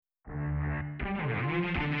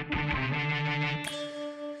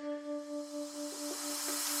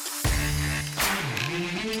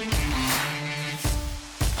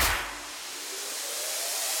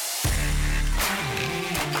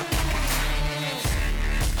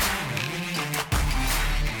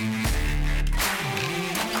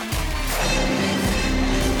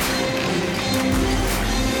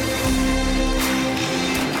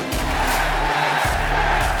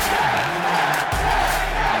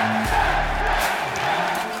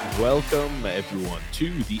Welcome, everyone,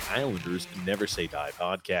 to the Islanders Never Say Die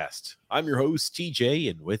podcast. I'm your host,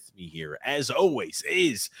 TJ, and with me here, as always,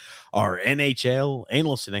 is our NHL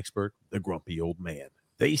analyst and expert, the grumpy old man.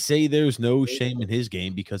 They say there's no shame in his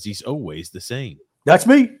game because he's always the same. That's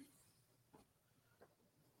me.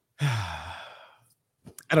 I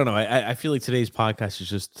don't know. I feel like today's podcast is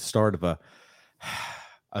just the start of a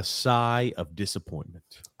sigh of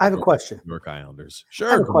disappointment. I have a question. New York Islanders.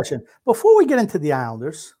 I have a question. Before we get into the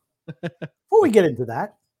Islanders, before we get into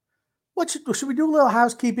that, should we do a little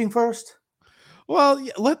housekeeping first? Well,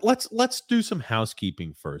 yeah, let's do some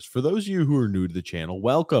housekeeping first. For those of you who are new to the channel,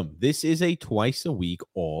 welcome. This is a twice a week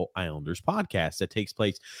All Islanders podcast that takes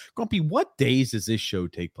place. Grumpy, what days does this show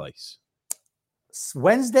take place?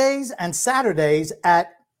 Wednesdays and Saturdays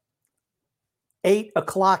at 8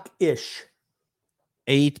 o'clock-ish.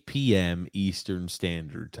 8 p.m. Eastern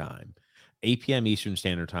Standard Time. 8 p.m. Eastern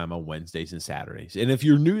Standard Time on Wednesdays and Saturdays. And if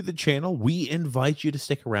you're new to the channel, we invite you to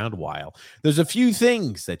stick around a while. There's a few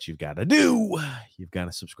things that you've got to do. You've got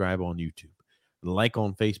to subscribe on YouTube, like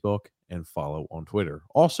on Facebook, and follow on Twitter.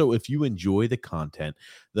 Also, if you enjoy the content,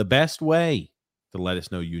 the best way to let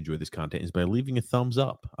us know you enjoy this content is by leaving a thumbs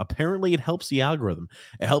up. Apparently, it helps the algorithm.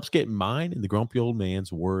 It helps get mine and the grumpy old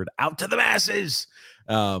man's word out to the masses.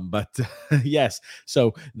 Yes,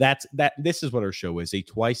 so this is what our show is, a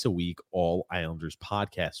twice a week All Islanders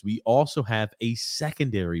podcast. We also have a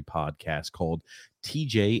secondary podcast called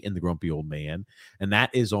TJ and the Grumpy Old Man, and that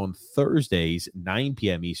is on Thursdays, 9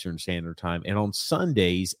 p.m. Eastern Standard Time, and on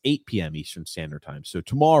Sundays, 8 p.m. Eastern Standard Time. So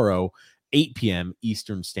tomorrow, 8 p.m.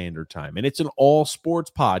 Eastern Standard Time. And it's an all sports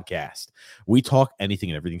podcast. We talk anything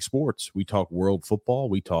and everything sports. We talk world football.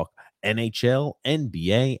 We talk NHL,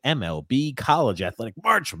 NBA, MLB, college athletic,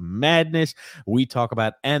 March Madness. We talk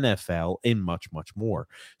about NFL and much, much more.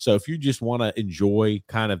 So if you just want to enjoy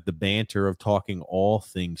kind of the banter of talking all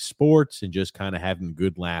things sports and just kind of having a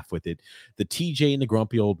good laugh with it, the TJ and the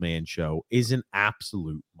Grumpy Old Man show is an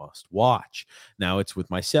absolute must watch. Now it's with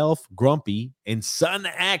myself, Grumpy, and Son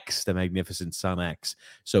X, the magnificent Son X.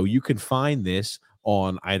 So you can find this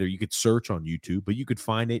on either, you could search on YouTube, but you could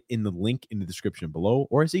find it in the link in the description below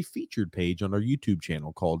or as a featured page on our YouTube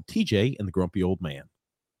channel called TJ and the Grumpy Old Man.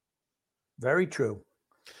 Very true.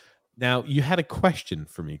 Now, you had a question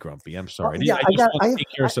for me, Grumpy. I'm sorry. Yeah, I just want to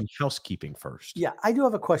take care of some housekeeping first. Yeah, I do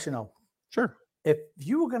have a question, though. Sure. If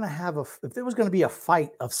you were going to have if there was going to be a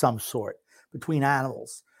fight of some sort between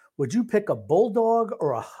animals, would you pick a bulldog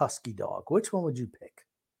or a husky dog? Which one would you pick?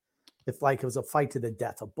 If it was a fight to the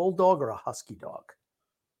death, a bulldog or a husky dog?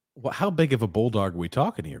 Well, how big of a bulldog are we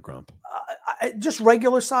talking here, Grump? Just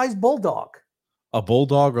regular sized bulldog. A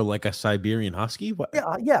bulldog or like a Siberian husky? What?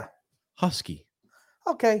 Yeah. Husky.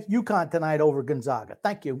 Okay, UConn tonight over Gonzaga.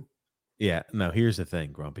 Thank you. Yeah, no, here's the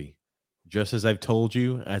thing, Grumpy. Just as I've told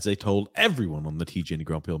you, as I told everyone on the TJ and the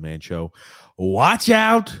Grumpy Old Man show, watch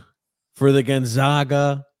out for the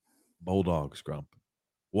Gonzaga Bulldogs, Grump.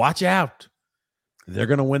 Watch out. They're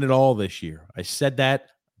going to win it all this year. I said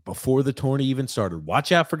that before the tourney even started.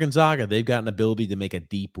 Watch out for Gonzaga. They've got an ability to make a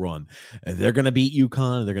deep run. And they're going to beat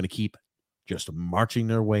UConn. And they're going to keep just marching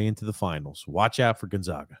their way into the finals. Watch out for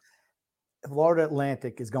Gonzaga. Florida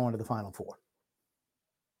Atlantic is going to the Final Four.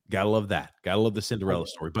 Gotta love that. Gotta love the Cinderella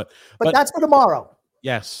story. But that's for tomorrow.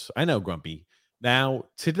 Yes, I know, Grumpy. Now,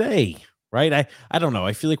 today, right? I don't know.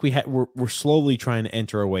 I feel like we're slowly trying to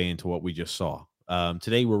enter our way into what we just saw.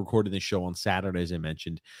 Today, we're recording this show on Saturday, as I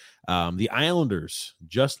mentioned. The Islanders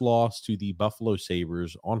just lost to the Buffalo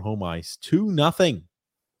Sabres on home ice 2-0.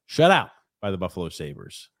 Shut out by the Buffalo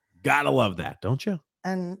Sabres. Gotta love that, don't you?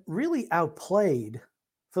 And really outplayed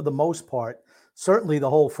for the most part. Certainly the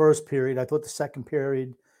whole first period. I thought the second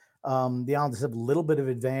period, the Islanders have a little bit of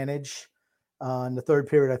advantage. In the third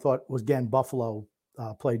period, I thought was again Buffalo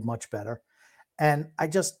played much better. And I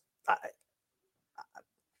just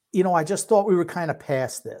thought we were kind of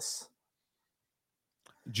past this.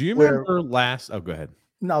 Do you remember last? Oh, go ahead.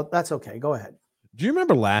 No, that's okay. Go ahead. Do you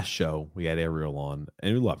remember last show we had Ariel on?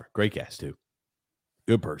 And we love her. Great guest, too.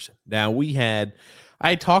 Good person. Now,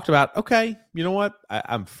 I talked about, okay, you know what?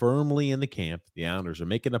 I'm firmly in the camp. The Islanders are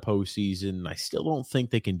making the postseason. I still don't think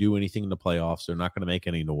they can do anything in the playoffs. They're not going to make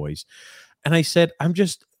any noise. And I said,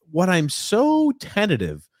 I'm so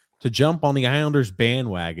tentative to jump on the Islanders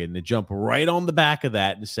bandwagon, to jump right on the back of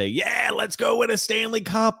that and say, yeah, let's go win a Stanley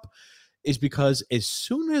Cup, is because as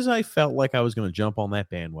soon as I felt like I was going to jump on that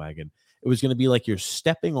bandwagon, it was going to be like you're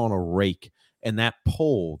stepping on a rake and that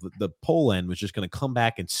pole, the pole end was just going to come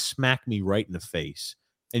back and smack me right in the face.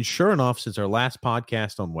 And sure enough, since our last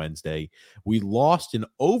podcast on Wednesday, we lost in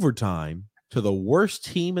overtime to the worst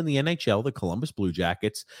team in the NHL, the Columbus Blue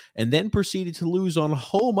Jackets, and then proceeded to lose on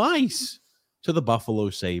home ice to the Buffalo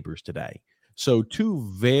Sabres today. So two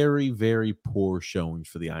very, very poor showings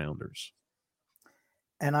for the Islanders.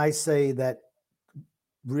 And I say that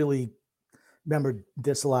really, remember,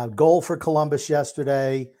 disallowed goal for Columbus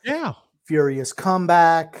yesterday. Yeah. Furious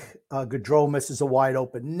comeback. Gaudreau misses a wide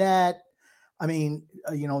open net. I mean,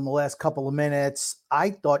 in the last couple of minutes,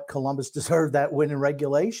 I thought Columbus deserved that win in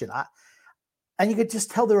regulation. And you could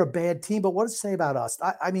just tell they're a bad team, but what does it say about us?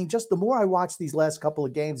 I mean, just the more I watch these last couple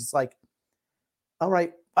of games, it's like, all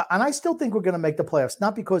right. And I still think we're going to make the playoffs,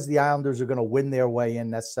 not because the Islanders are going to win their way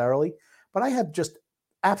in necessarily, but I have just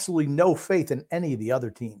absolutely no faith in any of the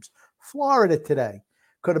other teams. Florida today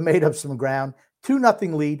could have made up some ground.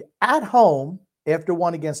 2-0 lead at home after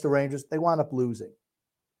one against the Rangers. They wound up losing.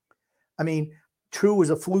 I mean, true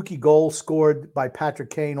was a fluky goal scored by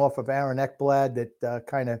Patrick Kane off of Aaron Ekblad that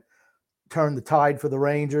kind of turned the tide for the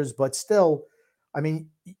Rangers. But still, I mean,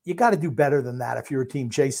 you got to do better than that if you're a team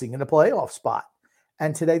chasing in a playoff spot.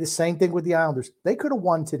 And today, the same thing with the Islanders. They could have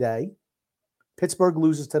won today. Pittsburgh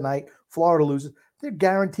loses tonight. Florida loses. They're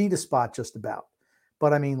guaranteed a spot just about.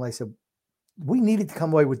 But I mean, like I said, we needed to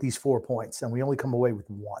come away with these 4 points, and we only come away with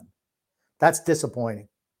 1. That's disappointing.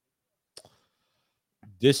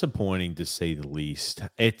 Disappointing to say the least.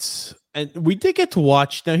 And we did get to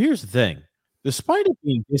watch. Now, here's the thing. Despite it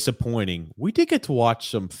being disappointing, we did get to watch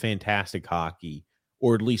some fantastic hockey,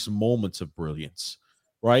 or at least moments of brilliance,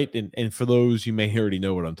 right? And for those, you may already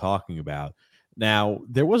know what I'm talking about. Now,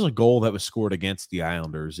 there was a goal that was scored against the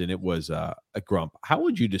Islanders, and it was a Grump. How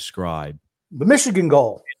would you describe the Michigan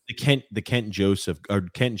goal? The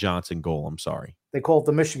Kent Johnson goal, I'm sorry. They call it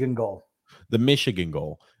the Michigan goal. The Michigan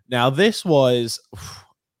goal. Now, this was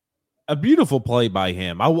a beautiful play by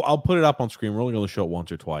him. I'll put it up on screen. We're only going to show it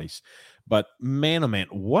once or twice. But man, oh man,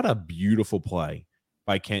 what a beautiful play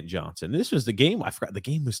by Kent Johnson. This was the game. I forgot the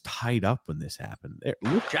game was tied up when this happened.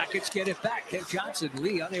 Jackets get it back. Kent Johnson,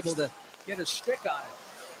 Lee unable to get a stick on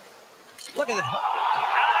it. Look at that.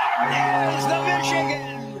 There's the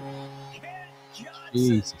Michigan.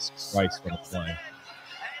 Jesus Christ, what a play.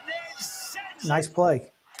 Nice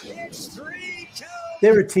play.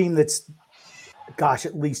 They're a team that's, gosh,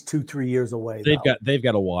 at least 2-3 years away. They've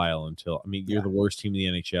got a while until, I mean, you're the worst team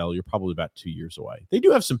in the NHL. You're probably about 2 years away. They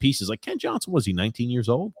do have some pieces. Like Kent Johnson, was he 19 years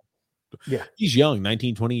old? Yeah. He's young,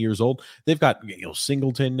 19, 20 years old. They've got,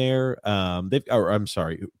 Singleton there. I'm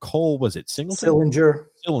sorry, Cole, was it Singleton?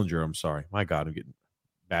 Sillinger, I'm sorry. My God, I'm getting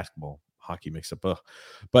basketball, hockey mixed up.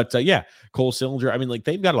 But yeah, Cole Sillinger. I mean, like,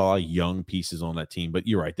 they've got a lot of young pieces on that team, but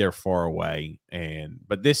you're right, they're far away.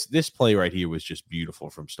 But this play right here was just beautiful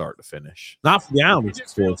from start to finish. Not for the Islanders,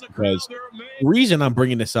 of course, because the reason I'm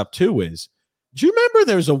bringing this up too is, do you remember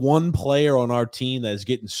there's a one player on our team that is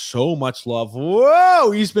getting so much love?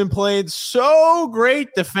 Whoa, he's been playing so great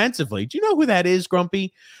defensively. Do you know who that is,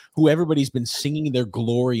 Grumpy? Who everybody's been singing their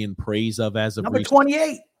glory and praise of as of number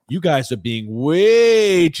 28. You guys are being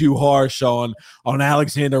way too harsh on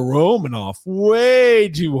Alexander Romanov. Way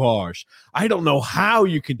too harsh. I don't know how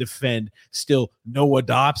you can defend still Noah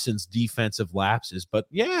Dobson's defensive lapses, but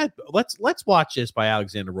yeah, let's watch this by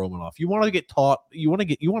Alexander Romanov. You want to get taught. You want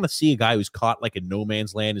to see a guy who's caught like in no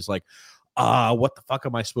man's land is like, what the fuck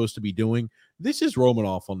am I supposed to be doing? This is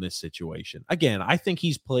Romanov on this situation. Again, I think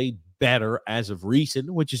he's played better as of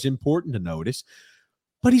recent, which is important to notice.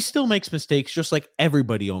 But he still makes mistakes just like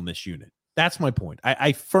everybody on this unit. That's my point.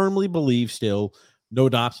 I firmly believe still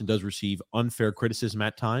Noah Dobson does receive unfair criticism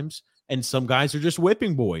at times, and some guys are just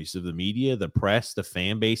whipping boys of the media, the press, the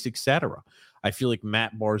fan base, etc. I feel like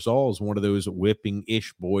Matt Barzal is one of those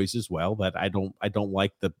whipping-ish boys as well. That I don't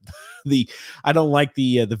like the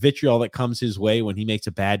vitriol that comes his way when he makes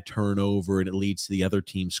a bad turnover and it leads to the other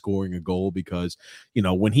team scoring a goal because,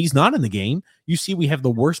 when he's not in the game, you see we have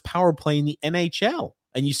the worst power play in the NHL.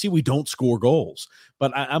 And you see we don't score goals.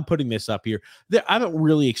 But I'm putting this up here. I don't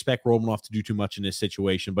really expect Romanov to do too much in this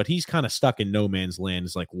situation, but he's kind of stuck in no man's land.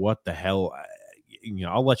 It's like, what the hell?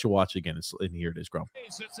 I'll let you watch again. And here it is, Grump.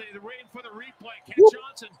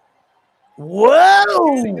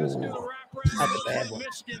 Whoa! That's a bad one.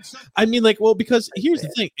 I mean, because here's the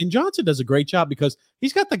thing. And Johnson does a great job because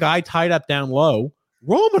he's got the guy tied up down low.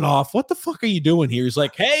 Romanov, what the fuck are you doing here? He's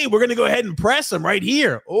like, hey, we're going to go ahead and press him right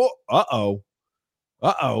here.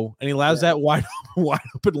 Oh, and he allows that wide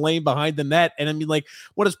open lane behind the net. And I mean,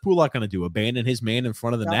 what is Pulak going to do? Abandon his man in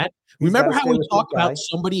front of the net? Remember how we talk about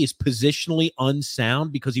somebody is positionally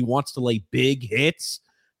unsound because he wants to lay big hits?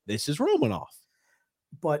 This is Romanov.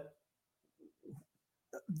 But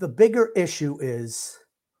the bigger issue is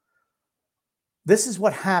this is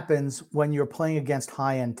what happens when you're playing against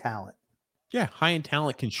high-end talent. Yeah, high-end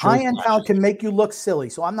talent can show High-end flashes. talent can make you look silly.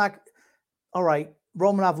 So I'm not – all right,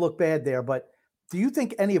 Romanov looked bad there, but do you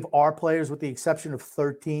think any of our players, with the exception of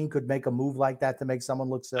 13, could make a move like that to make someone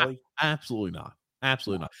look silly? Absolutely not.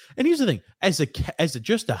 Absolutely not. And here's the thing: as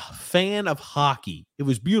just a fan of hockey, it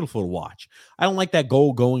was beautiful to watch. I don't like that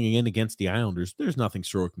goal going in against the Islanders. There's nothing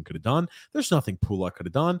Sorokin could have done. There's nothing Pulak could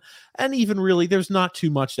have done, and even really, there's not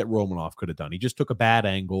too much that Romanov could have done. He just took a bad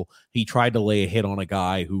angle. He tried to lay a hit on a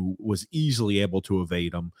guy who was easily able to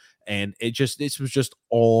evade him, and this was just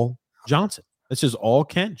all Johnson. This is all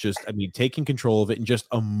Kent. Taking control of it and just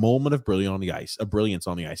a moment of brilliance on the ice.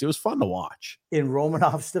 It was fun to watch. In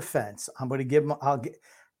Romanov's defense, I'm going to give him.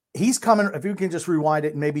 He's coming. If you can just rewind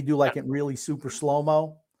it and maybe do like it really super slow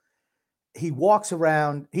mo. He walks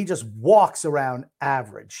around. He just walks around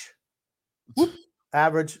average. Whoop,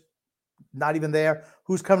 average. Not even there.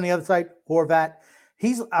 Who's coming the other side? Horvat.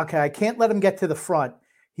 He's okay. I can't let him get to the front.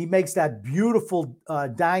 He makes that beautiful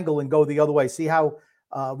dangle and go the other way. See how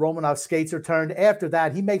Romanov's skates are turned. After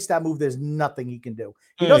that, he makes that move. There's nothing he can do.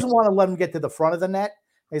 He doesn't want to let him get to the front of the net.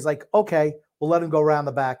 He's like, okay, we'll let him go around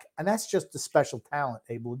the back. And that's just a special talent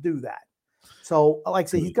able to do that. So, like I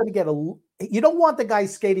say, he's going to get you don't want the guy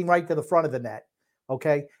skating right to the front of the net.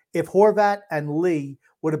 Okay. If Horvat and Lee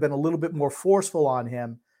would have been a little bit more forceful on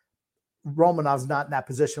him, Romanov's not in that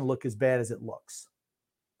position to look as bad as it looks.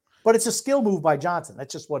 But it's a skill move by Johnson.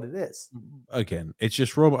 That's just what it is. Again, it's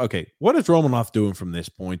just Romanov. Okay, what is Romanov doing from this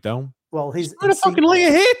point, though? Well, he's going to fucking lay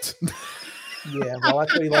a hit. Yeah, well,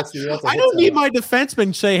 that's what he likes to do. I don't need my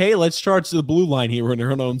defenseman say, "Hey, let's charge to the blue line here in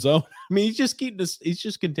our own zone." I mean, he's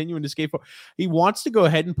just continuing to skate forward. He wants to go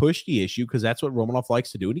ahead and push the issue because that's what Romanov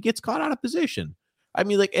likes to do, and he gets caught out of position. I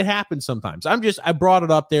mean, like, it happens sometimes. I brought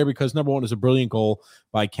it up there because number one is a brilliant goal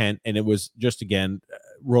by Kent, and it was just again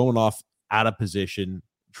Romanov out of position,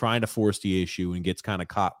 trying to force the issue, and gets kind of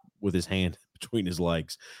caught with his hand between his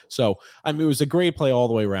legs. So, I mean, it was a great play all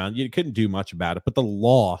the way around. You couldn't do much about it, but the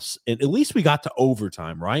loss, at least we got to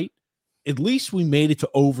overtime, right? At least we made it to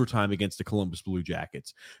overtime against the Columbus Blue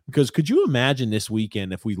Jackets. Because could you imagine this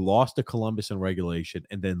weekend if we lost to Columbus in regulation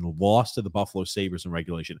and then lost to the Buffalo Sabres in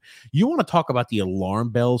regulation? You want to talk about the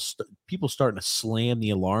alarm bells, people starting to slam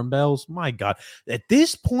the alarm bells? My God, at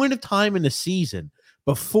this point of time in the season,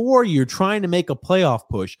 before you're trying to make a playoff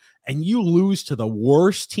push and you lose to the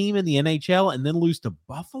worst team in the NHL and then lose to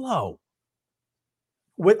Buffalo.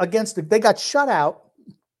 They got shut out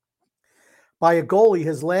by a goalie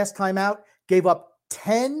his last time out, gave up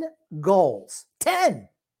 10 goals. 10.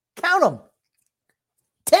 Count them.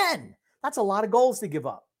 10. That's a lot of goals to give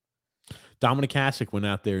up. Dominic Hasek went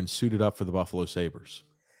out there and suited up for the Buffalo Sabres.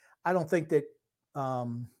 I don't think that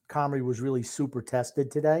Comrie was really super tested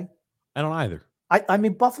today. I don't either. I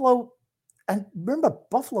mean, Buffalo, and remember,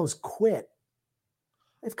 Buffalo's quit.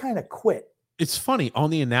 They've kind of quit. It's funny on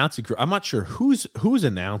the announcing crew. I'm not sure who's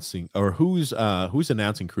announcing or who's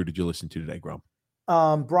announcing crew. Did you listen to today, Grump?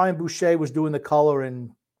 Brian Boucher was doing the color,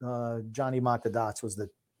 and Johnny Montadots was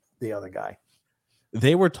the other guy.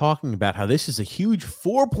 They were talking about how this is a huge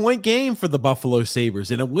 4-point game for the Buffalo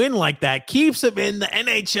Sabres, and a win like that keeps them in the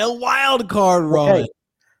NHL wild card run. Okay.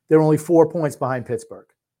 They're only 4 points behind Pittsburgh.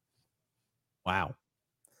 Wow.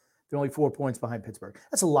 They're only 4 points behind Pittsburgh.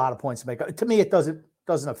 That's a lot of points to make. To me, it doesn't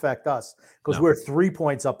affect us because we're 3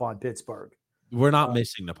 points up on Pittsburgh. We're not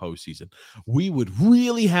missing the postseason. We would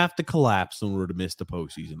really have to collapse in order to miss the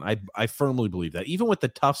postseason. I firmly believe that. Even with the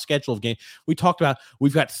tough schedule of game, we talked about,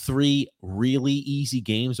 we've got 3 really easy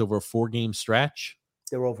games over a 4-game stretch.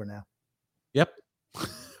 They're over now. Yep.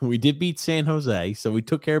 We did beat San Jose, so we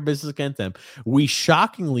took care of business against them. We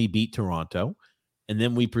shockingly beat Toronto. And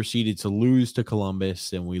then we proceeded to lose to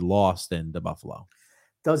Columbus, and we lost then to Buffalo.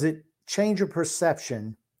 Does it change your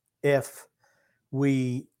perception if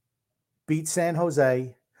we beat San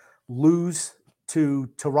Jose, lose to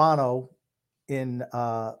Toronto in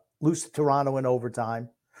overtime,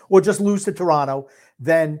 or just lose to Toronto,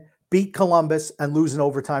 then beat Columbus and lose in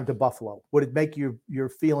overtime to Buffalo? Would it make your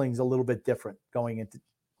feelings a little bit different going into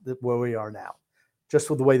where we are now, just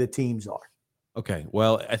with the way the teams are? Okay,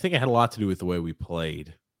 well, I think it had a lot to do with the way we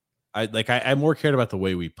played. I more cared about the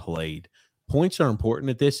way we played. Points are important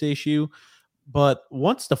at this issue, but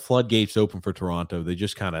once the floodgates open for Toronto, they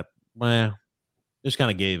just kind of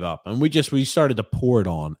gave up, and we started to pour it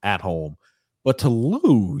on at home. But to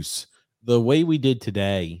lose the way we did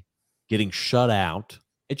today, getting shut out,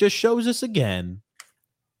 it just shows us again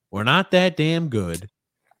we're not that damn good.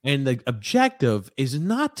 And the objective is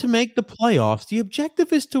not to make the playoffs. The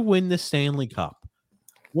objective is to win the Stanley Cup.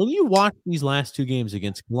 When you watch these last 2 games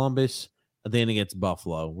against Columbus and then against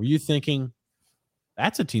Buffalo, were you thinking,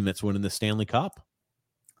 that's a team that's winning the Stanley Cup?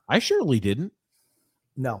 I surely didn't.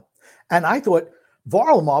 No. And I thought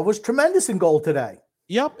Varlamov was tremendous in goal today.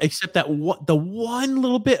 Yep, except that the one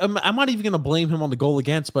little bit. I'm not even going to blame him on the goal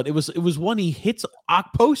against, but it was one he hits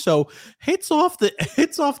Okposo hits off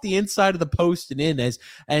the inside of the post and in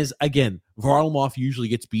as again Varlamov usually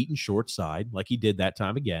gets beaten short side like he did that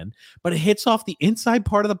time again, but it hits off the inside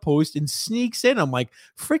part of the post and sneaks in. I'm like,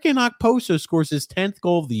 freaking Okposo scores his 10th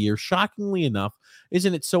goal of the year. Shockingly enough,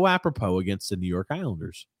 isn't it so apropos against the New York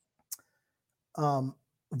Islanders?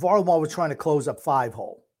 Varlamov was trying to close up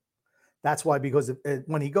 5-hole. That's why, because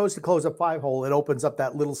when he goes to close up 5-hole, it opens up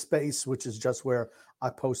that little space, which is just where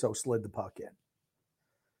Okposo slid the puck in.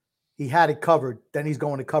 He had it covered. Then he's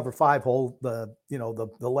going to cover 5-hole. The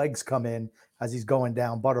legs come in as he's going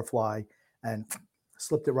down butterfly and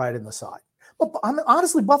slipped it right in the side. But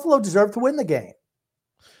honestly, Buffalo deserved to win the game.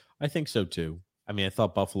 I think so too. I mean, I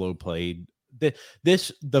thought Buffalo played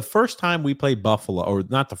the first time we played Buffalo, or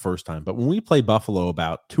not the first time, but when we played Buffalo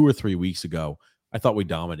about 2 or 3 weeks ago, I thought we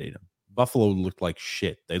dominated them. Buffalo looked like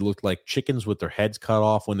shit. They looked like chickens with their heads cut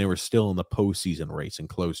off when they were still in the postseason race and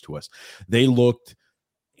close to us. They looked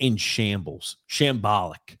in shambles,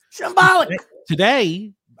 shambolic.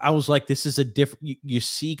 Today, I was like, this is a different. You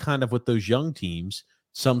see, kind of with those young teams,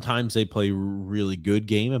 sometimes they play really good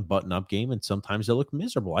game and button up game, and sometimes they look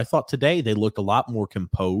miserable. I thought today they looked a lot more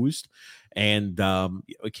composed, and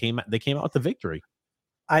they came out with the victory.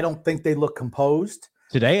 I don't think they look composed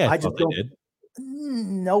today. I thought they did.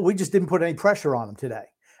 No, we just didn't put any pressure on them today.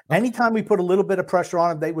 Okay. Anytime we put a little bit of pressure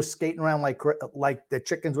on them, they were skating around like the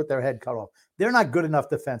chickens with their head cut off. They're not good enough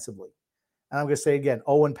defensively. And I'm going to say again,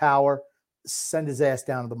 Owen Power, send his ass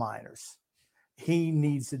down to the minors. He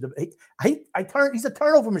needs to. He's a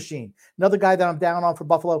turnover machine. Another guy that I'm down on for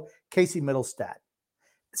Buffalo, Casey Middlestat.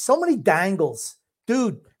 So many dangles.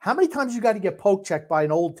 Dude, how many times you got to get poke checked by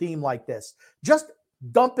an old team like this? Just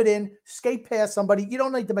dump it in, skate past somebody. You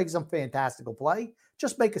don't need to make some fantastical play.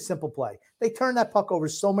 Just make a simple play. They turn that puck over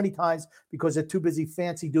so many times because they're too busy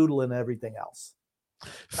fancy doodling everything else.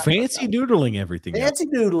 Fancy doodling everything else. Fancy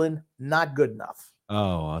doodling, not good enough.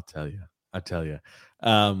 Oh, I'll tell you.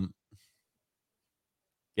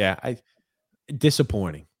 Yeah,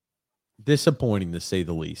 disappointing to say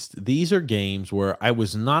the least. These are games where I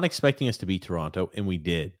was not expecting us to beat Toronto, and we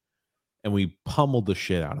did, and we pummeled the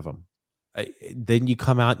shit out of them. Then you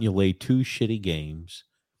come out and you lay 2 shitty games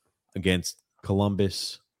against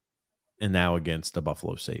Columbus and now against the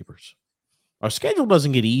Buffalo Sabres. Our schedule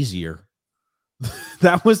doesn't get easier.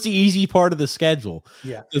 That was the easy part of the schedule.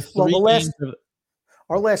 Yeah.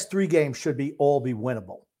 Our last 3 games should all be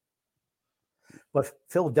winnable. But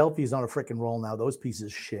Philadelphia's on a freaking roll now. Those pieces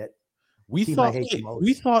of shit. We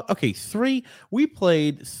thought, okay, we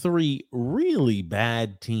played 3 really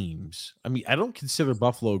bad teams. I mean, I don't consider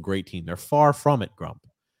Buffalo a great team. They're far from it, Grump.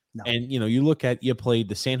 No. And, you played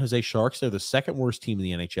the San Jose Sharks. They're the second worst team in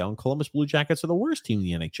the NHL, and Columbus Blue Jackets are the worst team in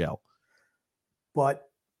the NHL. But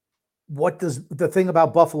the thing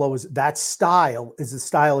about Buffalo is that style is the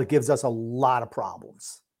style that gives us a lot of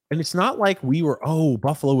problems. And it's not like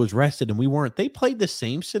Buffalo was rested and we weren't. They played the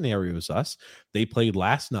same scenario as us. They played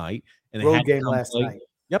last night. And road game last night.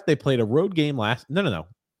 Yep, they played a road game last. No.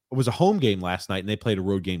 It was a home game last night, and they played a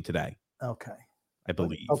road game today. Okay, I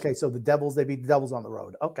believe. Okay, so they beat the Devils on the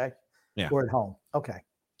road. Okay, yeah, we're at home. Okay,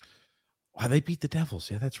 wow, they beat the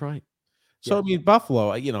Devils. Yeah, that's right. So I mean,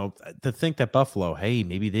 Buffalo. To think that Buffalo, hey,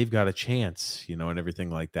 maybe they've got a chance, and everything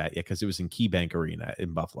like that. Yeah, because it was in KeyBank Arena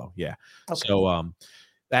in Buffalo. Yeah. Okay. So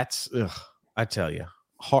that's I tell you,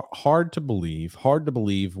 hard to believe. Hard to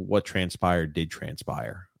believe what transpired did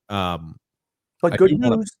transpire. But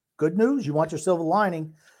good news. You want your silver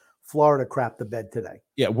lining. Florida crapped the bed today.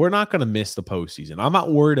 Yeah, we're not going to miss the postseason. I'm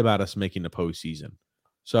not worried about us making the postseason.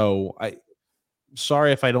 So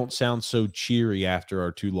sorry if I don't sound so cheery after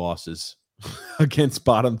our 2 losses against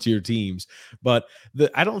bottom tier teams, but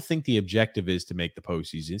I don't think the objective is to make the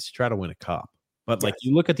postseason. It's to try to win a cup. But like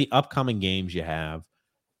you look at the upcoming games you have,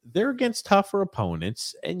 they're against tougher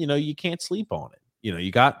opponents, and you can't sleep on it.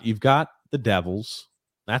 You've got the Devils.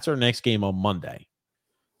 That's our next game on Monday.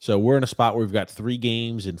 So we're in a spot where we've got 3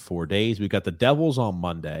 games in 4 days. We've got the Devils on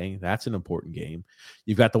Monday. That's an important game.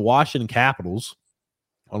 You've got the Washington Capitals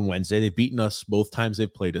on Wednesday. They've beaten us both times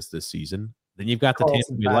they've played us this season. Then you've got the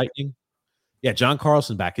Tampa Bay Lightning. Yeah, John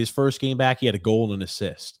Carlson back. His first game back, he had a goal and an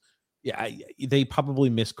assist. Yeah, they probably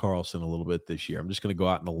missed Carlson a little bit this year. I'm just going to go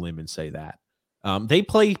out on a limb and say that. They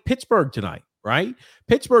play Pittsburgh tonight, right?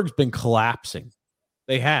 Pittsburgh's been collapsing.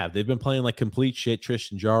 They have. They've been playing like complete shit.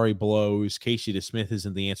 Tristan Jarry blows. Casey DeSmith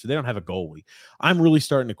isn't the answer. They don't have a goalie. I'm really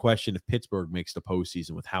starting to question if Pittsburgh makes the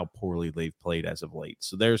postseason with how poorly they've played as of late.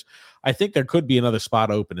 So I think there could be another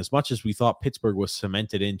spot open. As much as we thought Pittsburgh was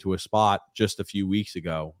cemented into a spot just a few weeks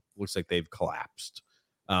ago, looks like they've collapsed.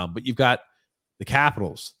 But you've got the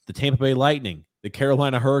Capitals, the Tampa Bay Lightning, the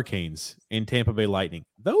Carolina Hurricanes, and Tampa Bay Lightning.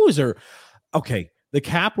 Those are okay. The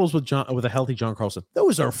Capitals with a healthy John Carlson,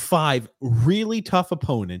 those are 5 really tough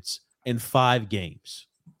opponents in 5 games.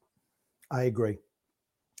 I agree.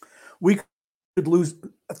 We could lose,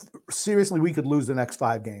 seriously, we could lose the next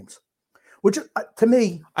 5 games, which to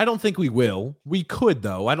me. I don't think we will. We could,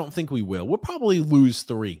 though. I don't think we will. We'll probably lose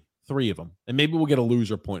 3 of them, and maybe we'll get a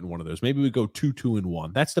loser point in one of those. Maybe we go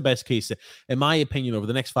 2-2-1. That's the best case. In my opinion, over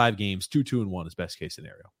the next 5 games, 2-2-1 is best case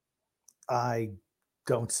scenario. I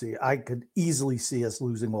don't see it. I could easily see us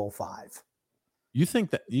losing all 5. You think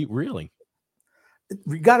that you really?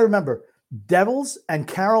 You got to remember, Devils and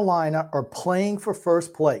Carolina are playing for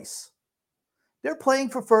first place. They're playing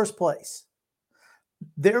for first place.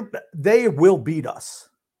 They will beat us.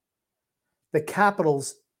 The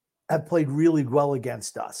Capitals have played really well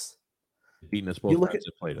against us. Beating us both times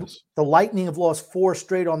they played us. The Lightning have lost 4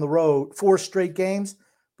 straight on the road, 4 straight games,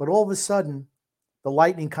 but all of a sudden, the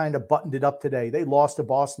Lightning kind of buttoned it up today. They lost to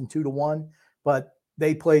Boston 2-1, but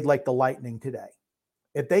they played like the Lightning today.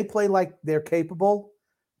 If they play like they're capable,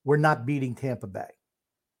 we're not beating Tampa Bay.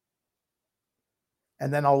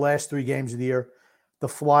 And then our last 3 games of the year, the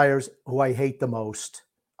Flyers, who I hate the most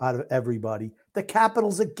out of everybody, the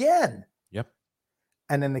Capitals again. Yep.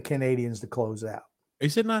 And then the Canadians to close out.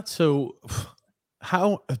 Is it not so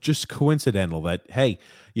how just coincidental that, hey,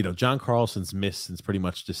 John Carlson's missed since pretty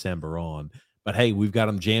much December on. But hey, we've got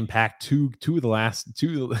them jam-packed two of the last,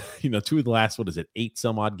 what is it, 8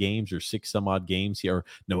 some odd games or 6 some odd games here?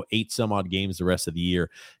 No, 8 some odd games the rest of the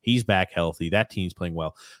year. He's back healthy. That team's playing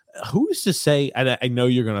well. Who's to say? I know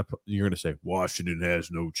you're gonna say Washington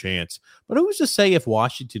has no chance, but who's to say if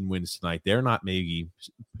Washington wins tonight, they're not maybe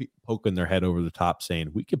poking their head over the top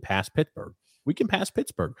saying we can pass Pittsburgh. We can pass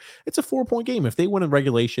Pittsburgh. It's a 4-point game. If they win in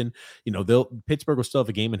regulation, Pittsburgh will still have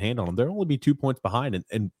a game in hand on them. They'll only be 2 points behind,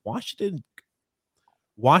 and Washington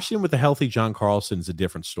with a healthy John Carlson is a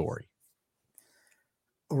different story.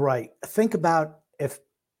 Right. Think about if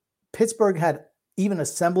Pittsburgh had even a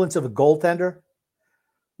semblance of a goaltender,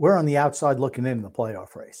 we're on the outside looking in the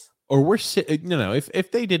playoff race. Or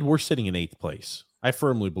if they did, we're sitting in 8th place. I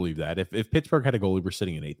firmly believe that. If Pittsburgh had a goalie, we're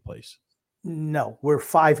sitting in 8th place. No, we're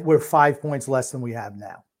 5 points less than we have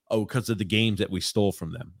now. Oh, because of the games that we stole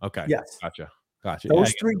from them. Okay. Yes. Gotcha.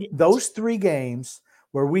 Those three games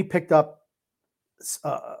where we picked up 6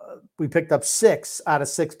 out of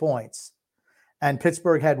 6 points, and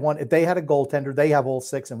Pittsburgh had 1. If they had a goaltender, they have all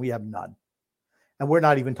 6, and we have none. And we're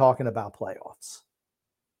not even talking about playoffs.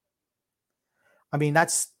 I mean,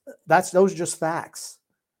 those are just facts.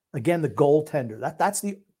 Again, the goaltender. That's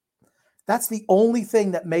the only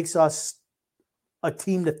thing that makes us a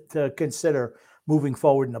team to consider moving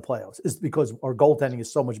forward in the playoffs, is because our goaltending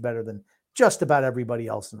is so much better than just about everybody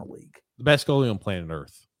else in the league. The best goalie on planet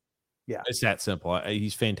Earth. Yeah, it's that simple.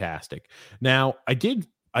 He's fantastic. Now, I did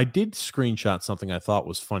screenshot something I thought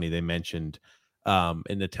was funny. They mentioned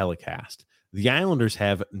in the telecast, the Islanders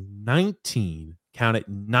have 19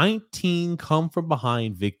 come from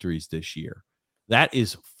behind victories this year. That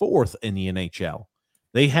is 4th in the NHL.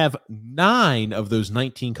 They have 9 of those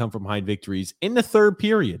 19 come from behind victories in the 3rd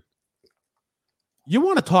period. You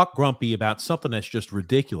want to talk grumpy about something that's just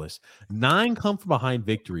ridiculous. 9 come from behind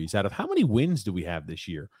victories out of how many wins do we have this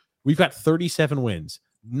year? We've got 37 wins.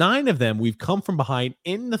 9 of them we've come from behind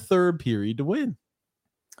in the 3rd period to win.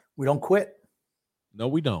 We don't quit. No,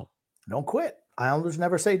 we don't. Don't quit. Islanders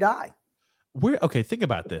never say die. Think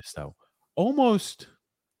about this, though. Almost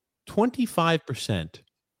 25%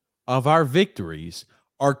 of our victories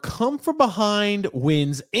are come from behind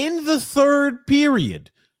wins in the 3rd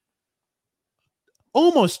period.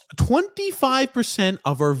 Almost 25%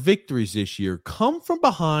 of our victories this year come from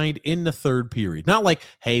behind in the 3rd period. Not like,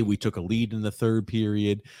 hey, we took a lead in the 3rd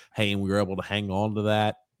period. Hey, and we were able to hang on to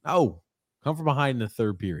that. No, come from behind in the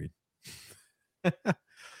 3rd period.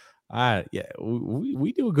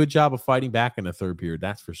 We do a good job of fighting back in the 3rd period.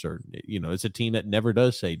 That's for certain. It's a team that never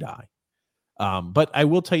does say die. But I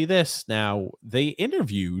will tell you this. Now, they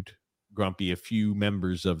interviewed, Grumpy, a few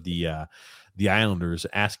members of the Islanders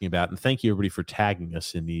asking about, and thank you everybody for tagging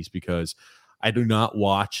us in these, because I do not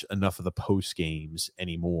watch enough of the post games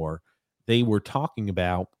anymore. They were talking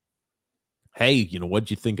about, hey,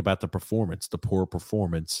 what'd you think about the poor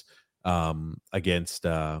performance against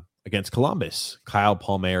against Columbus. Kyle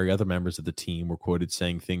Palmieri, other members of the team were quoted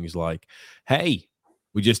saying things like, "Hey,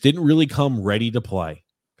 we just didn't really come ready to play."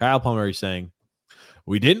 Kyle Palmieri saying,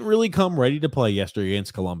 "We didn't really come ready to play yesterday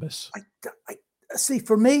against Columbus." I see,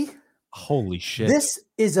 for me, holy shit. This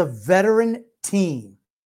is a veteran team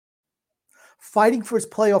fighting for his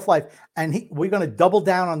playoff life, and we're going to double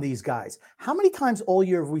down on these guys. How many times all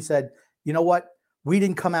year have we said, you know what? We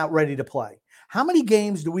didn't come out ready to play. How many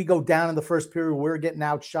games do we go down in the first period where we're getting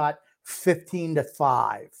outshot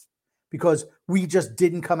 15-5 because we just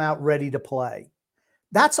didn't come out ready to play?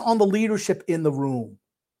 That's on the leadership in the room.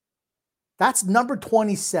 That's number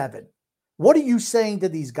 27. What are you saying to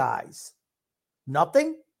these guys?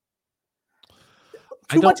 Nothing?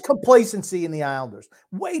 Too much complacency in the Islanders.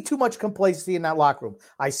 Way too much complacency in that locker room.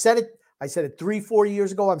 I said it 3-4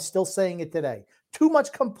 years ago. I'm still saying it today. Too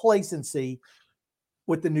much complacency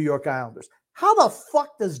with the New York Islanders. How the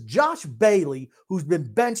fuck does Josh Bailey, who's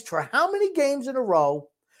been benched for how many games in a row,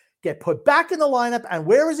 get put back in the lineup? And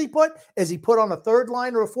where is he put? Is he put on a third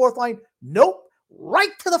line or a fourth line? Nope.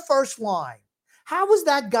 Right to the first line. How is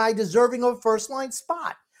that guy deserving of a first line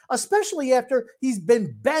spot? Especially after he's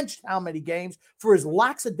been benched how many games for his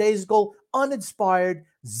lackadaisical, uninspired,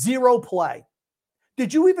 zero play.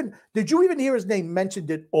 Did you even hear his name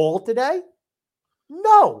mentioned at all today?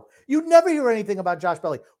 No. You never hear anything about Josh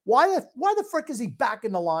Bailey. Why the frick is he back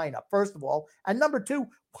in the lineup, first of all? And number two,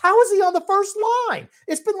 how is he on the first line?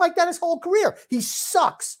 It's been like that his whole career. He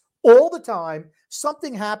sucks all the time.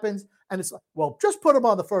 Something happens, and it's like, well, just put him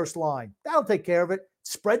on the first line. That'll take care of it.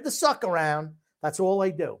 Spread the suck around. That's all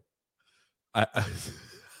they do. It's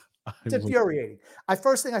infuriating.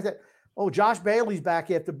 First thing I said, oh, Josh Bailey's back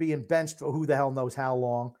after being benched for who the hell knows how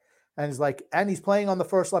long. And he's like, and he's playing on the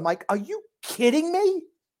first line. I'm like, are you kidding me?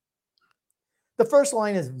 The first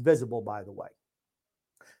line is invisible, by the way.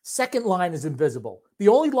 Second line is invisible. The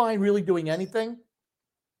only line really doing anything,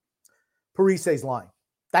 Parise's line.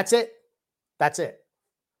 That's it. That's it.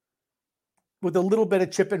 With a little bit of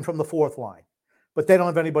chipping from the fourth line. But they don't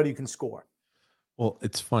have anybody who can score. Well,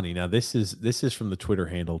 it's funny. Now, this is from the Twitter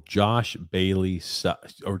handle, Josh Bailey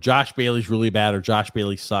sucks, or Josh Bailey's really bad, or Josh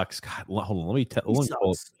Bailey sucks. God, hold on. Let me tell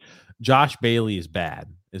you. Josh Bailey is bad,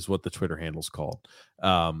 is what the Twitter handle's called.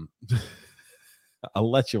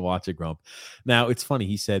 I'll let you watch it, Grump. Now, it's funny.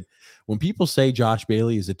 He said, when people say Josh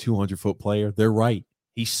Bailey is a 200-foot player, they're right.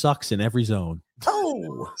 He sucks in every zone.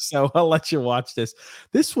 Oh, so I'll let you watch this.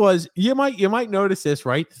 This was, you might notice this,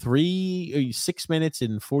 right? 6 minutes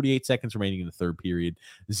and 48 seconds remaining in the third period.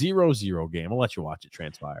 0-0 game. I'll let you watch it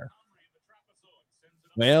transpire.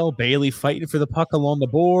 Well, Bailey fighting for the puck along the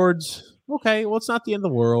boards. Okay, well, it's not the end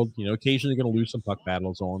of the world. You know, occasionally going to lose some puck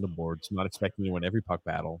battles along the boards. I'm not expecting you to win every puck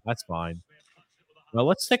battle. That's fine. Well,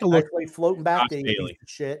 let's take a look. Floating back to Bailey.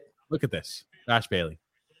 Shit. Look at this. Josh Bailey.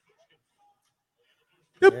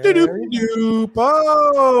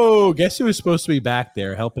 Oh, guess who was supposed to be back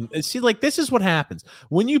there helping? See, like, this is what happens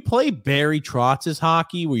when you play Barry Trotz's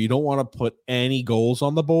hockey, where you don't want to put any goals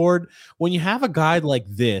on the board. When you have a guy like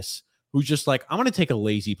this who's just like, I'm going to take a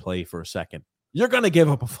lazy play for a second, you're going to give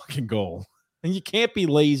up a fucking goal. And you can't be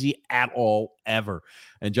lazy at all, ever.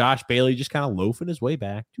 And Josh Bailey just kind of loafing his way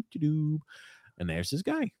back. And there's this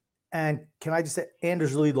guy. And can I just say,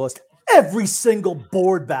 Anders Lee lost every single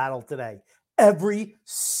board battle today. Every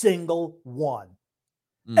single one.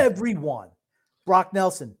 Every one. Brock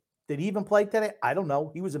Nelson, did he even play today? I don't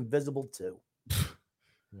know. He was invisible too.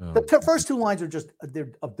 The first two lines are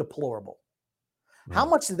they're deplorable. How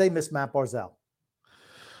much did they miss Matt Barzal?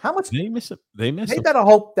 How much? They miss him. They better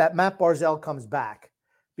hope that Matt Barzal comes back,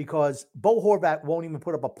 because Bo Horvat won't even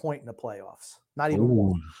put up a point in the playoffs. Not even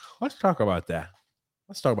one. Let's talk about that.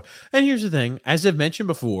 And here's the thing. As I've mentioned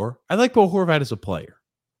before, I like Bo Horvat as a player.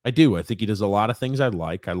 I do. I think he does a lot of things I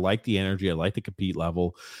like. I like the energy. I like the compete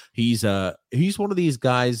level. He's one of these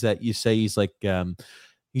guys that you say he's like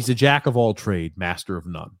he's a jack of all trade, master of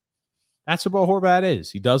none. That's what Bo Horvat is.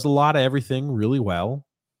 He does a lot of everything really well,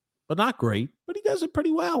 but not great, but he does it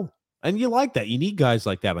pretty well. And you like that. You need guys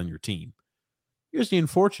like that on your team. Here's the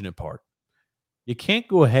unfortunate part. You can't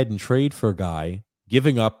go ahead and trade for a guy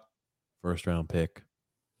giving up first-round pick,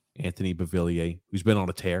 Anthony Beauvillier, who's been on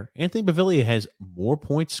a tear. Anthony Beauvillier has more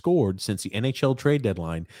points scored since the NHL trade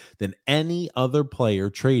deadline than any other player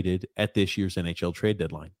traded at this year's NHL trade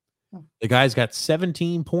deadline. The guy's got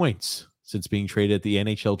 17 points since being traded at the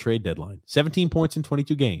NHL trade deadline. 17 points in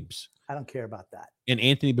 22 games. I don't care about that. And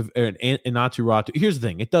Anthony and Natu Ratu. Here's the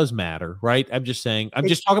thing. It does matter, right? I'm just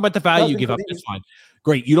talking about the value you give up. It's fine.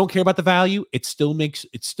 Great. You don't care about the value.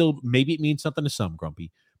 Maybe it means something to some,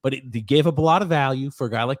 Grumpy. But they gave up a lot of value for a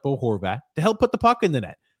guy like Bo Horvat to help put the puck in the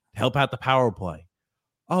net, to help out the power play.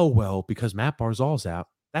 Oh, well, because Matt Barzal's out.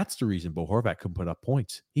 That's the reason Bo Horvat couldn't put up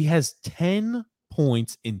points. He has 10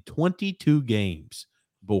 points in 22 games,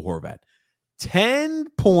 Bo Horvat. 10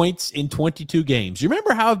 points in 22 games. You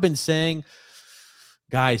remember how I've been saying,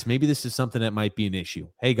 guys, maybe this is something that might be an issue.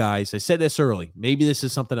 Hey, guys, I said this early. Maybe this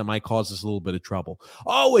is something that might cause us a little bit of trouble.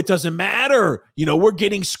 Oh, it doesn't matter. You know, we're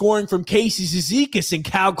getting scoring from Casey Zizekas and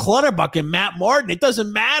Cal Clutterbuck and Matt Martin. It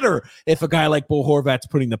doesn't matter if a guy like Bo Horvat's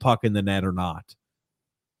putting the puck in the net or not.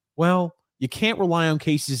 Well, you can't rely on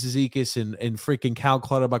Casey Zizekas and freaking Cal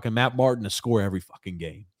Clutterbuck and Matt Martin to score every fucking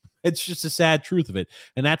game. It's just a sad truth of it.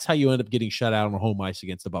 And that's how you end up getting shut out on home ice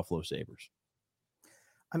against the Buffalo Sabres.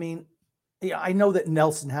 I mean, yeah, I know that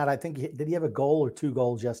Nelson had, I think, did he have a goal or 2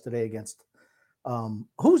 goals yesterday against,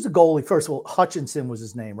 who's the goalie? First of all, Hutchinson was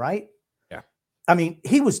his name, right? Yeah. I mean,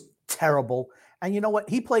 he was terrible. And you know what?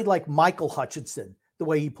 He played like Michael Hutchinson, the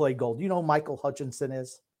way he played goal. Do you know who Michael Hutchinson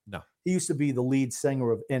is? No. He used to be the lead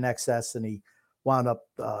singer of INXS, and he wound up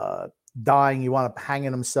dying. He wound up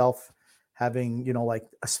hanging himself, having, you know, like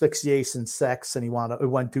asphyxiation sex, and it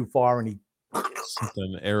went too far, and he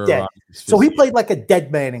dead. So he played like a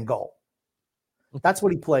dead man in goal. That's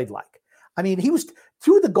what he played like. I mean, he was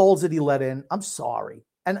through the goals that he let in. I'm sorry.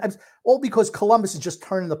 And all because Columbus is just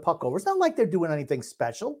turning the puck over. It's not like they're doing anything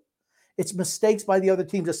special. It's mistakes by the other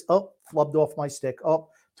team. Just, flubbed off my stick.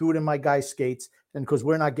 Threw it in my guy's skates. And because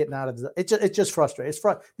we're not getting out of it, it's just frustrating.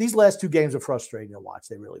 These last 2 games are frustrating to watch.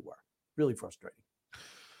 They really were. Really frustrating.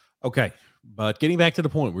 Okay. But getting back to the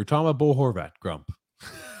point, we're talking about Bo Horvat, Grump.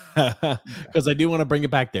 Because I do want to bring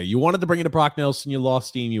it back there. You wanted to bring it to Brock Nelson. You lost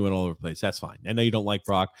steam. You went all over the place. That's fine. I know you don't like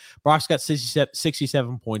Brock. Brock's got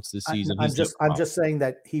 67 points this season. I'm just saying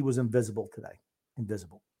that he was invisible today.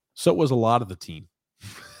 Invisible. So was a lot of the team.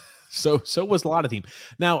 So was a lot of the team.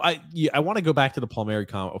 Now, I want to go back to the Palmieri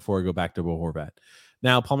comment before I go back to Bo Horvat.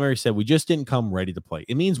 Now, Palmieri said, we just didn't come ready to play.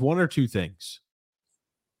 It means one or two things.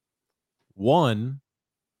 One,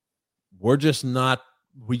 we just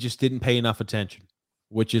didn't pay enough attention,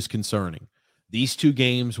 which is concerning. These 2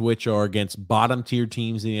 games, which are against bottom tier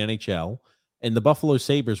teams in the NHL, and the Buffalo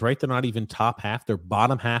Sabres, right? They're not even top half. They're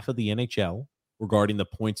bottom half of the NHL regarding the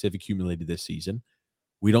points they've accumulated this season.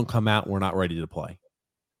 We don't come out and we're not ready to play.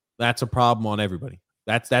 That's a problem on everybody.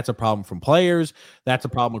 That's a problem from players. That's a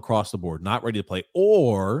problem across the board. Not ready to play.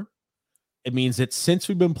 Or it means that since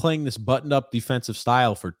we've been playing this buttoned-up defensive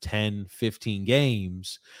style for 10, 15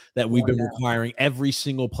 games, that we've been requiring every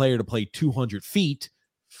single player to play 200 feet,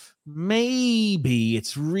 maybe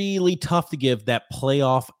it's really tough to give that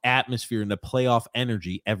playoff atmosphere and the playoff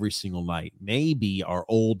energy every single night. Maybe our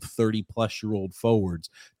old 30-plus-year-old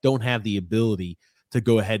forwards don't have the ability to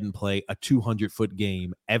go ahead and play a 200-foot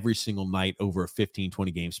game every single night over a 15,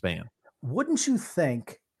 20-game span. Wouldn't you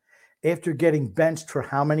think, after getting benched for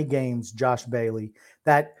how many games, Josh Bailey,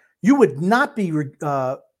 that you would not be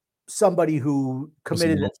somebody who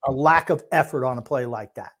committed a lack of effort on a play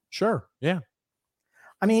like that? Sure, yeah.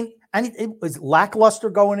 I mean, and it was lackluster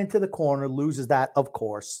going into the corner, loses that, of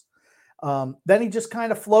course. Then he just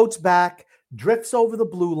kind of floats back, drifts over the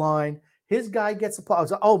blue line. His guy gets a puck.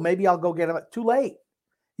 Oh, maybe I'll go get him. Too late.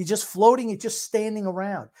 He's just floating. He's just standing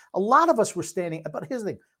around. A lot of us were standing. But here's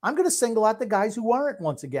the thing. I'm going to single out the guys who weren't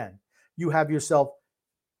once again. You have yourself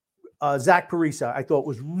Zach Parise. I thought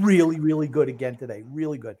was really, really good again today.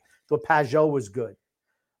 Really good. I thought Pajot was good.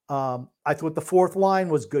 I thought the 4th line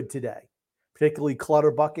was good today, particularly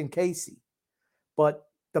Clutterbuck and Casey. But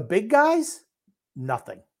the big guys,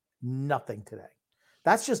 nothing today.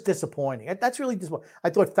 That's just disappointing. That's really disappointing. I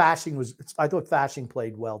thought Fasching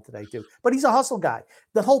played well today too, but he's a hustle guy.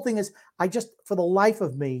 The whole thing is, for the life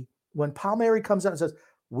of me, when Palmieri comes out and says,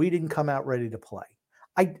 we didn't come out ready to play.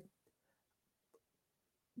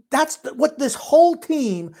 That's what this whole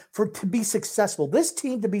team to be successful. This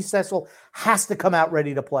team to be successful has to come out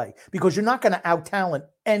ready to play, because you're not going to out-talent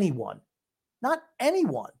anyone. Not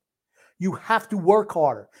anyone. You have to work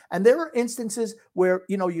harder. And there are instances where,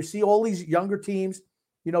 you see all these younger teams,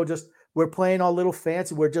 just we're playing our little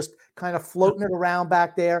fancy. We're just kind of floating it around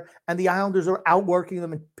back there, and the Islanders are outworking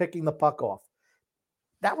them and picking the puck off.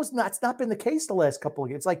 That's not been the case the last couple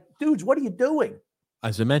of games. It's like, dudes, what are you doing?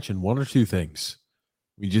 As I mentioned, one or two things.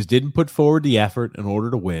 We just didn't put forward the effort in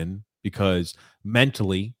order to win, because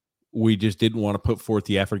mentally we just didn't want to put forth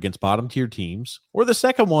the effort against bottom tier teams. Or the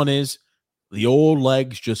second one is, the old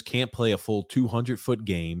legs just can't play a full 200-foot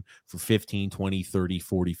game for 15, 20, 30,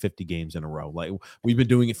 40, 50 games in a row. Like, we've been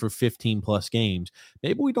doing it for 15-plus games.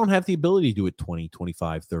 Maybe we don't have the ability to do it 20,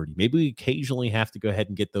 25, 30. Maybe we occasionally have to go ahead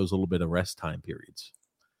and get those little bit of rest time periods.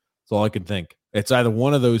 That's all I can think. It's either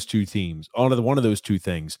one of those two teams, one of those two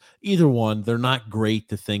things. Either one, they're not great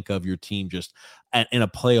to think of your team just in a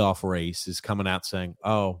playoff race is coming out saying,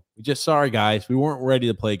 oh, sorry, guys, we weren't ready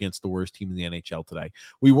to play against the worst team in the NHL today.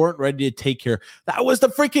 We weren't ready to take care. That was the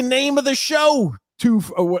freaking name of the show.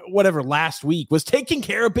 Whatever last week was taking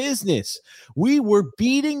care of business. We were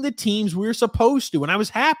beating the teams we were supposed to, and I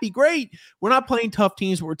was happy. Great. We're not playing tough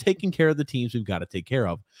teams, but we're taking care of the teams we've got to take care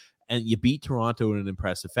of. And you beat Toronto in an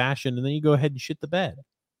impressive fashion, and then you go ahead and shit the bed.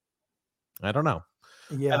 I don't know.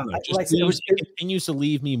 Yeah, I don't know. It continues to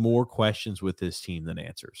leave me more questions with this team than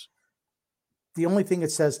answers. The only thing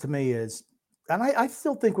it says to me is, and I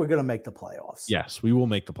still think we're going to make the playoffs. Yes, we will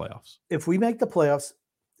make the playoffs. If we make the playoffs,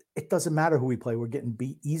 it doesn't matter who we play. We're getting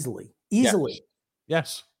beat easily. Easily.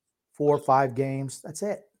 Yes. 4 or 5 games. That's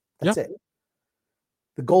it. That's it.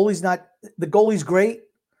 The goalie's great,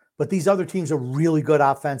 but these other teams are really good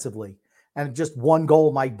offensively. And just one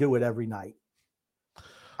goal might do it every night.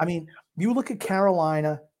 I mean, you look at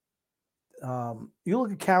Carolina,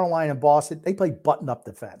 and Boston, they play button-up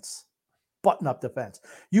defense. Button-up defense.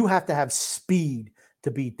 You have to have speed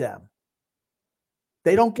to beat them.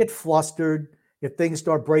 They don't get flustered. If things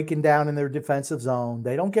start breaking down in their defensive zone,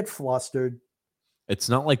 they don't get flustered. It's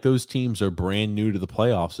not like those teams are brand new to the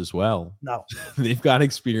playoffs as well. No. They've got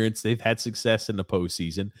experience. They've had success in the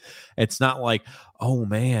postseason. It's not like, oh,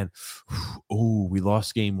 man, we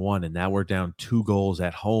lost game 1, and now we're down 2 goals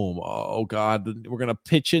at home. Oh, God, we're going to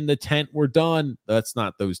pitch in the tent. We're done. That's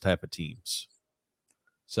not those type of teams.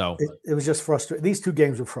 So it was just frustrating. These 2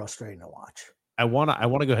 games were frustrating to watch. I want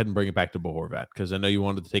to go ahead and bring it back to Bo Horvat because I know you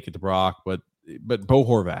wanted to take it to Brock, but Bo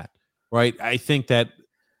Horvat, right? I think that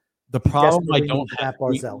the problem I don't have. Matt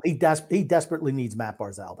Barzal. He desperately needs Matt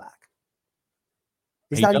Barzal back.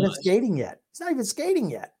 He's not even skating yet.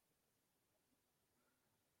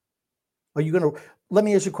 Are you going to? Let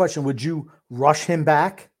me ask you a question. Would you rush him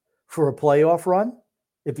back for a playoff run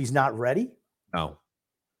if he's not ready? No,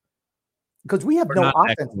 because we have no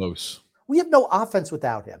offense. We have no offense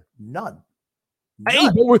without him. None. Hey,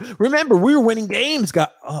 but remember, we were winning games. And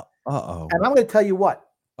I'm going to tell you what.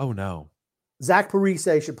 Oh, no. Zach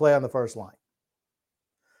Parise should play on the first line.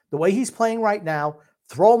 The way he's playing right now,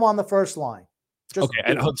 throw him on the first line.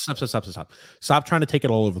 Stop trying to take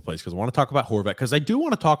it all over the place because I want to talk about Horvat because I do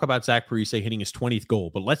want to talk about Zach Parise hitting his 20th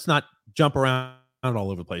goal, but let's not jump around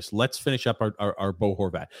all over the place. Let's finish up our Bo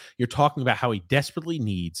Horvat. You're talking about how he desperately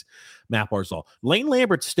needs Matt Barzal. Lane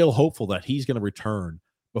Lambert's still hopeful that he's going to return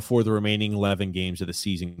before the remaining 11 games of the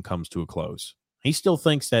season comes to a close. He still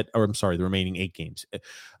thinks that, the remaining 8 games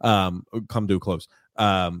come to a close.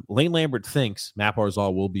 Lane Lambert thinks Matt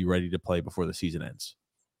Barzal will be ready to play before the season ends.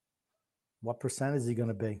 What percent is he going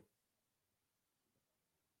to be?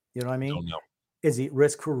 You know what I mean? Don't know. Is he at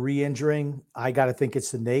risk for re-injuring? I got to think it's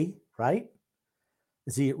the knee, right?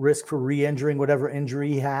 Is he at risk for re-injuring whatever injury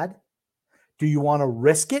he had? Do you want to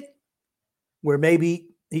risk it where maybe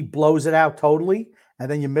he blows it out totally and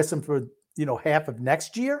then you miss him for, half of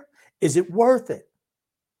next year? Is it worth it?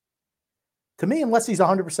 To me, unless he's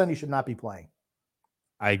 100%, he should not be playing.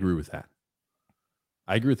 I agree with that.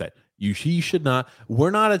 He should not. We're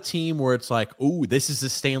not a team where it's like, oh, this is the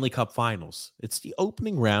Stanley Cup Finals. It's the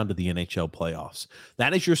opening round of the NHL playoffs.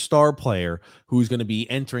 That is your star player who's going to be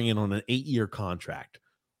entering in on an 8-year contract.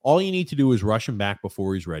 All you need to do is rush him back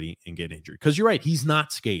before he's ready and get injured. Because you're right, he's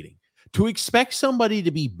not skating. To expect somebody to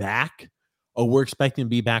be back, we're expecting to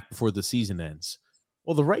be back before the season ends.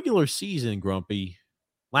 Well, the regular season, Grumpy,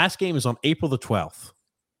 last game is on April the 12th.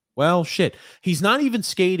 Well, shit. He's not even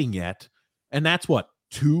skating yet. And that's what,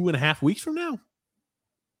 2.5 weeks from now?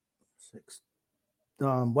 6.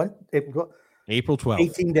 What? April 12th.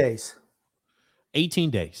 18 days. 18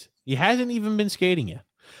 days. He hasn't even been skating yet.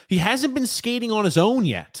 He hasn't been skating on his own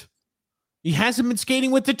yet. He hasn't been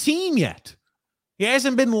skating with the team yet. He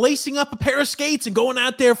hasn't been lacing up a pair of skates and going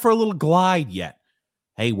out there for a little glide yet.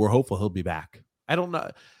 Hey, we're hopeful he'll be back. I don't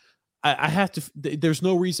know. I have to. There's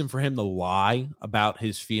no reason for him to lie about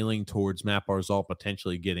his feeling towards Matt Barzal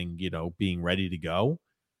potentially getting, being ready to go.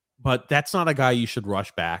 But that's not a guy you should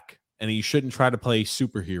rush back, and you shouldn't try to play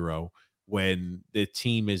superhero when the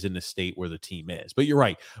team is in the state where the team is. But you're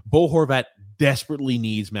right. Bo Horvat desperately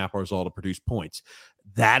needs Matt Barzal to produce points.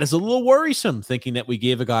 That is a little worrisome, thinking that we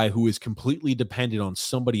gave a guy who is completely dependent on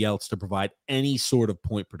somebody else to provide any sort of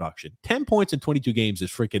point production. 10 points in 22 games is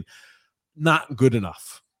freaking not good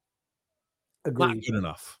enough. Agreed. Not good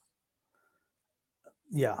enough.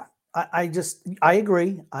 Yeah. I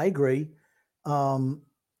agree.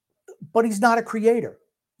 But he's not a creator.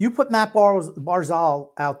 You put Matt Barzal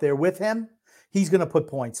out there with him, he's going to put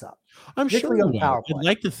points up. I'm sure Particularly he on will. power I'd play.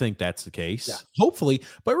 like to think that's the case. Yeah. Hopefully.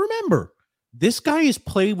 But remember, this guy has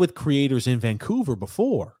played with creators in Vancouver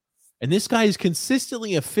before. And this guy is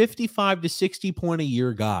consistently a 55 to 60 point a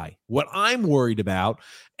year guy. What I'm worried about,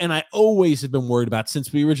 and I always have been worried about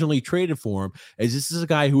since we originally traded for him, is this is a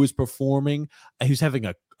guy who is performing, who's having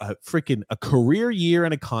a freaking career year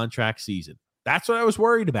and a contract season. That's what I was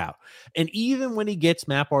worried about. And even when he gets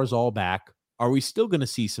Matt Barzal back, are we still going to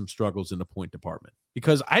see some struggles in the point department?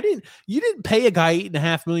 Because you didn't pay a guy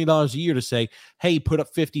 $8.5 million a year to say, hey, put up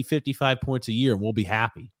 50, 55 points a year and we'll be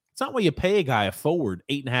happy. It's not why you pay a guy a forward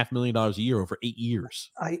 $8.5 million a year over 8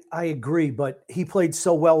 years. I agree, but he played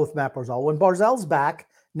so well with Matt Barzal. When Barzal's back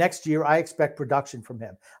next year, I expect production from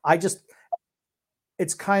him.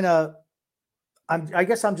 It's kind of, I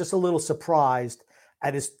guess I'm just a little surprised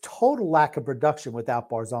at his total lack of production without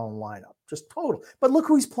Barzal in the lineup. Just total. But look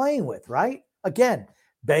who he's playing with, right? Again,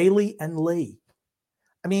 Bailey and Lee.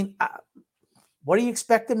 I mean, what do you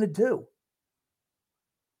expect him to do?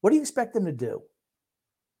 What do you expect him to do?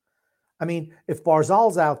 I mean, if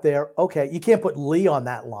Barzal's out there, okay, you can't put Lee on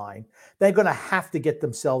that line. They're going to have to get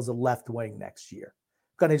themselves a left wing next year.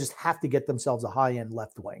 Going to just have to get themselves a high-end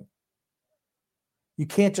left wing. You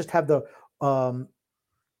can't just have the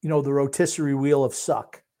rotisserie wheel of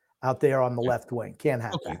suck out there on the left wing. Can't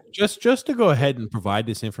have that. Just to go ahead and provide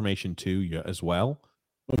this information to you as well.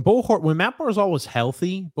 When Matt Barzal was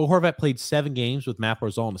healthy, Bo Horvat played 7 games with Matt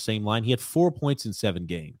Barzal on the same line. He had 4 points in 7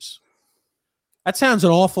 games. That sounds an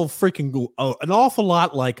awful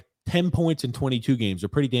lot like 10 points in 22 games. They're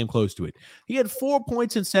pretty damn close to it. He had 4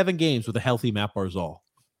 points in 7 games with a healthy Matt Barzal.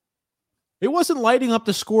 It wasn't lighting up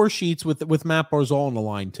the score sheets with Matt Barzal on the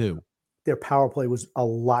line too. Their power play was a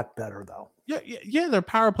lot better though. Yeah, their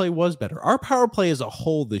power play was better. Our power play as a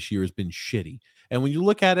whole this year has been shitty. And when you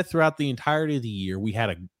look at it throughout the entirety of the year, we had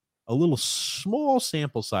a little small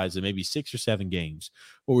sample size of maybe 6 or 7 games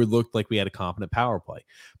where we looked like we had a competent power play.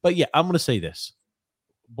 But yeah, I'm going to say this.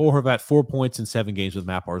 Bo Horvat, 4 points in 7 games with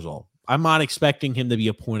Matt Barzal. I'm not expecting him to be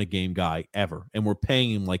a point-a-game guy ever, and we're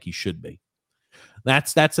paying him like he should be.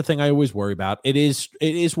 That's the thing I always worry about. It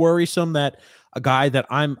is worrisome that a guy that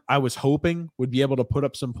I was hoping would be able to put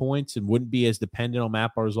up some points and wouldn't be as dependent on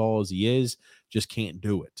Matt Barzal as he is, just can't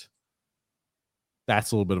do it.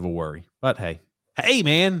 That's a little bit of a worry. But hey,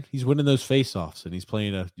 man, he's winning those faceoffs and he's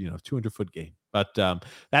playing a 200-foot game. But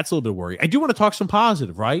that's a little bit of worry. I do want to talk some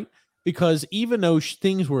positive, right? Because even though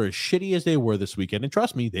things were as shitty as they were this weekend, and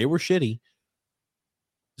trust me, they were shitty,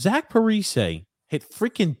 Zach Parise hit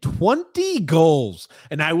freaking 20 goals.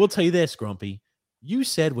 And I will tell you this, Grumpy. You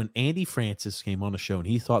said when Andy Francis came on the show and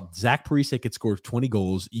he thought Zach Parise could score 20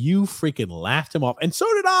 goals, you freaking laughed him off. And so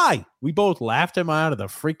did I. We both laughed him out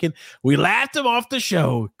of we laughed him off the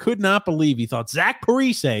show. Could not believe he thought Zach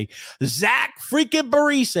freaking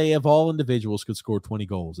Parise of all individuals could score 20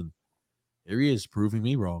 goals. And here he is proving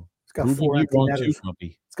me wrong. It's got 4 empty netters.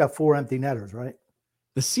 It's got 4 empty netters, right?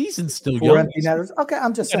 The season's still 4 empty netters. Okay,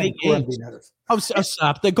 I'm just saying 4 empty netters. Oh,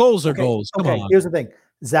 stop. The goals are goals. Come on. Here's the thing.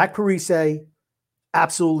 Zach Parise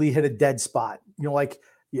absolutely hit a dead spot. Like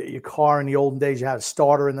your car in the olden days, you had a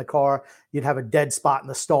starter in the car. You'd have a dead spot in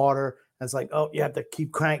the starter. And it's like, oh, you have to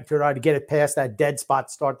keep cranking to try to get it past that dead spot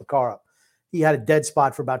to start the car up. He had a dead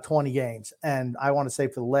spot for about 20 games. And I want to say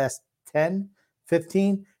for the last 10,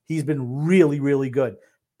 15, he's been really, really good.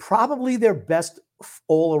 Probably their best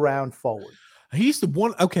all-around forward. He's the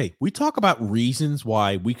one. Okay, we talk about reasons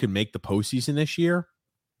why we could make the postseason this year.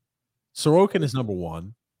 Sorokin is number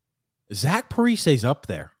 1. Zach Parise's up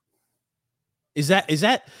there. Is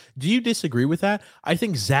that? Do you disagree with that? I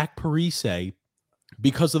think Zach Parise,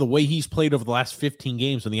 because of the way he's played over the last 15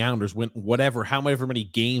 games when the Islanders went however many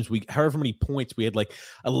points we had, like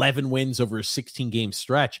 11 wins over a 16-game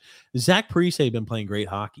stretch. Zach Parise has been playing great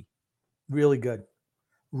hockey. Really good.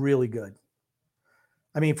 Really good.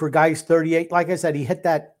 I mean, for a guy who's 38, like I said, he hit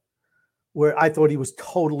that where I thought he was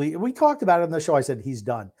totally – we talked about it on the show. I said he's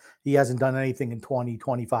done. He hasn't done anything in 20,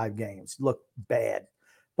 25 games. Looked bad.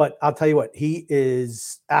 But I'll tell you what, he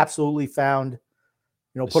is absolutely found,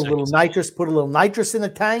 put a little nitrous in the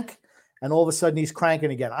tank, and all of a sudden he's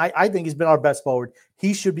cranking again. I think he's been our best forward.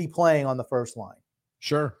 He should be playing on the first line.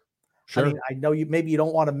 Sure. I mean, I know maybe you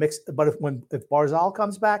don't want to mix, but if Barzal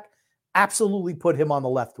comes back, absolutely put him on the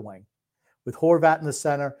left wing with Horvat in the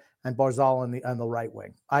center and Barzal on the right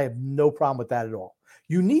wing. I have no problem with that at all.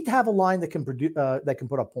 You need to have a line that can produce that can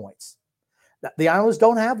put up points. The Islanders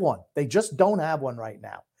don't have one. They just don't have one right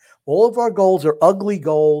now. All of our goals are ugly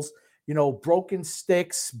goals, broken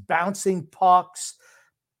sticks, bouncing pucks,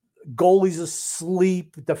 goalies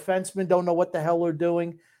asleep, defensemen don't know what the hell they're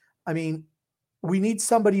doing. I mean, We need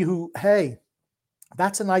somebody who, hey,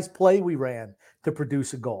 that's a nice play we ran to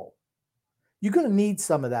produce a goal. You're going to need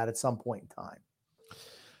some of that at some point in time.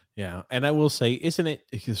 Yeah, and I will say, isn't it?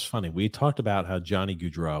 It's funny. We talked about how Johnny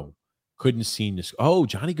Gaudreau couldn't seem to. Oh,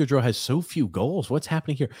 Johnny Gaudreau has so few goals. What's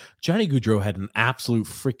happening here? Johnny Gaudreau had an absolute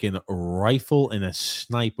freaking rifle and a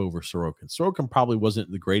snipe over Sorokin. Sorokin probably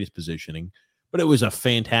wasn't the greatest positioning, but it was a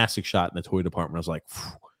fantastic shot in the toy department. I was like,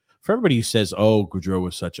 phew. For everybody who says, "Oh, Gaudreau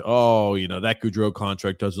was such," that Gaudreau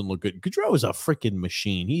contract doesn't look good. Gaudreau is a freaking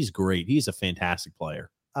machine. He's great. He's a fantastic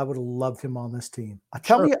player. I would have loved him on this team.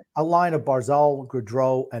 Tell me a line of Barzal,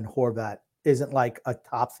 Gaudreau, and Horvat isn't like a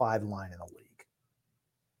top 5 line in the league.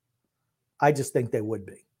 I just think they would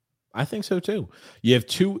be. I think so too. You have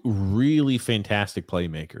 2 really fantastic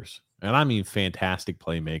playmakers, and I mean fantastic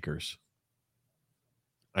playmakers.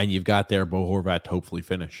 And you've got there Bo Horvat to hopefully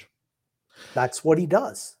finish. That's what he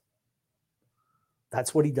does.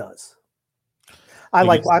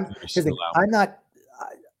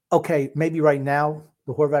 Okay, maybe right now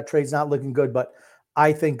the Horvat trade's not looking good, but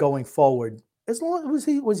I think going forward, as long as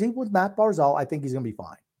he was with Matt Barzal, I think he's going to be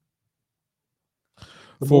fine.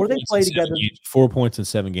 The more they play together, 4 points in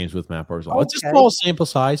 7 games with Matt Barzal. Okay. It's a small sample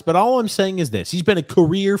size, but all I'm saying is this: he's been a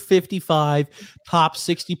career 55, top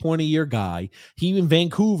 60 point a year guy. He in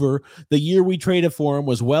Vancouver, the year we traded for him,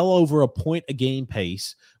 was well over a point a game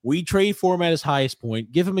pace. We trade for him at his highest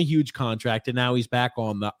point, give him a huge contract, and now he's back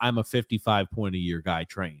on the I'm a 55 point a year guy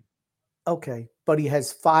train. Okay, but he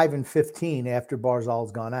has 5 and 15 after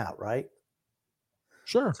Barzal's gone out, right?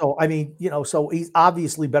 Sure. So, I mean, so he's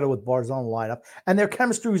obviously better with Barzal in the lineup, and their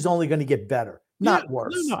chemistry is only going to get better, not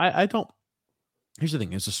worse. No, I don't. Here's the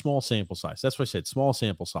thing. It's a small sample size. That's what I said, small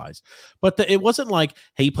sample size. But it wasn't like,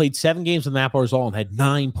 hey, he played 7 games with Matt Barzal and had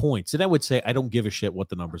 9 points. And I would say I don't give a shit what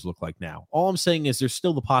the numbers look like now. All I'm saying is there's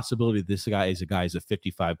still the possibility this guy is a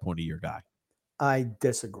 55-point-a-year guy. I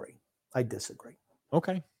disagree.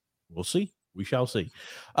 Okay. We'll see. We shall see.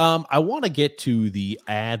 I want to get to the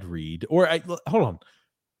ad read. Hold on.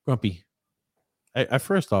 Grumpy.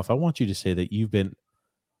 First off, I want you to say that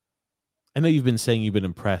I know you've been saying you've been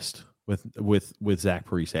impressed with Zach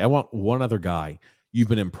Parise. I want one other guy you've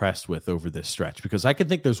been impressed with over this stretch, because I can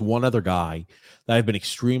think there's one other guy that I've been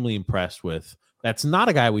extremely impressed with. That's not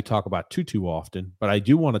a guy we talk about too often, but I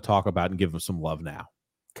do want to talk about and give him some love now.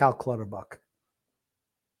 Cal Clutterbuck.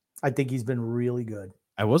 I think he's been really good.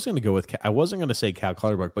 I wasn't going to say Cal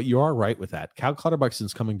Clutterbuck, but you are right with that. Cal Clutterbuck,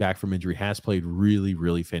 since coming back from injury, has played really,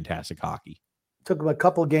 really fantastic hockey. Took him a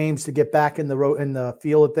couple of games to get back in the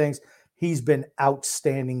feel of things. He's been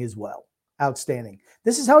outstanding as well. Outstanding.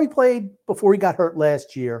 This is how he played before he got hurt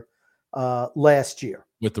last year. With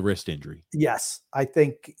the wrist injury. Yes. I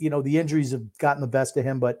think, the injuries have gotten the best of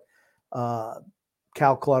him, but Cal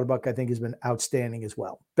Clutterbuck, I think, has been outstanding as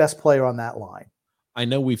well. Best player on that line. I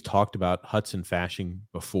know we've talked about Hudson Fasching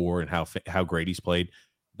before and how great he's played.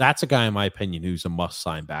 That's a guy, in my opinion, who's a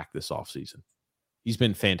must-sign back this offseason. He's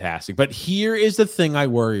been fantastic. But here is the thing I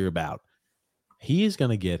worry about. He is going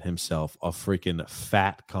to get himself a freaking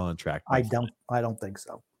fat contract. I don't think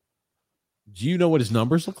so. Do you know what his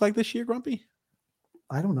numbers look like this year, Grumpy?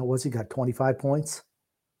 I don't know. What's he got, 25 points?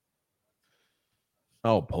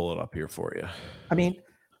 I'll pull it up here for you. I mean,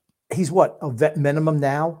 he's what, a vet minimum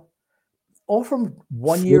now? All from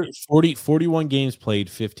 1 year. 41 games played,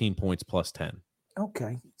 15 points plus 10.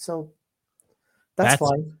 Okay. So that's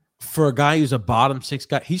fine. For a guy who's a bottom 6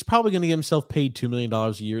 guy, he's probably going to get himself paid $2 million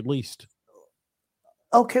a year at least.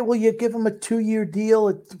 Okay. Well, you give him a 2-year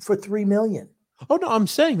deal for $3 million. Oh, no, I'm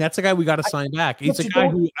saying that's a guy we got to sign back. He's a guy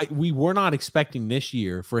who we were not expecting this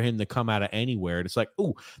year for him to come out of anywhere. And it's like,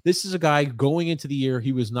 oh, this is a guy going into the year,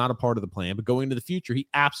 he was not a part of the plan, but going into the future, he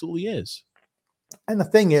absolutely is. And the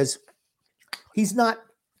thing is, he's not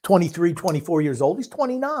 23, 24 years old. He's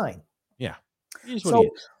 29. Yeah. So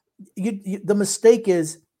the mistake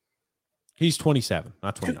is he's 27,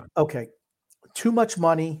 not 29. Okay. Too much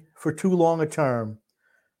money for too long a term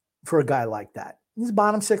for a guy like that. He's a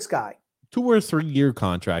bottom 6 guy. 2 or 3 year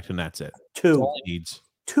contract, and that's it. 2. That's all he needs.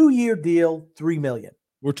 2-year deal, $3 million.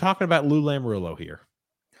 We're talking about Lou Lamoriello here.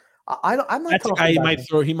 I'm not. That's a guy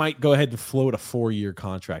he might go ahead and float a 4-year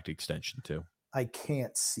contract extension to. I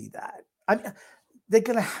can't see that. They're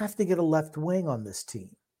going to have to get a left wing on this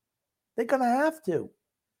team. They're going to have to.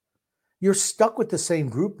 You're stuck with the same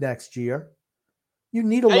group next year. You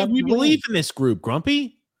need a left wing. We believe in this group,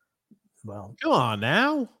 Grumpy. Well, come on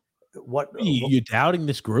now. What you doubting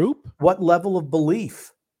this group? What level of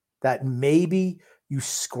belief that maybe you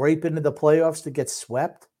scrape into the playoffs to get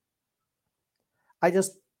swept? I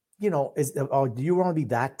just, do you want to be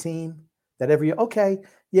that team that every okay?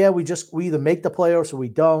 yeah, we either make the playoffs or we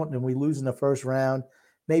don't, and we lose in the first round.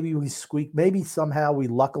 Maybe we squeak. Maybe somehow we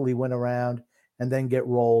luckily win around and then get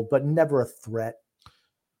rolled, but never a threat.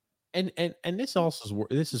 And this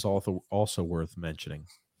is also worth mentioning.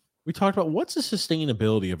 We talked about what's the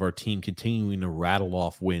sustainability of our team continuing to rattle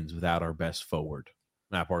off wins without our best forward,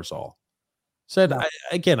 Matt Barzal. Said, No.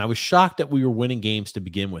 I was shocked that we were winning games to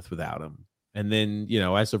begin with without him. And then,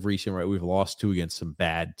 as of recent, right, we've lost 2 against some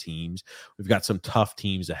bad teams. We've got some tough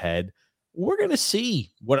teams ahead. We're going to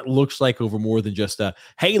see what it looks like over more than just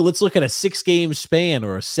hey, let's look at a 6-game span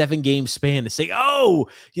or a 7-game span to say, oh,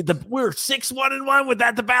 we're 6-1-1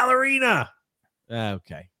 without the ballerina.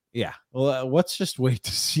 Okay. Yeah. Well, let's just wait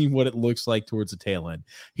to see what it looks like towards the tail end.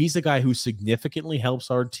 He's the guy who significantly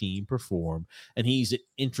helps our team perform, and he's an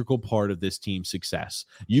integral part of this team's success.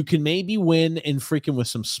 You can maybe win and freaking with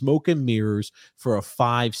some smoke and mirrors for a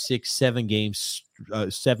 5, 6, 7 games,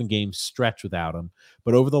 7-game stretch without him.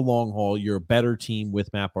 But over the long haul, you're a better team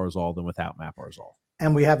with Matt Barzal than without Matt Barzal.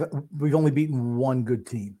 And we've only beaten one good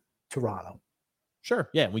team, Toronto. Sure.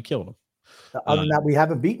 Yeah. We killed him. Other than that, we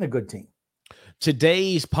haven't beaten a good team.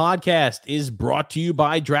 Today's podcast is brought to you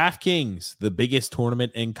by DraftKings. The biggest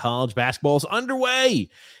tournament in college basketball is underway,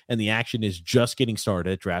 and the action is just getting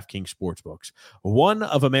started at DraftKings Sportsbooks, one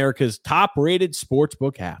of America's top-rated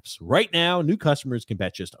sportsbook apps. Right now, new customers can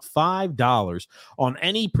bet just $5 on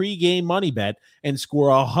any pregame money bet and score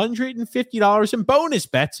 $150 in bonus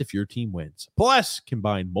bets if your team wins. Plus,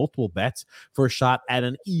 combine multiple bets for a shot at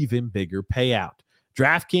an even bigger payout.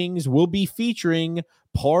 DraftKings will be featuring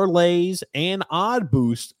parlays and odd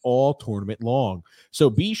boosts all tournament long. So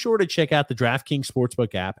be sure to check out the DraftKings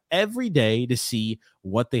Sportsbook app every day to see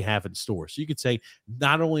what they have in store. So you could say,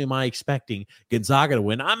 not only am I expecting Gonzaga to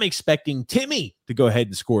win, I'm expecting Timmy to go ahead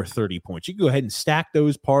and score 30 points. You can go ahead and stack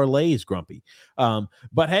those parlays, Grumpy.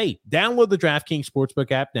 But hey, download the DraftKings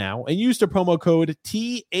Sportsbook app now and use the promo code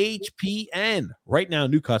THPN. Right now,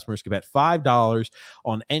 new customers can bet $5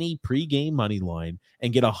 on any pregame money line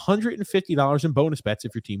and get $150 in bonus bets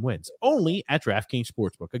if your team wins. Only at DraftKings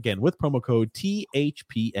Sportsbook. Again, with promo code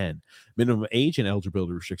THPN. Minimum age and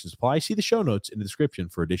eligibility restrictions apply. See the show notes in the description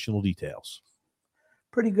for additional details.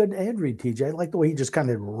 Pretty good ad read, TJ. I like the way he just kind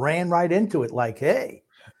of ran right into it like, hey.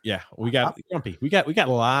 Yeah, we got Grumpy. We got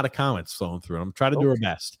a lot of comments flowing through. I'm trying to do our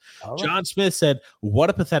best. Right. John Smith said, what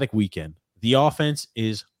a pathetic weekend. The offense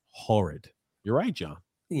is horrid. You're right, John.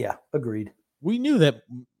 Yeah, agreed. We knew that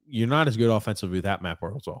you're not as good offensively without Matt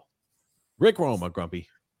Barzal. Rick Roma, Grumpy.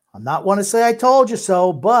 I'm not one to say I told you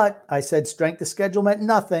so, but I said strength of schedule meant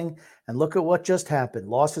nothing. And look at what just happened.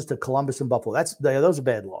 Losses to Columbus and Buffalo. Those are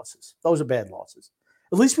bad losses.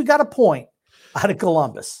 At least we got a point out of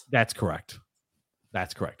Columbus. That's correct.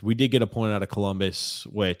 We did get a point out of Columbus,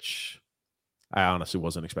 which I honestly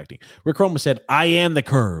wasn't expecting. Rick Roma said, I am the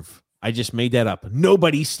curve. I just made that up.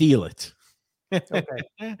 Nobody steal it.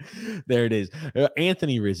 Okay. There it is.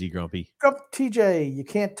 Anthony Rizzi, Grumpy. TJ, you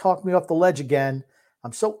can't talk me off the ledge again.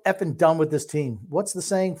 I'm so effing done with this team. What's the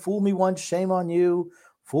saying? Fool me once, shame on you.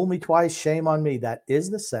 Fool me twice, shame on me. That is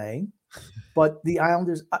the saying. But the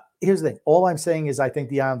Islanders, here's the thing. All I'm saying is I think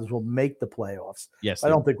the Islanders will make the playoffs. Yes. I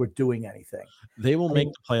don't think we're doing anything. They will make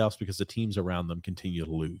the playoffs because the teams around them continue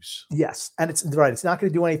to lose. Yes. And it's right. It's not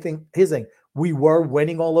going to do anything. Here's the thing. We were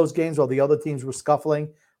winning all those games while the other teams were scuffling.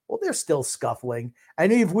 Well, they're still scuffling.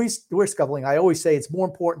 And if we're scuffling, I always say it's more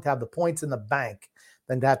important to have the points in the bank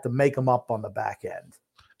than to have to make them up on the back end.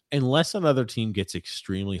 Unless another team gets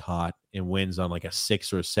extremely hot and wins on like a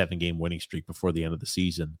 6 or a 7-game winning streak before the end of the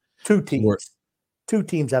season. Two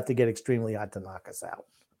teams have to get extremely hot to knock us out.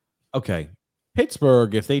 Okay.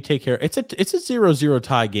 Pittsburgh, if they take care, it's a 0-0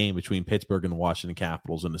 tie game between Pittsburgh and the Washington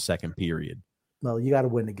Capitals in the second period. Well, you got to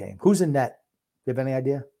win the game. Who's in net? Do you have any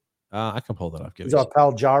idea? I can pull that up. Is our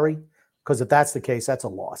pal Jari? Because if that's the case, that's a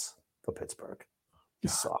loss for Pittsburgh. He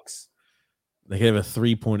sucks. They have a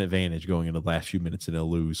 3-point advantage going into the last few minutes, and they'll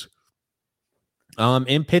lose.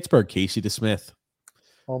 In Pittsburgh, Casey DeSmith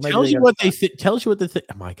tells you what they think.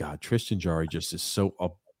 Oh my God, Tristan Jarry just is so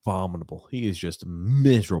abominable. He is just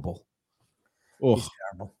miserable. Oh,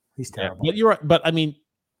 He's terrible. Yeah, but you're right. But I mean,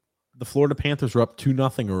 the Florida Panthers were up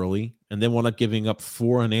 2-0 early, and then wound up giving up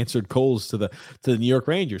 4 unanswered goals to the New York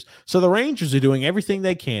Rangers. So the Rangers are doing everything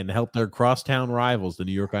they can to help their crosstown rivals, the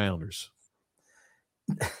New York Islanders.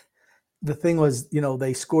 The thing was,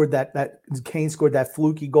 they scored that Kane scored that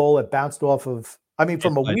fluky goal that bounced off of,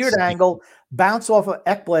 from a weird angle, bounced off of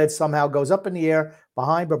Ekblad somehow, goes up in the air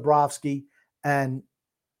behind Bobrovsky, and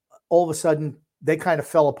all of a sudden they kind of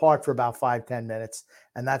fell apart for about 5-10 minutes,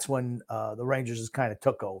 and that's when the Rangers just kind of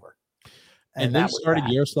took over. And they started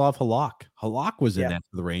Yaroslav Halak. Halak was in that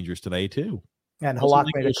for the Rangers today too. And Wasn't Halak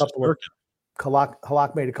like made it a was just couple of working.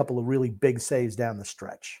 Halak made a couple of really big saves down the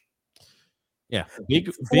stretch. Yeah,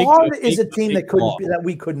 Florida is a team big that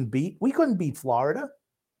we couldn't beat. We couldn't beat Florida.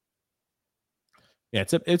 Yeah,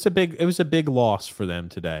 it was a big loss for them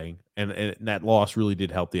today, and that loss really did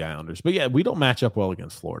help the Islanders. But yeah, we don't match up well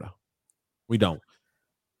against Florida. We don't.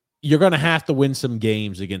 You're going to have to win some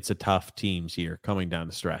games against the tough teams here coming down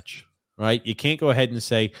the stretch, right? You can't go ahead and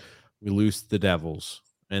say we lose to the Devils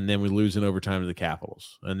and then we lose in overtime to the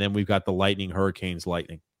Capitals, and then we've got the Lightning, Hurricanes,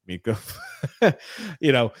 Lightning. The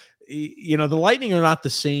Lightning are not the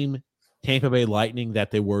same Tampa Bay Lightning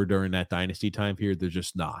that they were during that dynasty time period. They're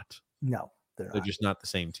just not. No. They're just not the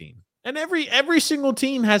same team. And every single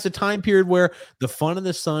team has a time period where the fun in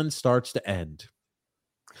the sun starts to end.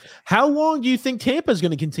 How long do you think Tampa is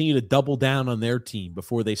going to continue to double down on their team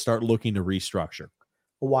before they start looking to restructure?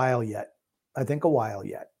 A while yet. I think a while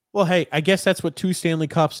yet. Well, hey, I guess that's what 2 Stanley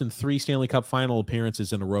Cups and 3 Stanley Cup final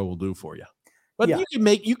appearances in a row will do for you. But yeah,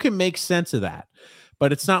 you can make sense of that.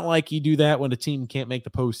 But it's not like you do that when a team can't make the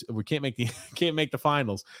post or can't make the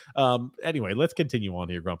finals. Anyway, let's continue on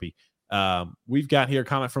here, Grumpy. We've got here a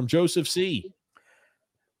comment from Joseph C.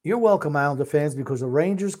 You're welcome, Islander fans, because the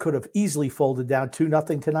Rangers could have easily folded down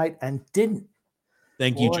 2-0 tonight and didn't.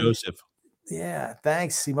 Thank you, Joseph. Yeah,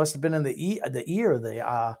 thanks. He must have been in the ear of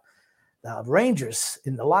the Rangers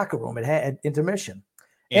in the locker room at intermission.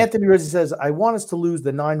 Yeah. Anthony Rizzi says, I want us to lose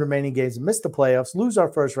the 9 remaining games, miss the playoffs, lose our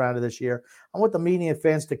first round of this year. I want the media and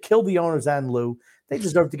fans to kill the owners and Lou. They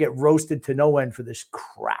deserve to get roasted to no end for this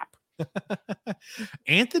crap.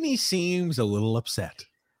 Anthony seems a little upset.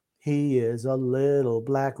 He is a little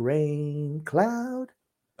black rain cloud.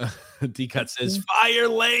 D-Cut says, fire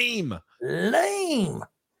lame. Lame.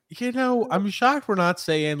 I'm shocked we're not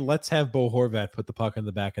saying let's have Bo Horvat put the puck in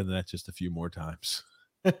the back of the net just a few more times.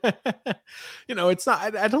 It's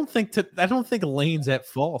not. I don't think Lane's at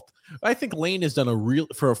fault. I think Lane has done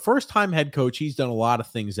for a first-time head coach. He's done a lot of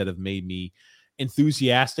things that have made me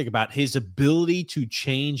enthusiastic about his ability to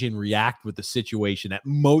change and react with the situation that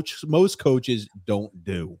most coaches don't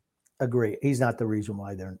do. Agree. He's not the reason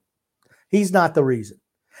why he's not the reason.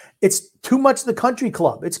 It's too much the country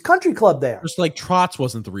club. It's country club there. Just like Trotz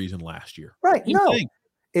wasn't the reason last year. Right. No,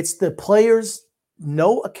 it's the players,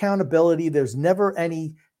 no accountability. There's never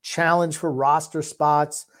any challenge for roster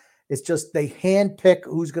spots. It's just they handpick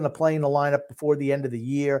who's going to play in the lineup before the end of the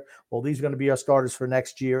year. Well, these are going to be our starters for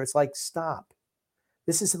next year. It's like, stop.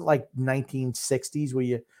 This isn't like 1960s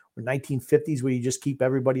or 1950s where you just keep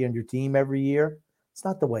everybody on your team every year. It's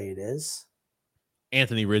not the way it is.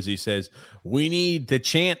 Anthony Rizzi says, we need to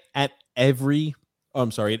chant at every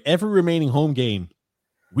remaining home game.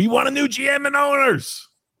 We want a new GM and owners.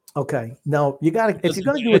 Okay. No, you got to, if you're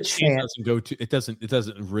going to do a chant, it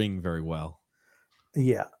doesn't ring very well.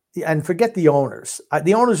 Yeah. And forget the owners.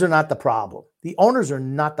 The owners are not the problem. The owners are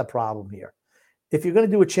not the problem here. If you're going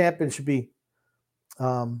to do a chant, it should be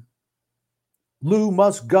Lou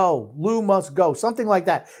must go. Lou must go. Something like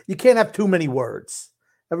that. You can't have too many words.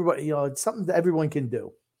 Everybody, it's something that everyone can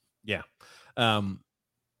do. Yeah.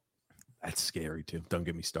 That's scary too. Don't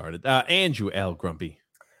get me started. Andrew L. Grumpy.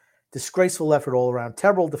 Disgraceful effort all around.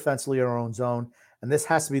 Terrible defensively in our own zone. And this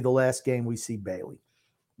has to be the last game we see Bailey.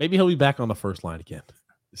 Maybe he'll be back on the first line again.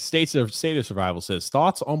 State of Survival says,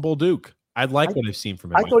 thoughts on Bolduc? I like what I've seen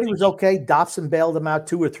from him. I thought he was okay. Dobson bailed him out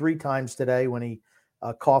 2 or 3 times today when he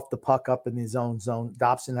coughed the puck up in his own zone.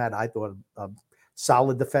 Dobson had, I thought, a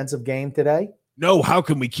solid defensive game today. No, how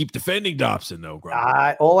can we keep defending Dobson, though,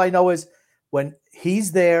 Grumpy? All I know is when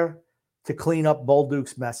he's there to clean up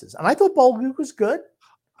Bolduc's messes. And I thought Bolduc was good.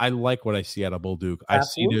 I like what I see out of Bolduc. I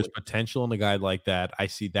see there's potential in a guy like that. I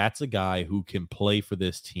see that's a guy who can play for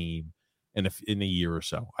this team in a year or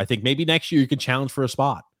so. I think maybe next year you can challenge for a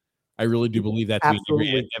spot. I really do believe that to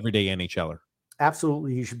be an everyday NHLer.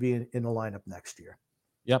 Absolutely, he should be in the lineup next year.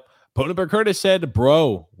 Yep. Ponenberg Curtis said,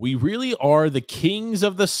 bro, we really are the kings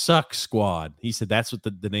of the suck squad. He said that's what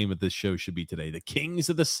the name of this show should be today. The kings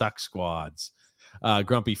of the suck squads.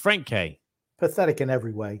 Grumpy Frank K. Pathetic in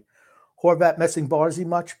every way. Horvat missing Barzy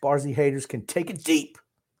much. Barzy haters can take it deep.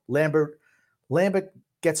 Lambert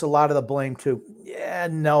gets a lot of the blame too. Yeah,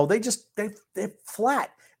 no, they're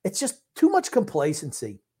flat. It's just too much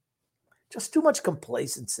complacency. Just too much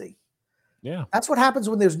complacency. Yeah. That's what happens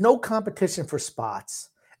when there's no competition for spots.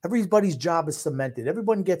 Everybody's job is cemented.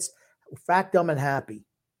 Everyone gets fat, dumb, and happy.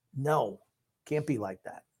 No, can't be like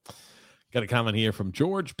that. Got a comment here from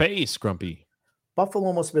George Pace, Grumpy.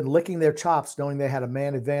 Buffalo must have been licking their chops knowing they had a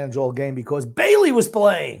man advantage all game because Bailey was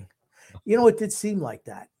playing. It did seem like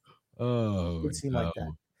that. Oh, it did seem like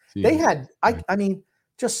that. See, they had, I mean,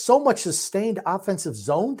 just so much sustained offensive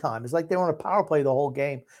zone time. It's like they were on a power play the whole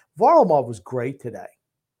game. Varlamov was great today.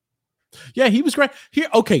 Yeah, he was great. Here,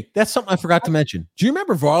 okay, that's something I forgot to mention. Do you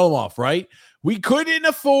remember Varlamov, right? We couldn't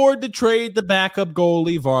afford to trade the backup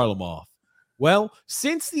goalie, Varlamov. Well,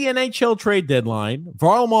 since the NHL trade deadline,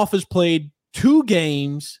 Varlamov has played 2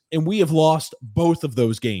 games, and we have lost both of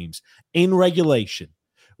those games in regulation.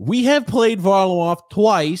 We have played Varlamov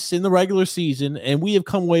twice in the regular season, and we have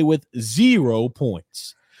come away with 0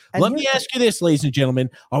 points. And Let me ask you this, ladies and gentlemen.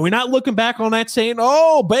 Are we not looking back on that saying,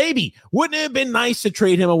 oh, baby, wouldn't it have been nice to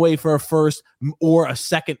trade him away for a first or a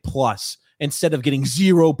second plus instead of getting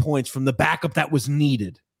 0 points from the backup that was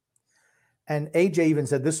needed? And AJ even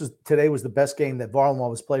said today was the best game that Varlamov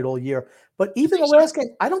has played all year. But even the last game,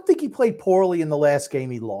 I don't think he played poorly in the last game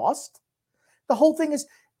he lost. The whole thing is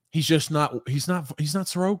he's not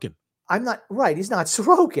Sorokin. I'm not right. He's not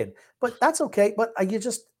Sorokin, but that's okay. But you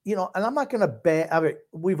just, and I'm not going to ban. I mean,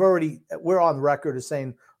 we're on record as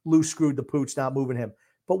saying Lou screwed the pooch, not moving him.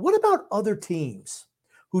 But what about other teams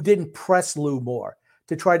who didn't press Lou more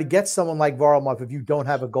to try to get someone like Varlamov if you don't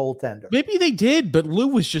have a goaltender? Maybe they did, but Lou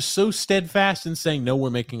was just so steadfast in saying, no, we're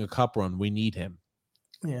making a cup run. We need him.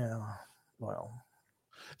 Yeah, well.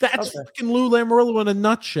 That's fucking Lou Lamoriello in a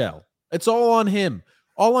nutshell. It's all on him.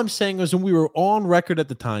 All I'm saying is when we were on record at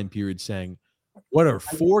the time period saying, what are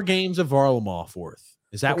 4 games of Varlamov worth?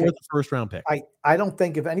 Is that worth a first-round pick? I don't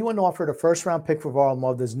think if anyone offered a first-round pick for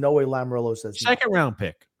Varlamov, there's no way Lamoriello says second-round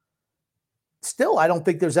pick. Still, I don't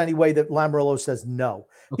think there's any way that Lamoriello says no.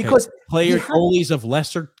 Okay. Because goalies of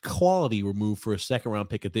lesser quality were moved for a second-round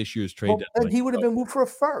pick at this year's trade deadline. And he would have been moved for a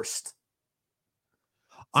first.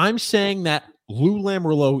 I'm saying that Lou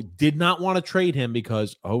Lamoriello did not want to trade him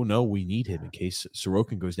because, oh, no, we need him in case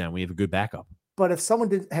Sorokin goes down. We have a good backup. But if someone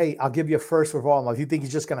did, hey, I'll give you a first for Varlamov, you think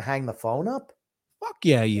he's just going to hang the phone up? Fuck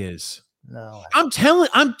yeah, he is. No. I'm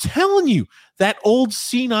telling you, that old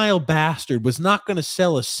senile bastard was not going to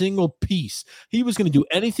sell a single piece. He was going to do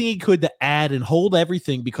anything he could to add and hold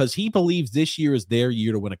everything because he believes this year is their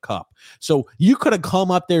year to win a cup. So you could have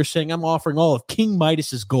come up there saying, I'm offering all of King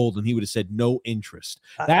Midas's gold, and he would have said no interest.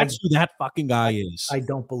 That's who that fucking guy is. I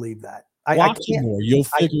don't believe that. Watch him more. You'll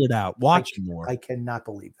figure it out. Watch him more. I cannot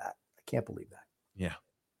believe that. I can't believe that. Yeah.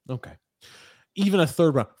 Okay. Even a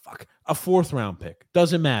a 4th-round pick.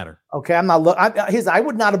 Doesn't matter. Okay, I'm not I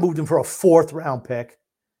would not have moved him for a 4th-round pick.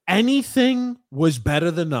 Anything was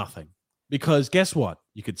better than nothing. Because guess what?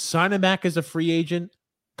 You could sign him back as a free agent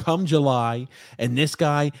come July, and this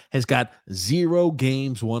guy has got 0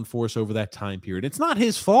 games won for us over that time period. It's not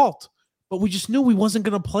his fault, but we just knew he wasn't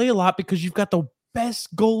going to play a lot because you've got the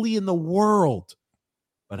best goalie in the world.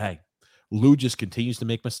 But hey, Lou just continues to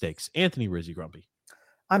make mistakes. Anthony Rizzi Grumpy.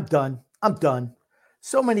 I'm done.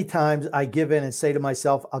 So many times I give in and say to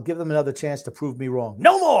myself, I'll give them another chance to prove me wrong.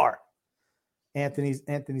 No more. Anthony's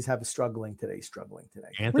struggling today.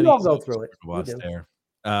 We all go through it. There.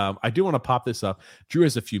 I do want to pop this up. Drew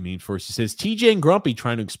has a few memes for us. He says, TJ and Grumpy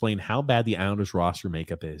trying to explain how bad the Islanders roster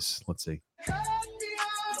makeup is. Let's see.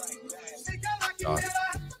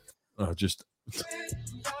 Just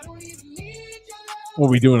what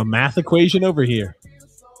are we doing? A math equation over here?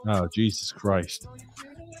 Oh, Jesus Christ.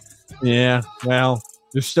 Yeah, well,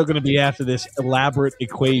 there's still going to be after this elaborate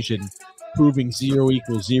equation proving 0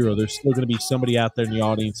 equals 0. There's still going to be somebody out there in the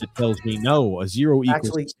audience that tells me, no, a 0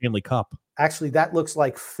 equals Stanley Cup. Actually, that looks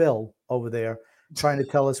like Phil over there trying to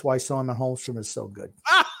tell us why Simon Holmstrom is so good.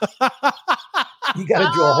 You got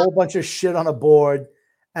to draw a whole bunch of shit on a board,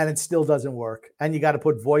 and it still doesn't work. And you got to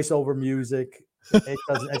put voiceover music.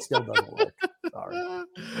 It still doesn't work. Sorry.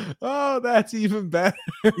 Oh, that's even better.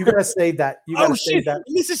 You gotta save that. Save that.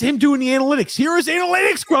 This is him doing the analytics. Here is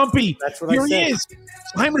analytics, Grumpy. That's what Here he is.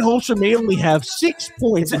 Simon Holmstrom may only have 6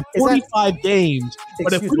 points in 45 games,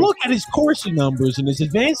 but if we look at his Corsi numbers and his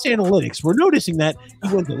advanced analytics, we're noticing that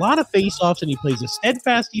he wins a lot of faceoffs and he plays a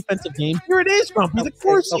steadfast defensive game. Here it is, Grumpy. The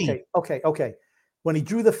Corsi. Okay. When he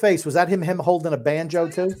drew the face, was that him holding a banjo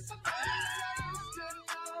too?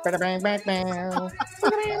 That's what I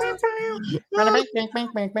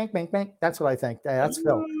think. That's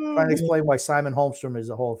Phil trying to explain why Simon Holmstrom is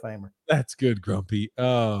a Hall of Famer. That's good, Grumpy.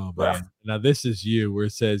 Oh, man. Now, this is you where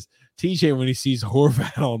it says, TJ, when he sees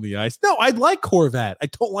Horvat on the ice. No, I like Horvat. I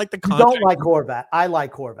don't like the contract. You don't like Horvat. I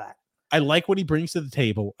like Horvat. I like what he brings to the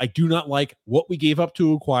table. I do not like what we gave up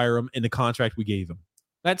to acquire him and the contract we gave him.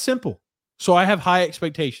 That's simple. So I have high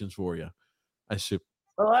expectations for you. I should.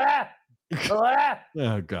 Oh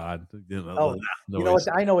God! You know what?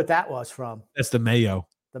 I know what that was from. That's the mayo.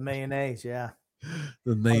 The mayonnaise, yeah.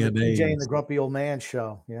 The mayonnaise. DJ and the Grumpy Old Man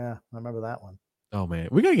show. Yeah, I remember that one. Oh man,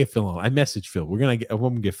 we gotta get Phil on. I messaged Phil. I'm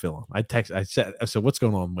gonna get Phil on. I said, what's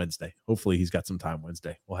going on Wednesday? Hopefully he's got some time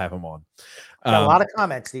Wednesday. We'll have him on. Got a lot of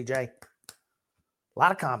comments, DJ. A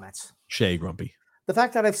lot of comments. Shay Grumpy. The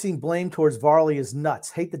fact that I've seen blame towards Varley is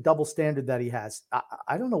nuts. Hate the double standard that he has.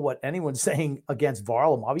 I don't know what anyone's saying against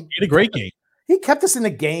Varlam. He had a great game. He kept us in the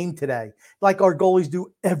game today, like our goalies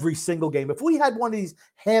do every single game. If we had one of these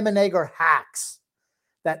ham and egg or hacks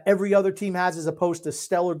that every other team has as opposed to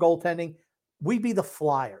stellar goaltending, we'd be the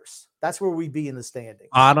Flyers. That's where we'd be in the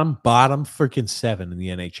standings. Bottom freaking 7 in the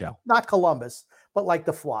NHL. Not Columbus, but like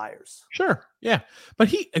the Flyers. Sure. Yeah. But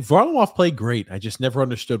Varlamov played great. I just never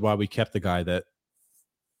understood why we kept the guy that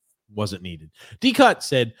wasn't needed. D-Cut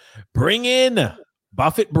said, bring in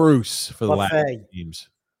Buffett Bruce for the last teams.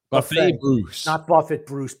 Buffet Bruce. Not Buffett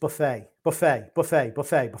Bruce. Buffet. Are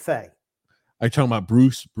you talking about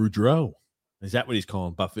Bruce Boudreau? Is that what he's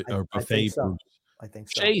calling? Buffett or Buffet Bruce? I think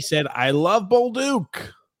so. Shay said, I love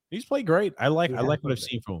Bolduc. He's played great. I like what I've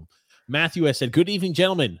seen from him. Matthew S. said, good evening,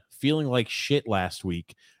 gentlemen. Feeling like shit last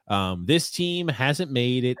week. This team hasn't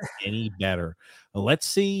made it any better. Let's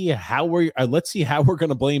see how we're going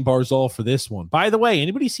to blame Barzal for this one. By the way,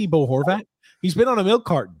 anybody see Bo Horvat? He's been on a milk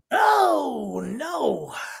carton. Oh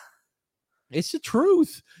no. It's the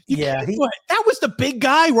truth. That was the big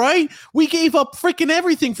guy, right? We gave up freaking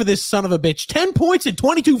everything for this son of a bitch. 10 points in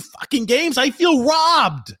 22 fucking games. I feel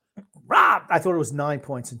robbed. I thought it was 9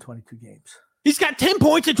 points in 22 games. He's got 10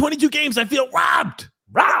 points in 22 games. I feel robbed.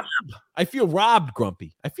 I feel robbed,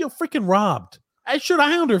 Grumpy. I feel freaking robbed. As should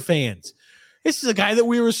Islander fans. This is a guy that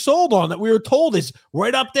we were sold on, that we were told is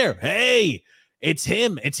right up there. Hey, it's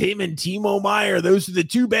him. It's him and Timo Meyer. Those are the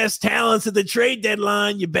two best talents at the trade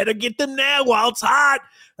deadline. You better get them now while it's hot.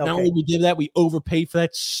 Okay. Not only we did that, we overpaid for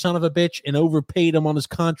that son of a bitch and overpaid him on his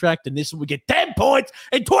contract. And this one we get 10 points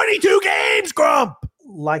in 22 games, Grump.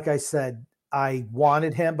 Like I said, I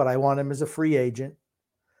wanted him, but I want him as a free agent.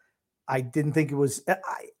 I didn't think it was.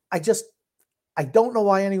 I don't know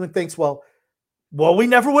why anyone thinks, well, we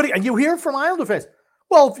never would. And you hear from Islander fans,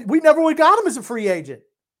 well, we never would have got him as a free agent.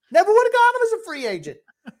 Never would have got him as a free agent.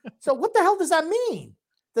 So what the hell does that mean?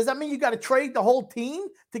 Does that mean you got to trade the whole team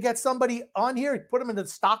to get somebody on here, put them in the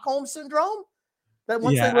Stockholm syndrome? That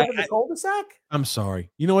once they live in the cul-de-sac? I'm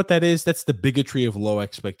sorry. You know what that is? That's the bigotry of low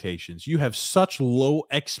expectations. You have such low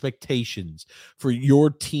expectations for your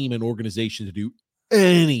team and organization to do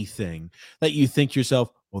anything that you think to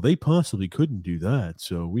yourself, well, they possibly couldn't do that.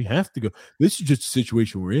 So we have to go. This is just a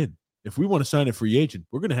situation we're in. If we want to sign a free agent,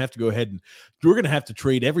 we're going to have to go ahead and we're going to have to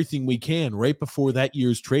trade everything we can right before that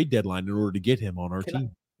year's trade deadline in order to get him on our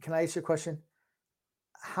team. Can I ask you a question?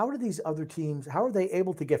 How do these other teams, how are they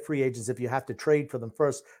able to get free agents if you have to trade for them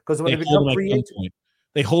first? Because when they become free agents,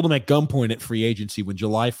 they hold them at gunpoint at free agency. When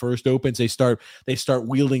July 1st opens, they start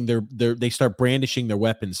wielding they start brandishing their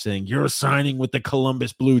weapons, saying, "You're signing with the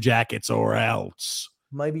Columbus Blue Jackets or else."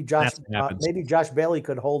 Maybe Josh Bailey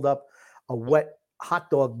could hold up a wet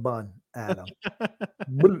hot dog bun at him.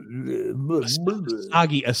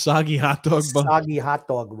 a soggy hot dog bun. Soggy hot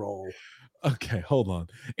dog roll. Okay, hold on.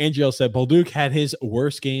 Angel said Bolduc had his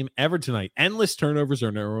worst game ever tonight. Endless turnovers are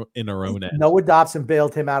in our own end. Noah Dobson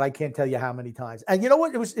bailed him out. I can't tell you how many times. And you know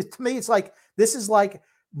what? To me, it's like this is like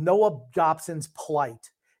Noah Dobson's plight.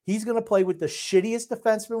 He's going to play with the shittiest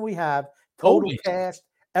defenseman we have, total cash,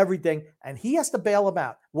 everything, and he has to bail him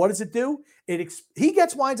out. What does it do? He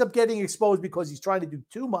winds up getting exposed because he's trying to do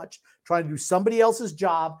too much, trying to do somebody else's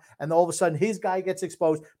job, and all of a sudden his guy gets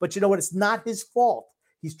exposed. But you know what? It's not his fault.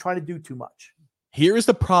 He's trying to do too much. Here is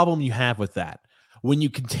the problem you have with that. When you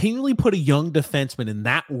continually put a young defenseman in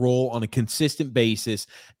that role on a consistent basis,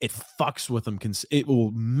 it fucks with them. It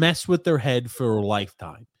will mess with their head for a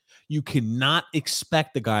lifetime. You cannot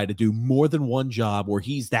expect the guy to do more than one job where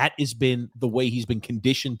that has been the way he's been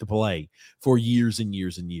conditioned to play for years and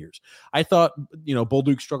years and years. I thought,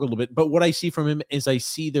 Bolduc struggled a bit, but what I see from him is I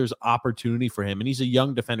see there's opportunity for him, and he's a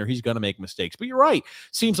young defender. He's going to make mistakes, but you're right.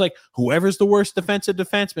 Seems like whoever's the worst defensive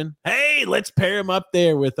defenseman, hey, let's pair him up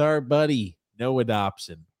there with our buddy, Noah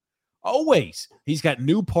Dobson. Always. He's got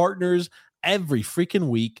new partners every freaking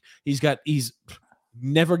week. He's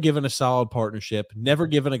never given a solid partnership, never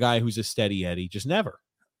given a guy who's a steady Eddie, just never.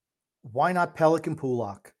 Why not Pelican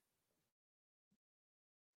Pulak?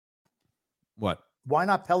 What? Why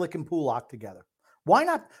not Pelican Pulak together? Why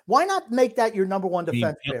not make that your number one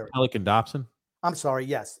defense pair? Pelican Dobson? I'm sorry.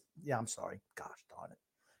 Yes. Yeah, I'm sorry. Gosh darn it.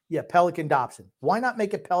 Yeah, Pelican Dobson. Why not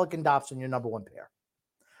make it Pelican Dobson your number one pair?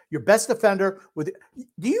 Your best defender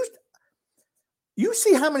you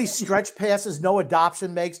see how many stretch passes Noah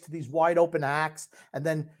Dobson makes to these wide open hacks, and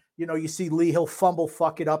then You see Lee, he'll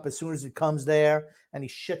fuck it up as soon as it comes there, and he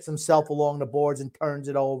shits himself along the boards and turns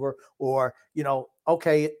it over. Or,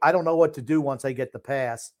 okay, I don't know what to do once I get the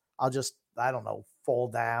pass. I'll just, I don't know, fall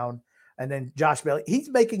down. And then Josh Bailey, he's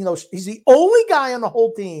the only guy on the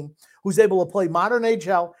whole team who's able to play modern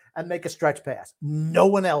NHL and make a stretch pass. No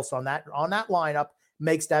one else on that lineup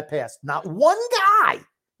makes that pass. Not one guy.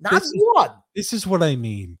 Not one. This is what I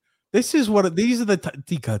mean. These are the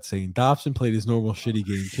D-Cut saying Dobson played his normal shitty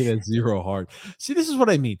game. Kid has 0 heart. See, this is what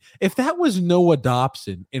I mean. If that was Noah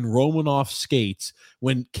Dobson in Romanoff skates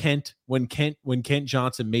when Kent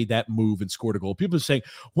Johnson made that move and scored a goal, people are saying,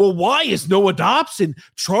 well, why is Noah Dobson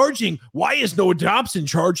charging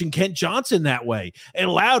Kent Johnson that way? It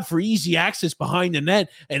allowed for easy access behind the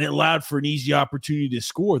net, and it allowed for an easy opportunity to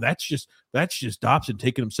score. That's just Dobson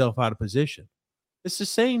taking himself out of position. It's the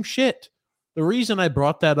same shit. The reason I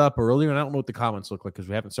brought that up earlier, and I don't know what the comments look like because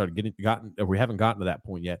we haven't gotten to that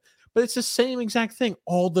point yet, but it's the same exact thing.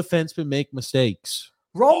 All defensemen make mistakes.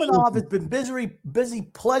 Romanov has been busy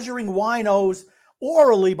pleasuring winos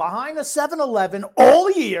orally behind a 7-Eleven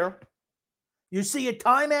all year. You see it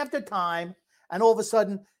time after time, and all of a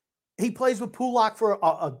sudden he plays with Pulak for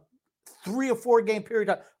a 3 or 4 game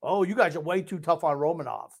period. Oh, you guys are way too tough on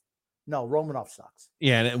Romanov. No, Romanov sucks.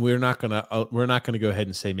 Yeah, and we're not gonna go ahead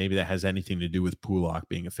and say maybe that has anything to do with Pulak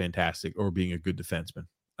being a fantastic or being a good defenseman.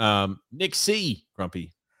 Nick C.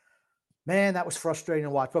 Grumpy. Man, that was frustrating to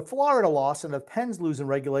watch. But Florida lost, and if Pens lose in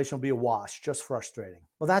regulation, will be a wash. Just frustrating.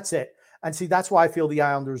 Well, that's it. And see, that's why I feel the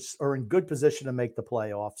Islanders are in good position to make the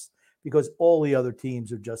playoffs, because all the other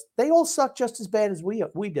teams are they all suck just as bad as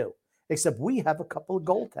we do, except we have a couple of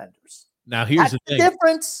goaltenders. Now, here's the thing.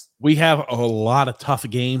 Difference. We have a lot of tough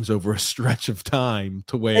games over a stretch of time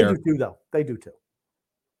to where they do too, though. They do too.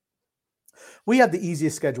 We have the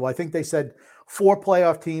easiest schedule. I think they said 4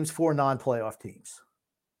 playoff teams, 4 non-playoff teams.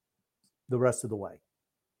 The rest of the way.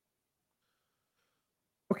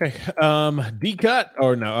 Okay.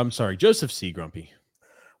 Joseph C. Grumpy.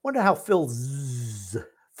 Wonder how Phil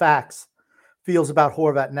Fax feels about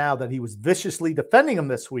Horvat now that he was viciously defending him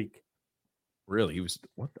this week. Really? He was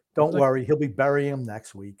Don't worry, he'll be burying him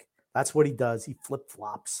next week. That's what he does. He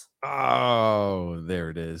flip-flops. Oh, there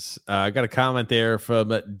it is. I got a comment there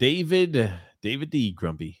from David D.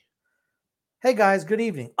 Grumpy. Hey guys, good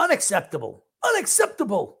evening. Unacceptable.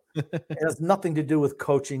 It has nothing to do with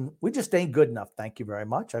coaching. We just ain't good enough. Thank you very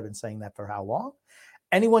much. I've been saying that for how long?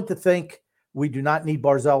 Anyone to think we do not need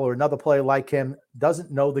Barzal or another player like him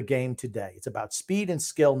doesn't know the game today. It's about speed and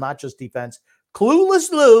skill, not just defense.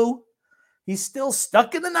 Clueless Lou. He's still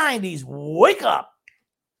stuck in the 90s. Wake up.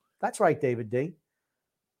 That's right, David D.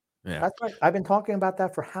 Yeah. That's right. I've been talking about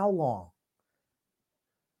that for how long?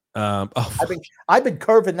 I've been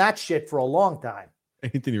curving that shit for a long time.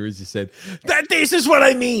 Anthony Rizzi said, this is what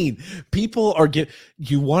I mean. People are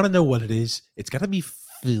you want to know what it is? It's got to be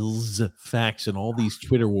Phil's Facts and all these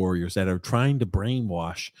Twitter warriors that are trying to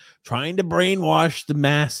brainwash the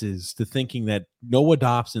masses to thinking that Noah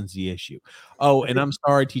Dobson's the issue. Oh, and I'm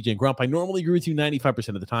sorry, TJ Grump. I normally agree with you 95%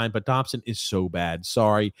 of the time, but Dobson is so bad.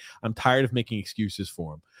 Sorry. I'm tired of making excuses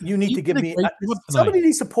for him. You need to give me somebody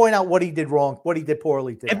needs to point out what he did wrong, what he did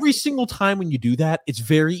poorly today. Every single time when you do that, it's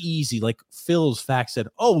very easy. Like Phil's Fact said,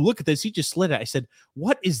 oh, look at this. He just slid it. I said,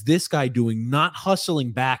 what is this guy doing? Not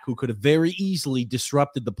hustling back, who could have very easily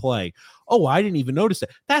disrupted the play. Oh, I didn't even notice that.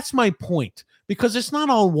 That's my point, because it's not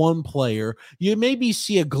on one player. You maybe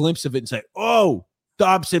see a glimpse of it and say, oh,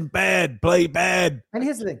 Dobson bad, play bad. And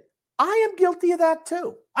here's the thing. I am guilty of that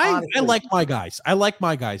too. I like my guys. I like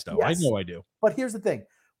my guys, though. Yes. I know I do. But here's the thing.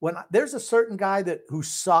 When there's a certain guy who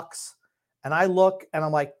sucks, and I look and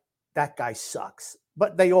I'm like, that guy sucks.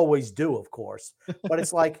 But they always do, of course. But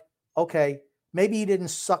it's like, okay, maybe he didn't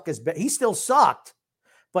suck as bad. He still sucked,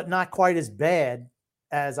 but not quite as bad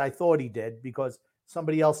as I thought he did, because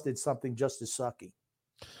somebody else did something just as sucky.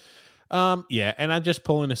 Yeah, and I'm just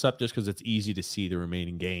pulling this up just because it's easy to see the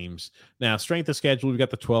remaining games. Now, strength of schedule, we've got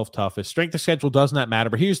the 12 toughest. Strength of schedule does not matter,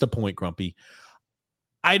 but here's the point, Grumpy.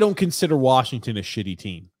 I don't consider Washington a shitty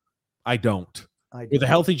team. I don't. With a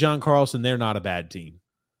healthy John Carlson, they're not a bad team.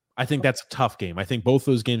 I think that's a tough game. I think both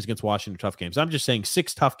those games against Washington are tough games. I'm just saying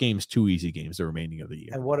 6 tough games, 2 easy games the remaining of the year.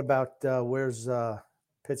 And what about where's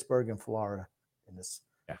Pittsburgh and Florida in this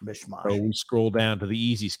mishmash? So we scroll down to the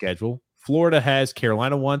easy schedule. Florida has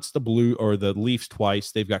Carolina once, the Leafs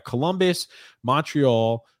twice. They've got Columbus,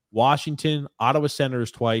 Montreal, Washington, Ottawa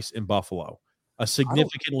Senators twice, and Buffalo. A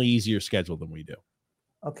significantly easier schedule than we do.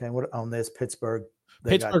 Okay, there's Pittsburgh.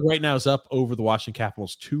 Pittsburgh right now is up over the Washington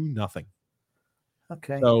Capitals 2-0.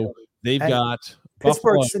 Okay. So they've got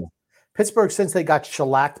Pittsburgh. Buffalo. Pittsburgh, since they got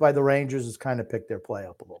shellacked by the Rangers, has kind of picked their play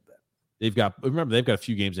up a little bit. They've got a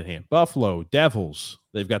few games in hand. Buffalo, Devils.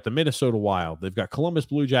 They've got the Minnesota Wild. They've got Columbus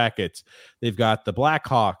Blue Jackets. They've got the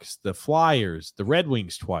Blackhawks, the Flyers, the Red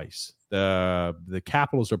Wings twice. The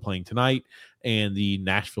Capitals are playing tonight, and the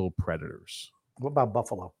Nashville Predators. What about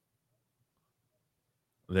Buffalo?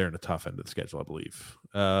 They're in a tough end of the schedule, I believe.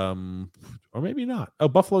 Or maybe not. Oh,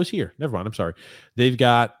 Buffalo's here. Never mind. I'm sorry. They've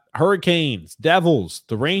got Hurricanes, Devils,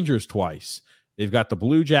 the Rangers twice. They've got the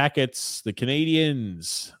Blue Jackets, the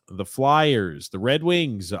Canadiens, the Flyers, the Red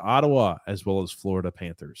Wings, Ottawa, as well as Florida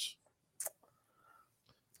Panthers.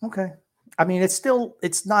 Okay. I mean,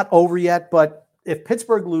 it's not over yet, but if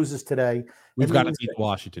Pittsburgh loses today, we've got to beat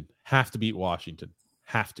Washington. Have to beat Washington.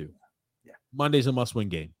 Have to. Yeah. Monday's a must-win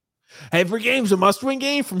game. Every game's a must-win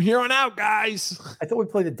game from here on out, guys. I thought we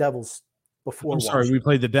played the Devils before. I'm sorry, we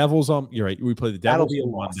played the Devils on. You're right. We played the Devils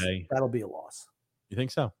on Monday. That'll be a loss. You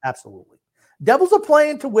think so? Absolutely. Devils are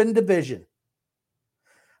playing to win division.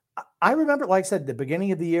 I remember, like I said, the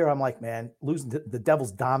beginning of the year, I'm like, man, losing the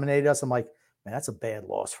Devils dominated us. I'm like, man, that's a bad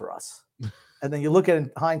loss for us. And then you look at it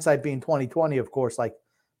in hindsight being 2020, of course, like,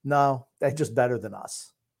 no, they're just better than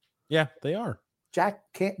us. Yeah, they are. Jack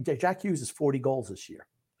Hughes has 40 goals this year.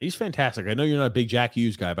 He's fantastic. I know you're not a big Jack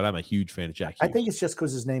Hughes guy, but I'm a huge fan of Jack Hughes. I think it's just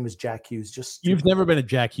because his name is Jack Hughes. You've never been a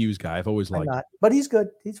Jack Hughes guy. I've always liked him. But he's good.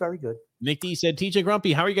 He's very good. Nick D said, TJ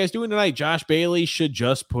Grumpy, how are you guys doing tonight? Josh Bailey should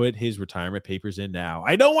just put his retirement papers in now.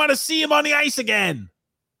 I don't want to see him on the ice again.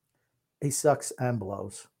 He sucks and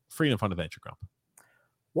blows. Freedom Fun Adventure, Grump.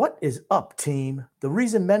 What is up, team? The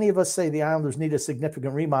reason many of us say the Islanders need a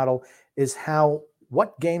significant remodel is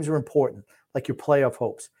what games are important, like your playoff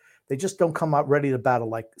hopes. They just don't come out ready to battle,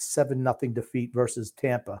 like 7-0 defeat versus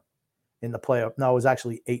Tampa in the playoff. No, it was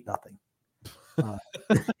actually 8-0.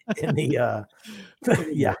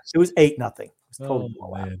 Yeah, it was 8-0. Totally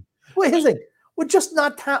blowout. Well, here's the thing. We're just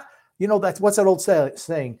not that's what's that old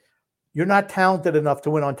saying? You're not talented enough to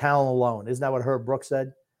win on talent alone. Isn't that what Herb Brooks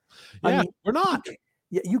said? Yeah, we're not.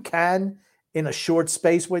 You can in a short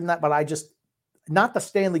space win that, but not the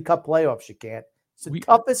Stanley Cup playoffs. You can't. It's the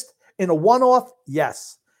toughest in a one-off.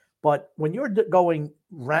 Yes. But when you're going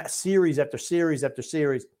series after series after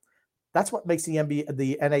series, that's what makes the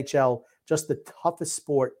NHL just the toughest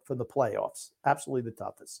sport for the playoffs. Absolutely the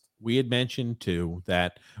toughest. We had mentioned, too,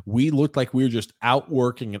 that we looked like we were just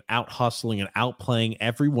outworking and out-hustling and outplaying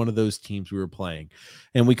every one of those teams we were playing.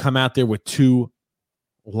 And we come out there with two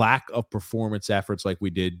lack of performance efforts like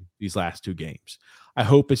we did these last two games. I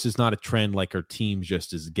hope this is not a trend like our team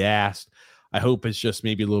just is gassed. I hope it's just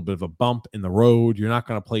maybe a little bit of a bump in the road. You're not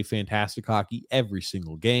going to play fantastic hockey every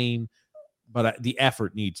single game, but the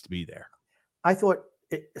effort needs to be there. I thought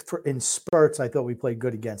in spurts, I thought we played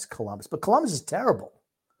good against Columbus, but Columbus is terrible.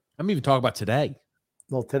 I'm even talking about today.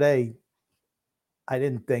 Well, today, I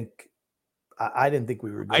didn't think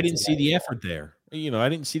we were good. I didn't see the effort there. I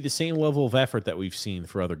didn't see the same level of effort that we've seen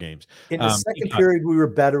for other games. In the second period, we were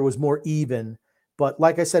better. It was more even. But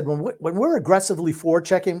like I said, when we're aggressively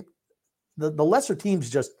forechecking, the lesser teams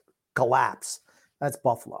just collapse. That's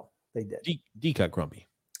Buffalo. They did. D-cut Grumpy.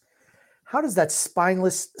 How does that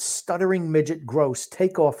spineless, stuttering midget Gross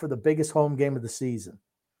take off for the biggest home game of the season?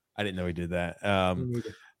 I didn't know he did that.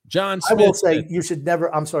 John Smith. I will say you should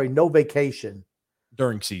never, I'm sorry, no vacation.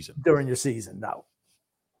 During your season. No.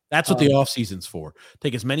 That's what the off season's for.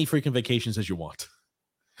 Take as many freaking vacations as you want.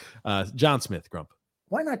 John Smith, Grump.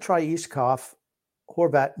 Why not try Ishkov,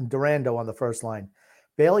 Horvat, and Durando on the first line?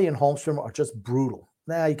 Bailey and Holmstrom are just brutal.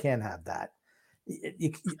 Nah, you can't have that.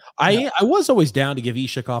 I was always down to give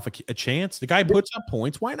Ishkov a chance. The guy puts up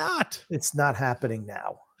points. Why not? It's not happening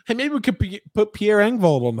now. Hey, maybe we could put Pierre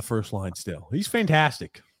Engvald on the first line still. He's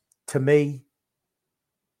fantastic. To me,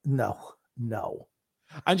 no.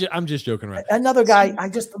 I'm just joking around. Another guy,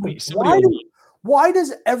 why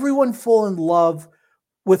does everyone fall in love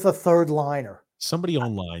with a third liner? Somebody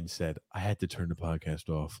online said, I had to turn the podcast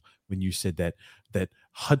off when you said that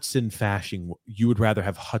Hudson Fasching, you would rather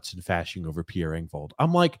have Hudson Fasching over Pierre Engvald.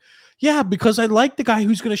 I'm like, yeah, because I like the guy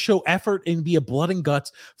who's going to show effort and be a blood and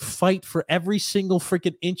guts fight for every single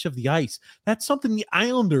freaking inch of the ice. That's something the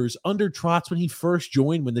Islanders under Trotz when he first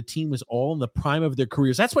joined, when the team was all in the prime of their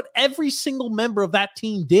careers. That's what every single member of that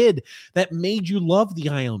team did that made you love the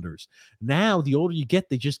Islanders. Now, the older you get,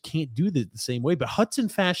 they just can't do the same way. But Hudson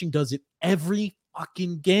Fasching does it every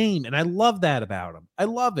fucking game, and I love that about him. I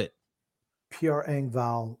love it. Pierre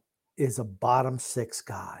Engvall is a bottom six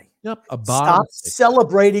guy. Yep, Stop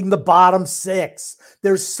celebrating the bottom six.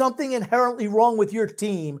 There's something inherently wrong with your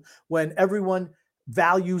team when everyone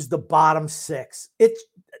values the bottom six.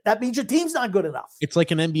 that means your team's not good enough. It's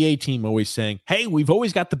like an NBA team always saying, hey, we've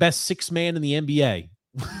always got the best 6-man in the NBA.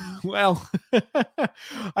 Well,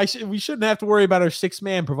 we shouldn't have to worry about our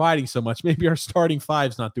 6-man providing so much. Maybe our starting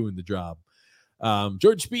 5's not doing the job.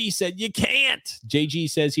 George B said, you can't. JG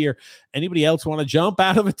says here, anybody else want to jump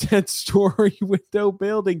out of a 10-story window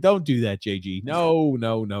building? Don't do that, JG. No.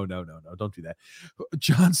 Don't do that.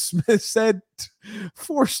 John Smith said,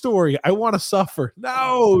 4-story. I want to suffer.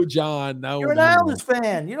 No, John. No. You're an Islanders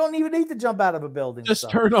fan. You don't even need to jump out of a building. Just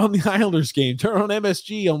turn on the Islanders game. Turn on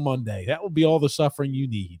MSG on Monday. That will be all the suffering you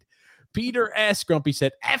need. Peter S. Grumpy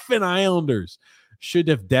said, effing Islanders should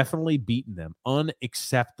have definitely beaten them.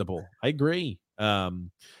 Unacceptable. I agree.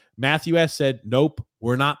 Matthew S. said, nope,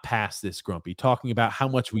 we're not past this, Grumpy, talking about how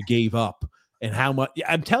much we gave up and how much.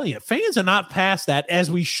 I'm telling you, fans are not past that, as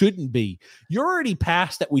we shouldn't be. You're already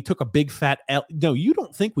past that. We took a big fat L. No, you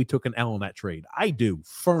don't think we took an L in that trade. I do,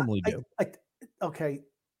 firmly do. Okay.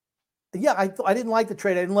 Yeah, I didn't like the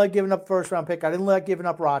trade. I didn't like giving up first-round pick. I didn't like giving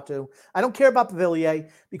up Ratu. I don't care about Pavillier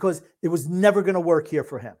because it was never going to work here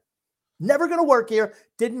for him. Never going to work here.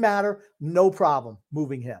 Didn't matter. No problem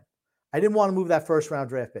moving him. I didn't want to move that first-round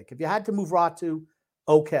draft pick. If you had to move Ratu,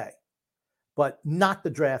 okay. But not the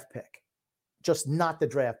draft pick. Just not the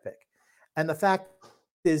draft pick. And the fact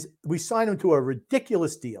is we signed him to a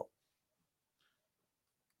ridiculous deal.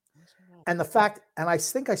 And the fact, and I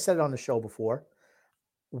think I said it on the show before,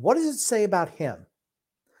 what does it say about him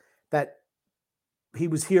that he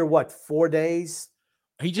was here, 4 days?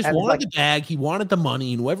 He just wanted the bag. He wanted the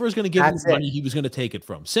money. And whoever was going to give him the money, he was going to take it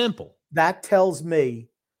from. Simple. That tells me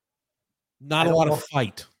not a lot of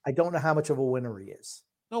fight. I don't know how much of a winner he is.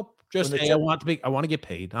 Nope. Just, hey, I want to get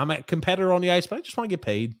paid. I'm a competitor on the ice, but I just want to get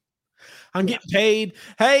paid. I'm getting paid.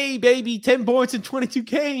 Hey, baby, 10 points in 22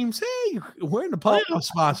 games. Hey, we're in the playoff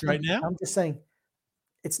spots right now. I'm just saying,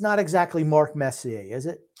 it's not exactly Mark Messier, is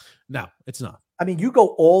it? No, it's not. I mean, you go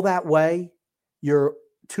all that way. You're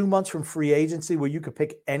 2 months from free agency where you could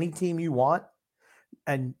pick any team you want,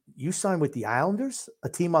 and you sign with the Islanders, a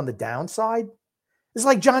team on the downside. It's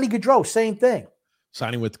like Johnny Gaudreau, same thing.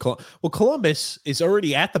 Signing with Columbus is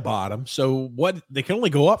already at the bottom, so what? They can only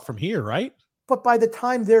go up from here, right? But by the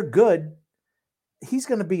time they're good, he's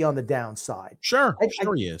going to be on the downside. Sure,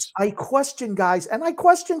 he is. I question guys, and I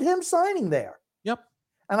questioned him signing there. Yep.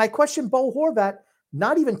 And I questioned Bo Horvat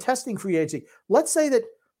not even testing free agency. Let's say that,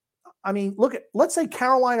 I mean, let's say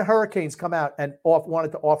Carolina Hurricanes come out and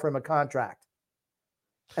wanted to offer him a contract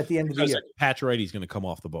at the end of the year. Pacioretty's going to come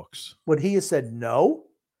off the books. Would he have said no?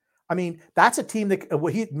 I mean, that's a team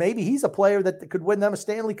that maybe he's a player that could win them a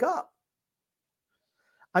Stanley Cup.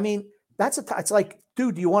 I mean, it's like,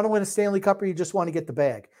 dude, do you want to win a Stanley Cup or you just want to get the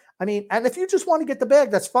bag? I mean, and if you just want to get the bag,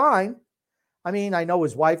 that's fine. I mean, I know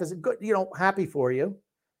his wife is good, happy for you.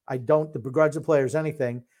 I don't begrudge the players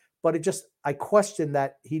anything, but I question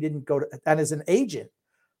that he didn't go to, and as an agent,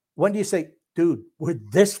 when do you say, dude, we're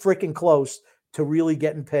this freaking close to really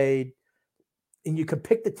getting paid and you can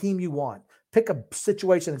pick the team you want, pick a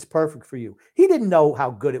situation that's perfect for you. He didn't know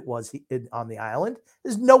how good it was on the island.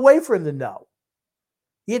 There's no way for him to know.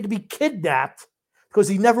 He had to be kidnapped because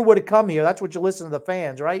he never would have come here. That's what you listen to the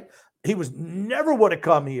fans, right? He never would have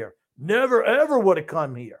come here. Never, ever would have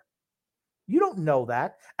come here. You don't know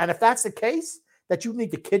that. And if that's the case, that you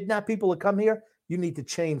need to kidnap people to come here, you need to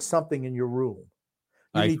change something in your room.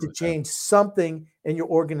 You need to change something in your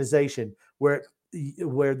organization where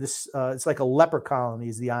this it's like a leper colony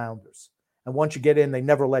is the Islanders. And once you get in, they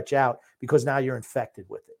never let you out because now you're infected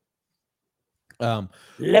with it.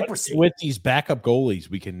 Leprosy. With these backup goalies,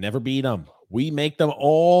 we can never beat them. We make them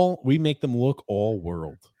look all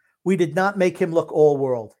world. We did not make him look all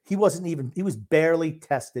world. He was barely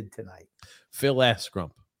tested tonight. Phil S.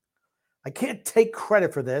 Grump. I can't take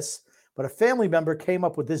credit for this, but a family member came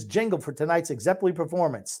up with this jingle for tonight's exemplary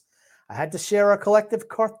performance. I had to share a collective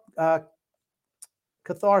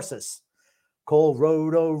catharsis. Cole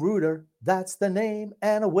Roto-Rooter, that's the name,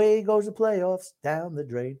 and away goes the playoffs down the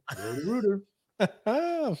drain. Roto-Rooter.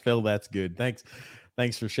 Phil, that's good.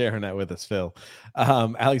 Thanks for sharing that with us, Phil.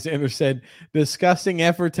 Alexander said, disgusting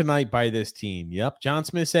effort tonight by this team. Yep. John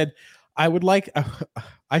Smith said, I like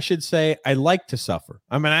to suffer.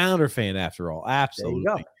 I'm an Islander fan after all.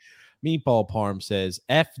 Absolutely. Meatball Parm says,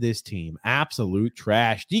 F this team. Absolute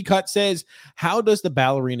trash. D-Cut says, how does the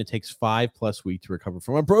ballerina takes 5+ weeks to recover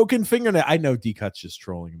from a broken fingernail? I know D-Cut's just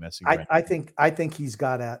trolling and messing around. I think I think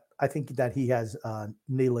that he has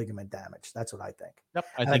knee ligament damage. That's what I think. Yep.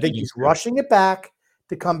 I think he's rushing it back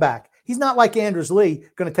to come back. He's not like Anders Lee,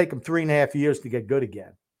 going to take him 3.5 years to get good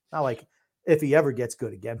again. Not like if he ever gets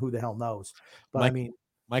good again, who the hell knows? But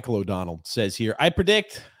Michael O'Donnell says here, I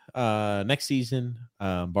predict next season,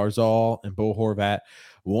 Barzal and Bo Horvat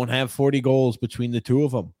won't have 40 goals between the two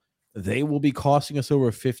of them. They will be costing us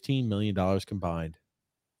over $15 million combined.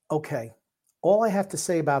 Okay. All I have to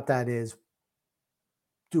say about that is,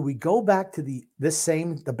 do we go back to the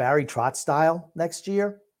Barry Trotz style next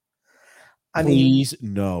year? Please,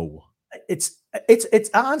 no. It's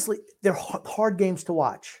honestly, they're hard games to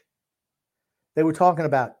watch. They were talking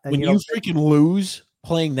about when you freaking lose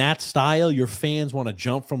playing that style, your fans want to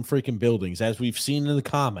jump from freaking buildings, as we've seen in the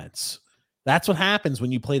comments. That's what happens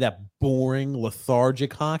when you play that boring,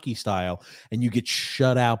 lethargic hockey style and you get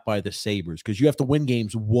shut out by the Sabres because you have to win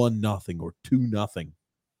games 1-0 or 2-0.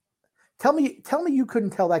 Tell me you couldn't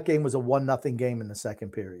tell that game was a 1-0 game in the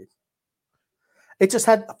second period. It just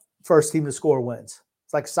had first team to score wins.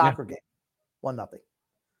 It's like a soccer game. 1-0.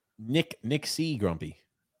 Nick C. Grumpy.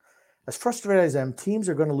 As frustrated as I am, teams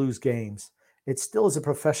are going to lose games. It still is a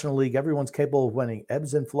professional league. Everyone's capable of winning.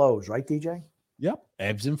 Ebbs and flows, right, DJ? Yep.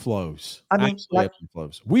 Ebbs and flows. I mean, like, ebbs and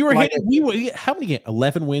flows. We were how many games?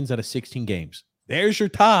 11 wins out of 16 games. There's your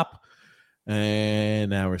top. And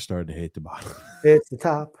now we're starting to hit the bottom. It's the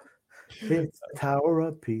top. It's the Tower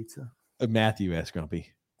of Pizza. Matthew S.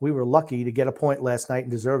 Grumpy. We were lucky to get a point last night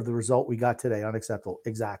and deserve the result we got today. Unacceptable.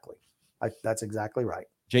 Exactly. That's exactly right.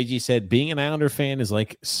 JG said, being an Islander fan is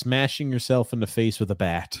like smashing yourself in the face with a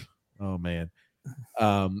bat. Oh, man.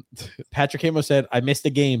 Patrick Hamo said, I missed the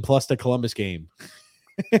game plus the Columbus game.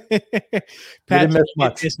 Patrick didn't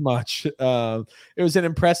miss much. It was an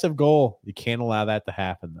impressive goal. You can't allow that to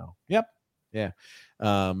happen, though. Yep. Yeah.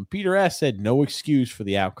 Peter S. said, no excuse for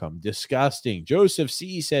the outcome. Disgusting. Joseph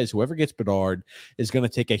C. says, whoever gets Bedard is going to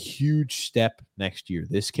take a huge step next year.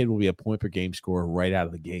 This kid will be a point per game scorer right out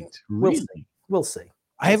of the gate. Really? We'll see.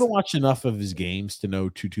 I haven't watched enough of his games to know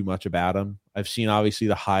too much about him. I've seen obviously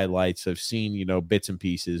the highlights. I've seen, bits and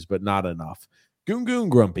pieces, but not enough. Goon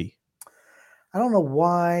Grumpy. I don't know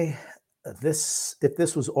why if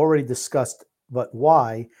this was already discussed, but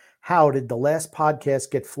why? How did the last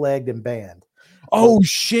podcast get flagged and banned? Oh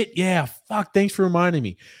shit. Yeah. Fuck. Thanks for reminding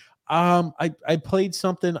me. I played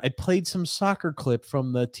something. I played some soccer clip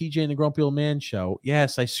from the TJ and the Grumpy Old Man show.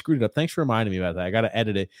 Yes, I screwed it up. Thanks for reminding me about that. I got to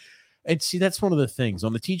edit it. And see, that's one of the things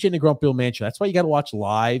on the TJ and the Grumpy Old Man show. That's why you got to watch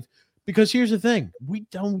live, because here's the thing. We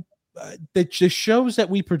don't, the shows that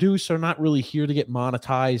we produce are not really here to get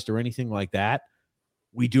monetized or anything like that.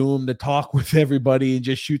 We do them to talk with everybody and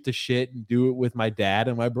just shoot the shit and do it with my dad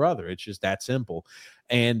and my brother. It's just that simple.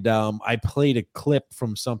 And I played a clip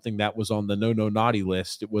from something that was on the No Naughty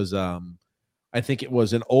list. It was, I think it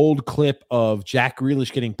was an old clip of Jack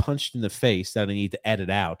Grealish getting punched in the face that I need to edit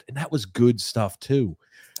out. And that was good stuff too.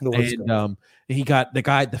 And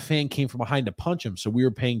the fan came from behind to punch him. So we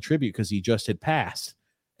were paying tribute because he just had passed.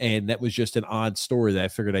 And that was just an odd story that I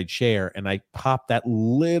figured I'd share. And I popped that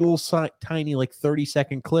little tiny, like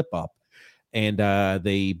 30-second clip up, and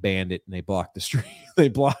they banned it and they blocked the stream. they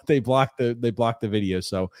blocked the video.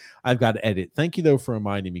 So I've got to edit. Thank you though for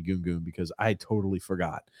reminding me, Goon, because I totally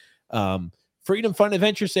forgot. Freedom Fun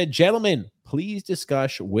Adventure said, gentlemen, please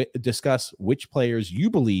discuss which players you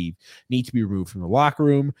believe need to be removed from the locker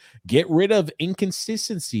room. Get rid of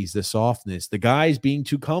inconsistencies, the softness, the guys being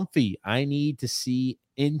too comfy. I need to see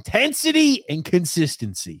intensity and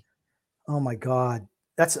consistency. Oh my God.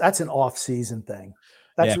 That's an off-season thing.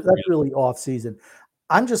 That's really off-season.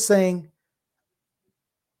 I'm just saying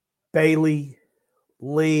Bailey,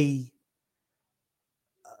 Lee,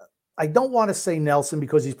 I don't want to say Nelson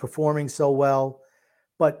because he's performing so well,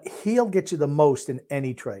 but he'll get you the most in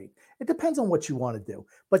any trade. It depends on what you want to do.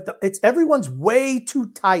 But everyone's way too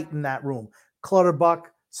tight in that room. Clutterbuck,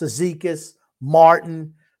 Cizikas,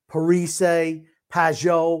 Martin, Parise,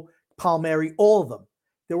 Pajot, Palmieri, all of them.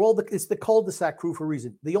 It's the cul-de-sac crew for a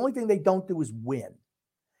reason. The only thing they don't do is win.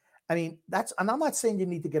 I mean, and I'm not saying you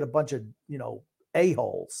need to get a bunch of,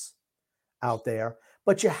 a-holes out there,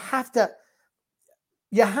 but you have to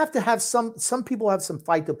have some people have some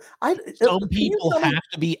fight to. Some people have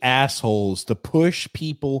to be assholes to push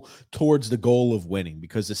people towards the goal of winning,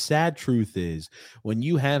 because the sad truth is when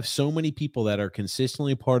you have so many people that are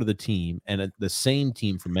consistently part of the team and the same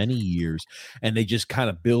team for many years, and they just kind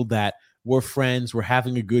of build that we're friends, we're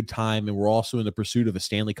having a good time, and we're also in the pursuit of a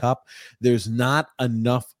Stanley Cup, there's not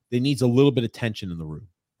enough. There needs a little bit of tension in the room.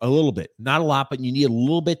 A little bit, not a lot, but you need a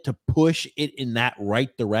little bit to push it in that right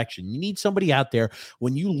direction. You need somebody out there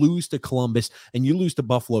when you lose to Columbus and you lose to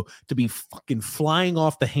Buffalo to be fucking flying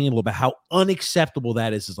off the handle about how unacceptable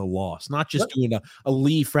that is as a loss, not just doing a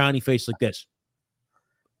Lee frowny face like this.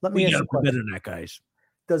 Let me ask you a question. Better than that, guys.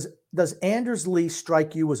 Does Anders Lee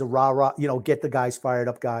strike you as a rah-rah, get the guys fired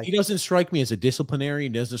up guy? He doesn't strike me as a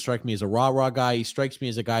disciplinarian. He doesn't strike me as a rah-rah guy. He strikes me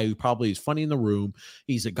as a guy who probably is funny in the room.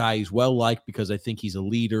 He's a guy who's well-liked because I think he's a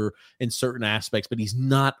leader in certain aspects, but he's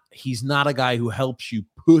not a guy who helps you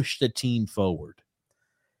push the team forward.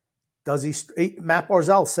 Does Matt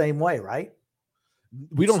Barzal, same way, right?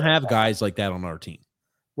 We don't have guys like that on our team.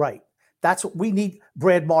 Right. That's what we need.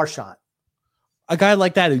 Brad Marchand. A guy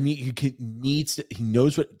like that he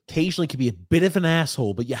knows what occasionally can be a bit of an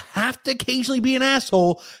asshole, but you have to occasionally be an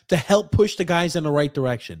asshole to help push the guys in the right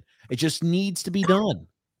direction. It just needs to be done.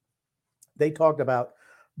 They talked about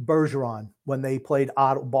Bergeron when they played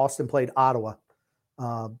Boston played Ottawa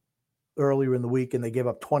earlier in the week, and they gave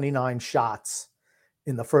up 29 shots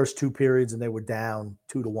in the first 2 periods, and they were down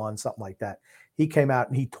 2-1, something like that. He came out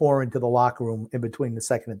and he tore into the locker room in between the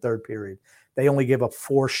second and third period. They only gave up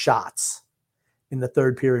 4 shots in the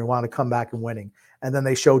third period and want to come back and winning. And then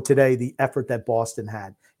they showed today the effort that Boston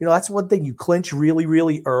had. That's one thing. You clinch really,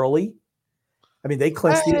 really early. I mean, they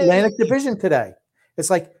clinched the Atlantic Division today. It's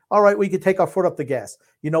like, all right, we could take our foot off the gas.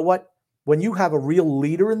 You know what? When you have a real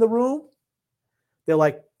leader in the room, they're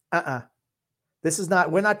like,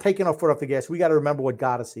 we're not taking our foot off the gas. We got to remember what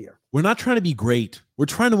got us here. We're not trying to be great. We're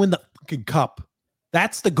trying to win the fucking cup.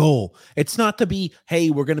 That's the goal. It's not to be,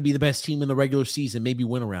 hey, we're going to be the best team in the regular season, maybe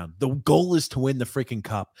win a round. The goal is to win the freaking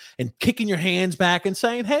cup, and kicking your hands back and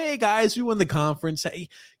saying, hey, guys, we won the conference. Hey,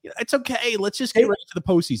 it's okay. Let's just get ready for the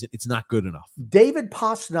postseason. It's not good enough. David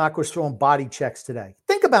Pastrnak was throwing body checks today.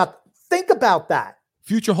 Think about that.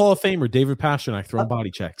 Future Hall of Famer David Pastrnak throwing body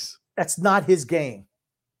checks. That's not his game.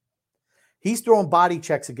 He's throwing body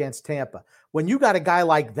checks against Tampa. When you got a guy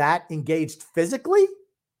like that engaged physically,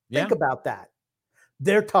 think about that.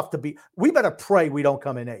 They're tough to beat. We better pray we don't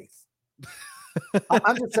come in 8th.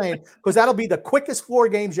 I'm just saying, because that'll be the quickest 4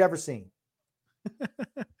 games you ever seen.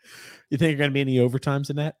 You think there are going to be any overtimes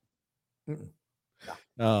in that? No.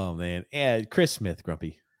 Oh, man. Yeah, Chris Smith,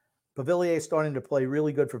 Grumpy. Pavillier is starting to play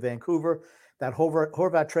really good for Vancouver. That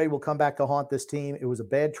Horvat trade will come back to haunt this team. It was a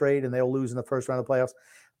bad trade, and they'll lose in the first round of the playoffs.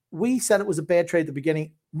 We said it was a bad trade at the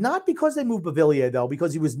beginning, not because they moved Pavillier, though,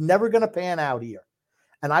 because he was never going to pan out here.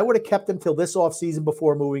 And I would have kept him till this offseason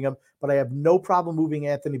before moving him, but I have no problem moving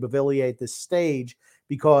Anthony Pavillier at this stage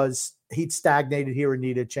because he'd stagnated here and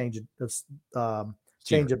needed a change of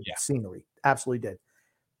scenery. Absolutely did.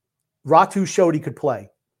 Ratu showed he could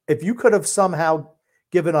play. If you could have somehow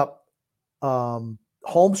given up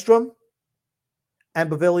Holmstrom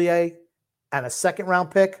and Pavillier and a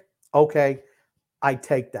second-round pick, okay, I'd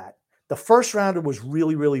take that. The first rounder was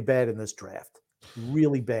really, really bad in this draft.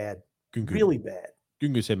 Really bad. Really bad.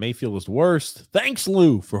 Gungu said Mayfield was the worst. Thanks,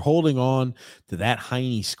 Lou, for holding on to that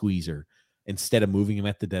Heine squeezer instead of moving him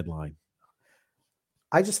at the deadline.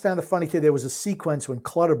 I just found it funny too. There was a sequence when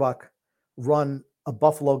Clutterbuck run a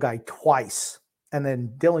Buffalo guy twice, and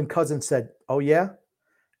then Dylan Cousins said, "Oh yeah,"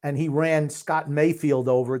 and he ran Scott Mayfield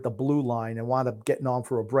over at the blue line and wound up getting on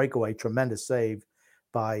for a breakaway. Tremendous save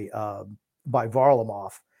by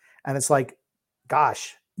Varlamov, and it's like,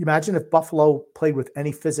 gosh, imagine if Buffalo played with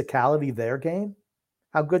any physicality their game.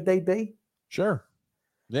 How good they'd be? Sure.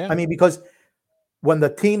 Yeah. I mean, because when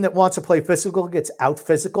the team that wants to play physical gets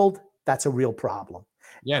out-physicaled, that's a real problem.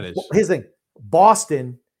 Yeah, it is. Here's the thing.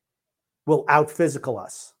 Boston will out-physical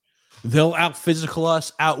us. They'll out-physical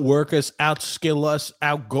us, outwork us, outskill us,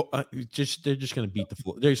 they're just going to beat the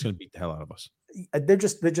floor. They're just going to beat the hell out of us. They're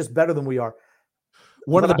just better than we are.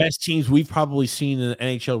 One of the best teams we've probably seen in the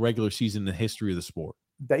NHL regular season in the history of the sport.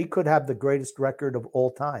 They could have the greatest record of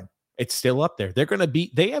all time. It's still up there. They're going to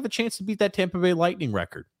beat. They have a chance to beat that Tampa Bay Lightning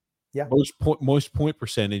record. Yeah, most point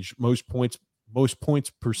percentage, most points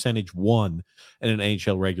percentage won in an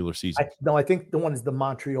NHL regular season. I think the one is the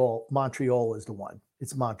Montreal. Montreal is the one.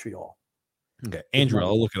 It's Montreal. Okay, Andrew,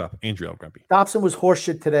 I'll look it up. Andrew Grumpy. Dobson was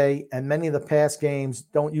horseshit today, and many of the past games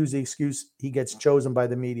don't use the excuse he gets chosen by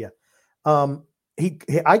the media.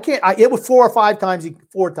 It was 4 or 5 times.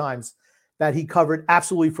 4 times that he covered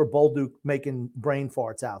absolutely for Bolduc making brain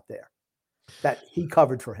farts out there. That he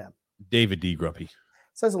covered for him. David D. Grumpy.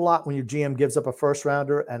 Says a lot when your GM gives up a first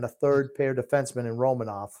rounder and a third pair defenseman in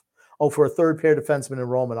Romanov. Oh, for a third pair defenseman in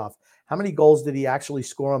Romanov. How many goals did he actually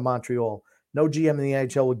score on Montreal? No GM in the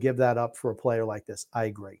NHL would give that up for a player like this. I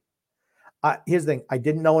agree. Here's the thing. I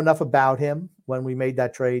didn't know enough about him when we made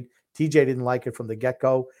that trade. TJ didn't like it from the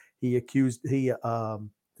get-go. He compared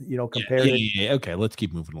it. Yeah. Okay, let's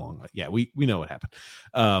keep moving along. Yeah, we know what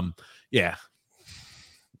happened.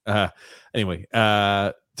 Anyway,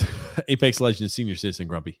 Apex Legends senior citizen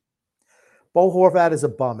Grumpy. Bo Horvat is a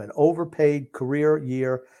bum, an overpaid career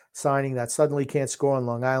year signing that suddenly can't score on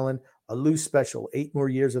Long Island. A loose special, 8 more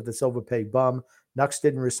years of this overpaid bum. Knucks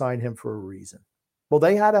didn't resign him for a reason. Well,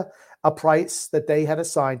 they had a price that they had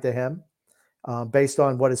assigned to him based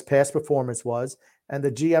on what his past performance was. And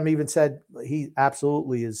the GM even said he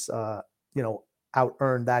absolutely is,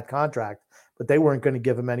 out-earned that contract, but they weren't going to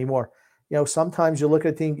give him any more. Sometimes you look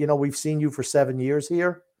at a team, we've seen you for 7 years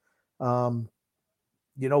here. You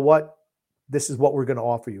know what? This is what we're going to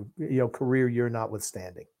offer you, career year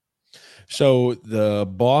notwithstanding. So the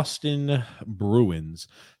Boston Bruins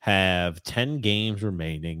have 10 games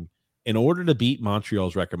remaining in order to beat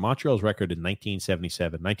Montreal's record. Montreal's record in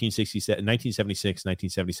 1977, 1967, 1976,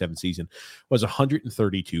 1977 season was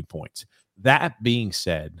 132 points. That being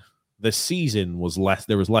said, the season was less.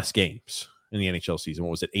 There was less games in the NHL season.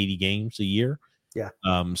 What was it? 80 games a year. Yeah.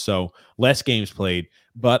 So less games played,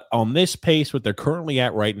 but on this pace, what they're currently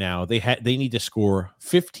at right now, they need to score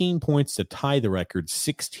 15 points to tie the record,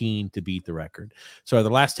 16 to beat the record. So the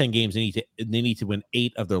last 10 games, they need to win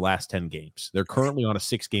 8 of their last 10 games. They're currently on a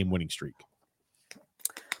 6-game winning streak.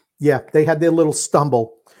 Yeah, they had their little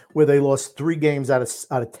stumble where they lost 3 games out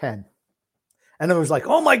of 10, and it was like,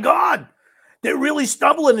 oh my God, they're really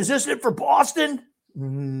stumbling. Is this it for Boston?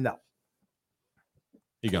 No.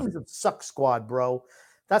 Kings of Suck Squad, bro.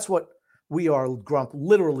 That's what we are. Grump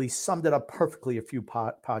literally summed it up perfectly a few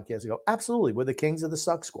podcasts ago. Absolutely. We're the kings of the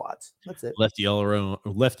Suck Squads. That's it. Lefty all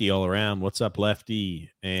around. What's up,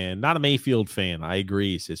 Lefty? And not a Mayfield fan. I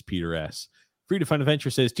agree, says Peter S. Free to Fun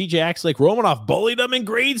Adventure says TJ acts like Romanoff bullied him in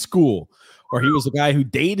grade school, or he was the guy who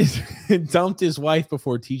dated and dumped his wife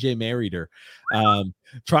before TJ married her.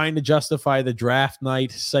 Trying to justify the draft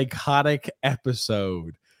night psychotic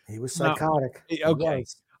episode. He was psychotic. Now, okay.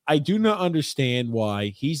 I do not understand why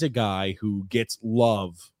he's a guy who gets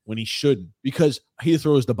love when he shouldn't, because he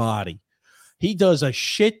throws the body. He does a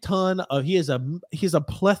shit ton of, he has a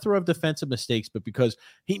plethora of defensive mistakes, but because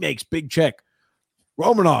he makes big check,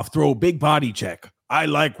 Romanoff throw big body check. I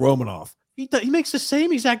like Romanoff. He makes the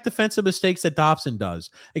same exact defensive mistakes that Dobson does,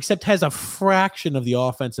 except has a fraction of the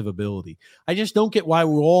offensive ability. I just don't get why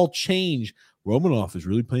we're all changed. Romanoff is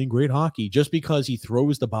really playing great hockey just because he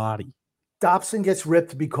throws the body. Dobson gets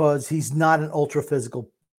ripped because he's not an ultra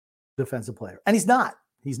physical defensive player. And he's not.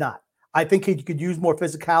 I think he could use more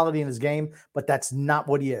physicality in his game, but that's not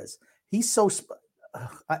what he is. He's so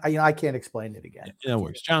I can't explain it again. No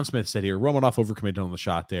worries. John Smith said here, Romanoff overcommitted on the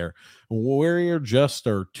shot there. Warrior just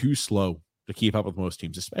are too slow to keep up with most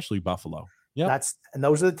teams, especially Buffalo. Yeah.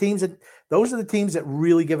 Those are the teams that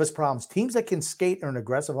really give us problems. Teams that can skate and are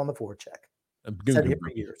aggressive on the forecheck. Said here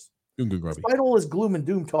for years. Despite all this gloom and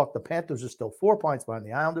doom talk, the Panthers are still 4 points behind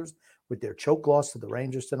the Islanders with their choke loss to the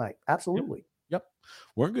Rangers tonight. Absolutely. Yep.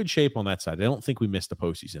 We're in good shape on that side. I don't think we missed the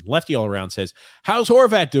postseason. Lefty all around says, how's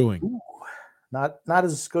Horvat doing? Ooh, not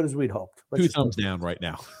as good as we'd hoped. 2 thumbs down right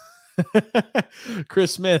now.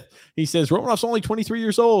 Chris Smith, he says, Romanoff's only 23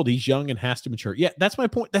 years old. He's young and has to mature. Yeah, that's my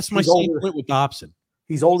point. That's my same point with Dobson.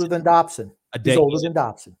 He's older than Dobson. He's older than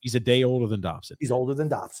Dobson. He's a day older than Dobson. He's older than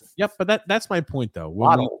Dobson. Yep, but that's my point though.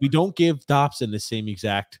 When we don't give Dobson the same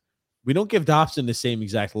exact level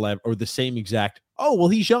or the same exact. Oh well,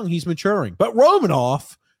 he's young, he's maturing. But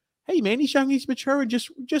Romanoff, hey man, he's young, he's maturing.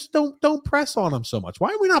 Just don't press on him so much. Why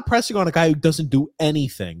are we not pressing on a guy who doesn't do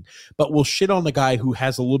anything, but we'll shit on the guy who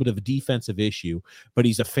has a little bit of a defensive issue, but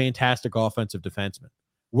he's a fantastic offensive defenseman?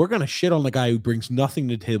 We're going to shit on the guy who brings nothing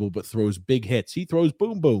to the table but throws big hits. He throws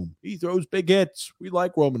boom, boom. He throws big hits. We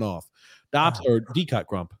like Romanoff. Or D-cut,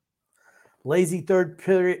 Grump. Lazy third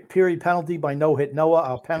period penalty by no-hit Noah.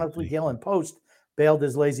 Our penalty kill and post bailed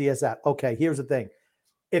as lazy as that. Okay, here's the thing.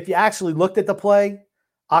 If you actually looked at the play,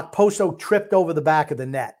 Okposo tripped over the back of the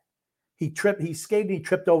net. He skated, he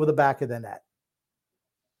tripped over the back of the net.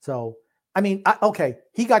 So, I mean, okay,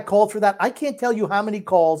 he got called for that. I can't tell you how many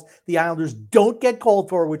calls the Islanders don't get called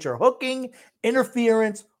for, which are hooking,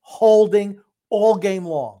 interference, holding, all game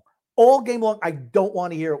long. All game long. I don't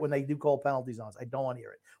want to hear it when they do call penalties on us. I don't want to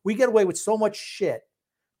hear it. We get away with so much shit.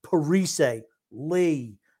 Parise,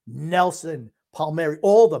 Lee, Nelson, Palmieri,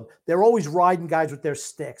 all of them. They're always riding guys with their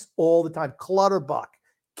sticks all the time. Clutterbuck,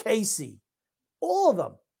 Casey, all of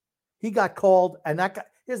them. He got called, and that guy,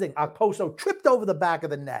 here's the thing, Okposo tripped over the back of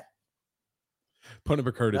the net.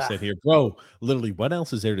 Punter Curtis said here, bro, literally, what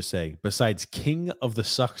else is there to say besides King of the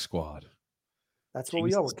Suck Squad? That's what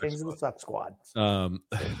we are. We're Kings of the Suck Squad.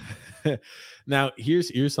 Now,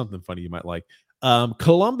 here's something funny you might like.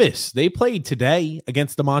 Columbus, they played today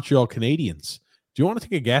against the Montreal Canadiens. Do you want to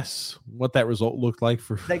take a guess what that result looked like?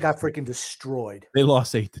 They got freaking destroyed. They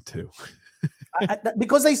lost 8-2.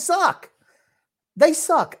 Because they suck. They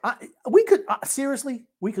suck. We could seriously,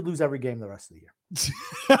 we could lose every game the rest of the year.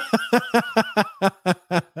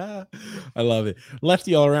 I love it.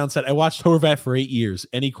 Lefty all around said, I watched Horvat for 8 years.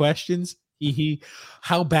 Any questions?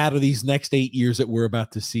 How bad are these next 8 years that we're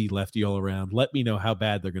about to see? Lefty all around. Let me know how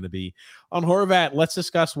bad they're going to be. On Horvat, let's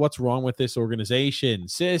discuss what's wrong with this organization,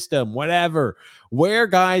 system, whatever. Where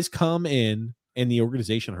guys come in and the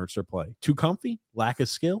organization hurts their play. Too comfy, lack of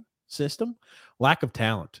skill, system, lack of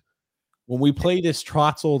talent. When we play this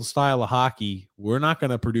Trotz style of hockey, we're not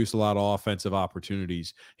going to produce a lot of offensive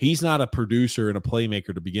opportunities. He's not a producer and a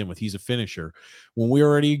playmaker to begin with. He's a finisher. When we're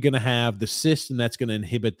already going to have the system that's going to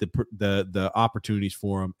inhibit the opportunities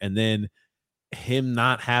for him, and then him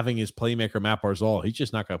not having his playmaker Matt Barzal, he's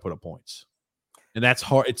just not going to put up points. And that's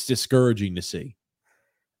hard. It's discouraging to see.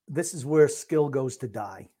 This is where skill goes to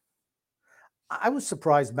die. I was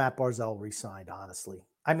surprised Matt Barzal resigned, honestly.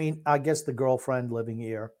 I mean, I guess the girlfriend living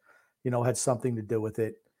here, had something to do with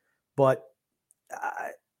it. But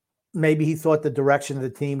maybe he thought the direction of the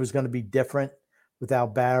team was going to be different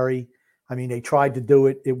without Barry. I mean, they tried to do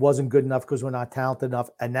it. It wasn't good enough because we're not talented enough.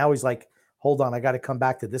 And now he's like, hold on, I got to come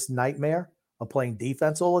back to this nightmare of playing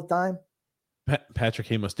defense all the time. Patrick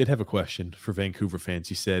Amos did have a question for Vancouver fans.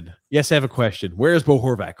 He said, yes, I have a question. Where is Bo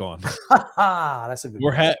Horvat gone? That's a good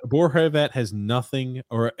question. Bo Horvat has nothing,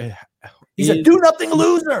 or he's a do-nothing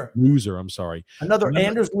loser. Loser, I'm sorry. Another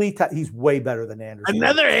Anders Lee type. He's way better than Anders Lee.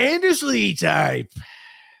 Another Anders Lee type.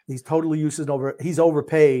 He's totally useless. He's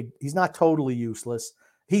overpaid. He's not totally useless.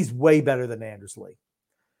 He's way better than Anders Lee.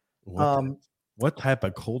 What type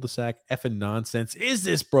of cul-de-sac effing nonsense is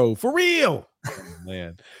this, bro? For real? Oh,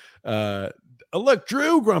 man. Look,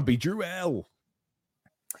 Drew L.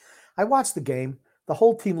 I watched the game. The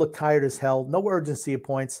whole team looked tired as hell. No urgency of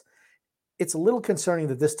points. It's a little concerning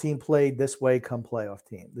that this team played this way come playoff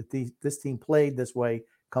team. This team played this way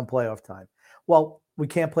come playoff time. Well, we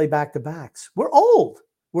can't play back-to-backs. We're old.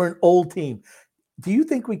 We're an old team. Do you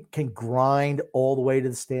think we can grind all the way to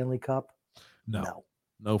the Stanley Cup? No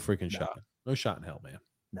freaking shot. No shot in hell, man.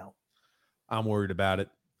 No. I'm worried about it.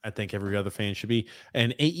 I think every other fan should be.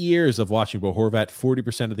 And 8 years of watching Bo Horvat,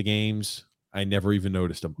 40% of the games, I never even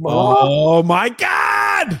noticed him. Oh my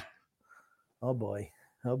God! Oh boy.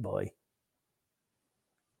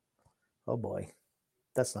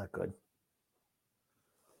 That's not good.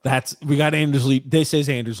 We got Anders Lee. This is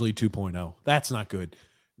Anders Lee 2.0. That's not good.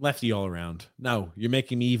 Lefty all around. No, you're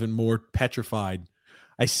making me even more petrified.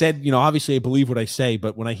 I said, obviously I believe what I say,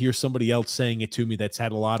 but when I hear somebody else saying it to me that's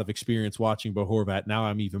had a lot of experience watching Bo Horvat, now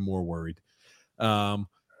I'm even more worried.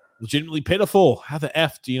 Legitimately pitiful. How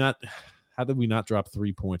did we not drop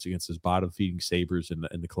 3 points against his bottom-feeding Sabres and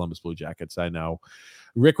the Columbus Blue Jackets? I know.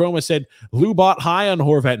 Rick Roma said, Lou bought high on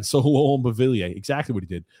Horvat and sold low on Beauvillier. Exactly what he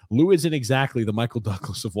did. Lou isn't exactly the Michael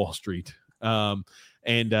Douglas of Wall Street.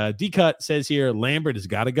 And D-Cut says here, Lambert has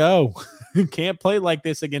got to go. Can't play like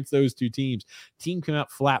this against those two teams. Team came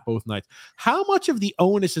out flat both nights. How much of the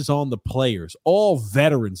onus is on the players, all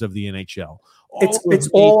veterans of the NHL? It's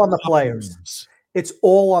all on the players. It's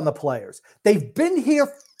all on the players. They've been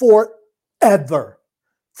here forever.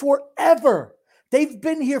 They've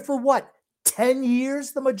been here for what? 10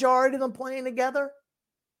 years, the majority of them playing together?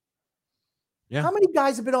 Yeah. How many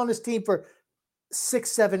guys have been on this team for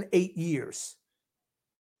 6, 7, 8 years?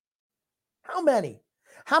 How many?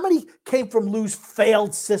 How many came from Lou's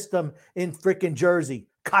failed system in freaking Jersey?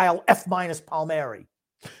 Kyle F- Palmieri.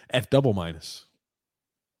 F double minus.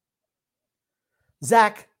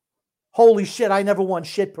 Zach, holy shit, I never won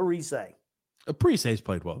shit Parise. Parise's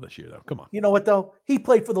played well this year, though. Come on. You know what, though? He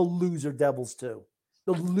played for the loser Devils, too.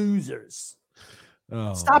 The losers.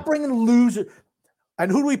 Oh. Stop bringing losers.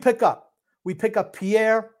 And who do we pick up? We pick up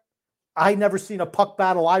Pierre. I never seen a puck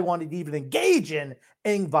battle I wanted to even engage in.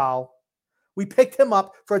 Engvall. We picked him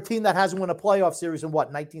up for a team that hasn't won a playoff series in what,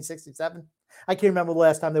 1967? I can't remember the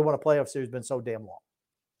last time they won a playoff series. It's been so damn long.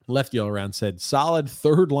 Lefty all around said, solid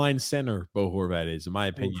third line center Bo Horvat is, in my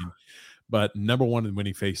opinion, but number one in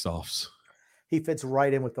winning faceoffs. He fits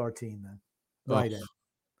right in with our team, man. Right in.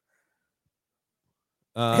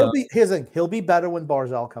 He'll be better when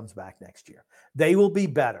Barzal comes back next year. They will be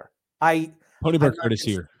better. Pony Burkhardt is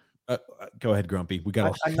here. Go ahead, Grumpy. We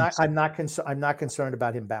got. I'm not concerned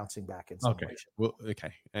about him bouncing back in some way. Well,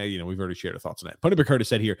 okay. We've already shared our thoughts on that. Pony Burkhardt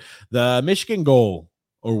said here, the Michigan goal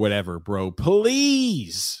or whatever, bro.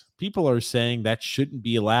 Please, people are saying that shouldn't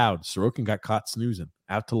be allowed. Sorokin got caught snoozing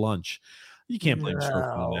out to lunch. You can't blame Stroke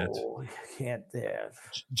on that. No, you can't. Yeah.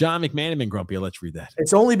 John McManaman grumpy. Let's read that.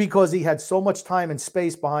 It's only because he had so much time and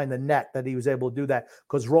space behind the net that he was able to do that,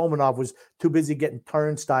 because Romanov was too busy getting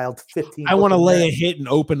turnstile 15. I want to lay a hit in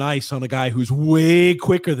open ice on a guy who's way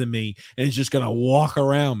quicker than me and is just going to walk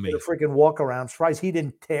around me. The freaking walk around. Surprised he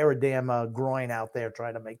didn't tear a damn groin out there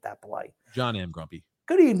trying to make that play. John M. Grumpy.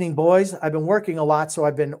 Good evening, boys. I've been working a lot, so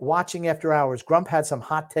I've been watching after hours. Grump had some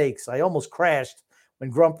hot takes. I almost crashed when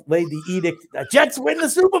Grump laid the edict that Jets win the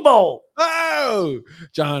Super Bowl. Oh,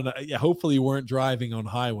 John, yeah, hopefully you weren't driving on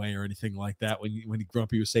highway or anything like that when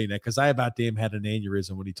Grumpy was saying that, because I about damn had an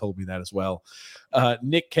aneurysm when he told me that as well.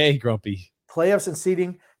 Nick K. Grumpy. Playoffs and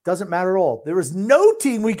seeding doesn't matter at all. There is no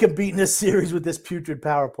team we can beat in this series with this putrid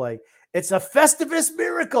power play. It's a Festivus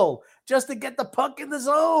miracle just to get the puck in the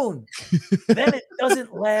zone. Then it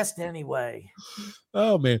doesn't last anyway.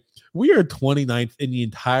 Oh, man. We are 29th in the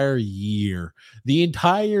entire year. The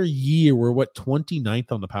entire year, we're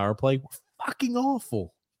 29th on the power play? We're fucking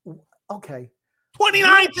awful. Okay.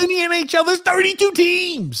 29th in the NHL. There's 32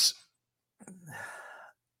 teams.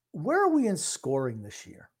 Where are we in scoring this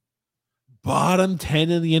year? Bottom 10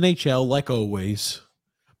 in the NHL, like always.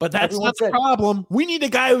 But that's Everyone not the problem. We need a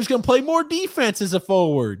guy who's going to play more defense as a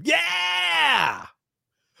forward. Yeah.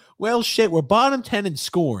 Well, shit, we're bottom 10 in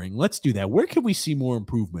scoring. Let's do that. Where can we see more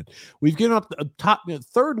improvement? We've given up the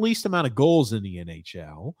third least amount of goals in the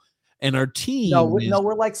NHL, and our team. No,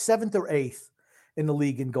 we're like 7th or 8th in the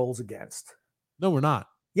league in goals against. No, we're not.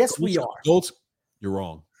 Yes, we are. Goals. You're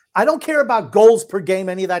wrong. I don't care about goals per game,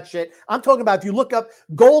 any of that shit. I'm talking about if you look up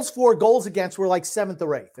goals for, goals against, we're like 7th or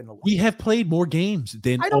 8th in the league. We have played more games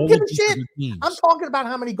than I don't all give of a these shit. other teams. I'm talking about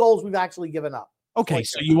how many goals we've actually given up. Okay,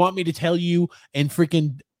 so you want me to tell you in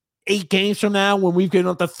freaking 8 games from now when we've given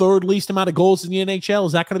up the third least amount of goals in the NHL,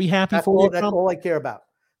 is that going to be happy for you? That's all I care about.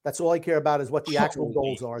 That's all I care about is what the actual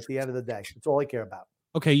goals are at the end of the day. That's all I care about.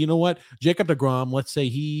 Okay, you know what? Jacob deGrom, let's say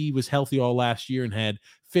he was healthy all last year and had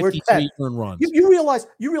 53 earned runs. You realize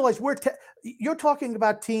you're talking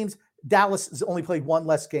about teams. Dallas has only played 1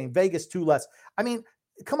 less game. Vegas 2 less. I mean,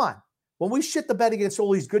 come on. When we shit the bed against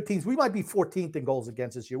all these good teams, we might be 14th in goals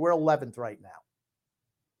against this year. We're 11th right now.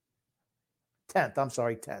 10th. I'm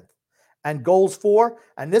sorry, 10th. And goals for,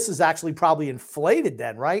 and this is actually probably inflated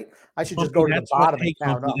then, right? I should just go to the bottom and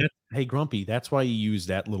count up. Hey, Grumpy, that's why you use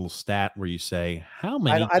that little stat where you say how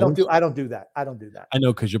many. I don't do that. I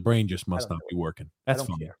know, because your brain just must not be working. That's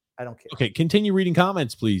fine. I don't care. Okay, continue reading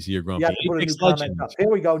comments, please, here, Grumpy. Yeah, put a new comment up. Here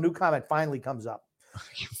we go. New comment finally comes up.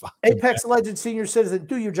 Apex Legend Senior Citizen,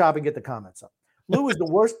 do your job and get the comments up. Lou is the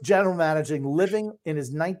worst general manager living in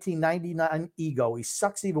his 1999 ego. He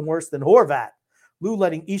sucks even worse than Horvat. Lou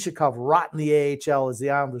letting Ishikov rot in the AHL as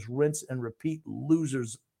the Islanders rinse and repeat loser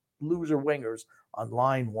wingers on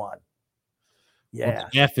line 1. Yeah.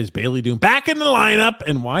 What the F is Bailey doing back in the lineup?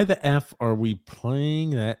 And why the F are we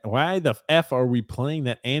playing that? Why the F are we playing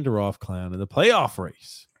that Andorov clown in the playoff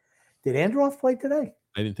race? Did Andorov play today?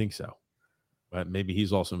 I didn't think so. But maybe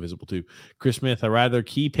he's also invisible too. Chris Smith, I'd rather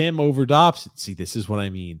keep him over Dobson. See, this is what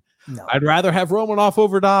I mean. No. I'd rather have Romanoff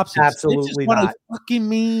over Dobson. Absolutely this is what not. I fucking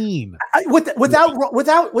mean.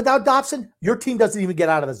 Without Dobson, your team doesn't even get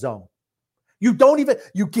out of the zone. You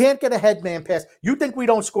can't get a headman pass. You think we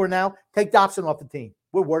don't score now? Take Dobson off the team.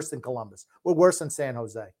 We're worse than Columbus. We're worse than San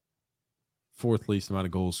Jose. 4th least amount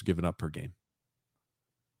of goals given up per game.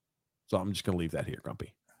 So I'm just going to leave that here,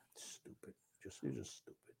 Grumpy. Stupid. You're just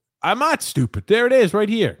stupid. I'm not stupid. There it is right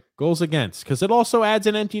here. Goals against. Because it also adds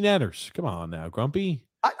in empty netters. Come on now, Grumpy.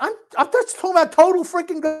 I'm just talking about total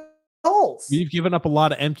freaking goals. You've given up a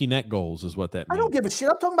lot of empty net goals is what that means. I don't give a shit.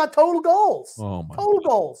 I'm talking about total goals. Oh, my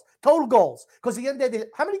Total goals. Because the end of the day,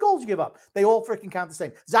 how many goals you give up? They all freaking count the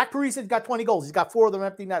same. Zach Parise got 20 goals. He's got 4 of them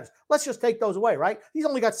empty netters. Let's just take those away, right? He's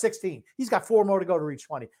only got 16. He's got 4 more to go to reach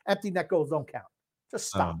 20. Empty net goals don't count. Just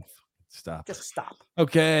stop. Stop. Just stop.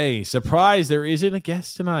 Okay. Surprise. There isn't a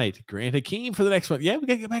guest tonight. Grant Hakeem for the next one. Yeah, we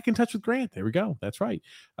got to get back in touch with Grant. There we go. That's right.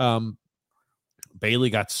 Bailey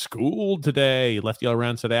got schooled today. Lefty all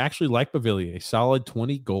around said, I actually like Bavillier. Solid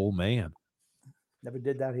 20-goal man. Never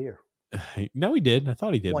did that here. No, he did. I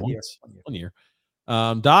thought he did One year.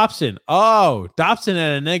 Dobson. Oh, Dobson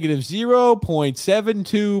at a negative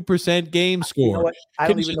 0.72% game score. You know what? I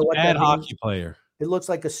don't even know what bad that hockey means. player. It looks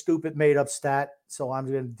like a stupid made up stat. So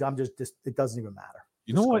it doesn't even matter.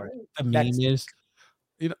 You know what the meme is?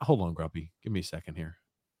 Hold on, Grumpy. Give me a second here.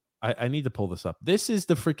 I need to pull this up. This is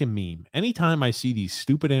the freaking meme. Anytime I see these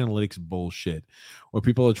stupid analytics bullshit where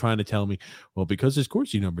people are trying to tell me, well, because his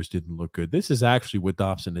Corsi numbers didn't look good, this is actually what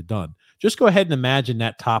Dobson had done. Just go ahead and imagine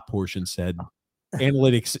that top portion said,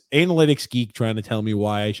 analytics geek trying to tell me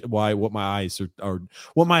why what my eyes are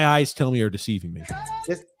what my eyes tell me are deceiving me.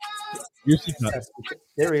 Yes. Here's the cut.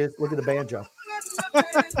 There he is. Look at the banjo.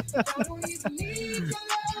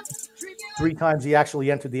 3 times he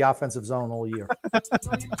actually entered the offensive zone all year.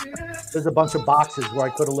 There's a bunch of boxes where I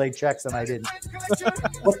could have laid checks and I didn't.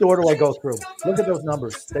 What order do I go through? Look at those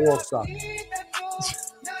numbers. They all suck.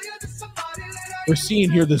 We're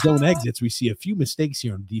seeing here the zone exits. We see a few mistakes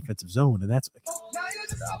here in the defensive zone, and that's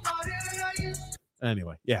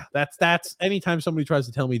anyway. Yeah, that's anytime somebody tries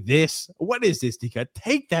to tell me this, what is this, DK?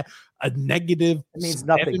 Take that a negative. It means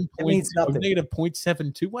nothing. It means nothing. Negative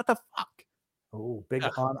 0.72. What the fuck? Oh, big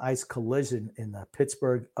on ice collision in the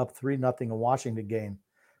Pittsburgh up 3-0 in Washington game.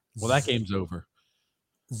 Well, that game's over.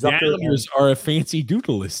 Zucker the Islanders are a fancy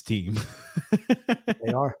doodleless team.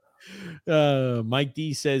 They are. Mike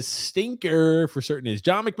D says stinker for certain is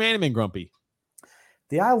John McManaman grumpy.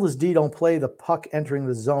 The Islanders D don't play the puck entering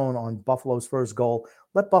the zone on Buffalo's first goal.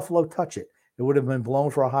 Let Buffalo touch it. It would have been blown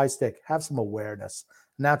for a high stick. Have some awareness.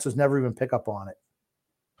 Announcers never even pick up on it.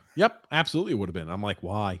 Yep, absolutely would have been. I'm like,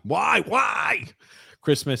 why?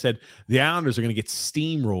 Chris Smith said the Islanders are going to get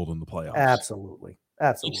steamrolled in the playoffs. Absolutely.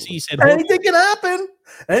 He said, anything can happen.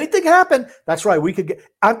 Anything can happen. That's right. We could get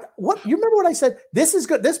what you remember what I said? This is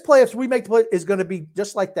good. This playoffs we make the play is going to be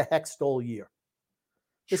just like the Hextall year.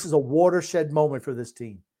 This is a watershed moment for this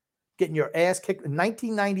team. Getting your ass kicked in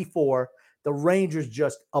 1994. The Rangers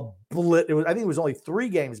just I think it was only 3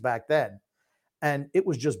 games back then, and it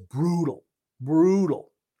was just brutal,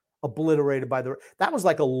 obliterated by that was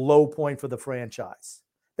like a low point for the franchise.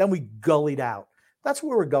 Then we gullied out. That's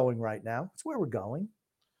where we're going right now. That's where we're going.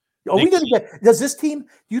 Are we going to get? Do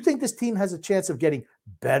you think this team has a chance of getting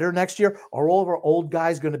better next year? Are all of our old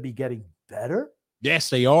guys going to be getting better?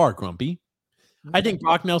 Yes, they are, Grumpy. I think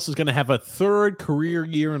Brock Nelson's going to have a 3rd career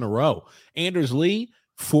year in a row. Anders Lee,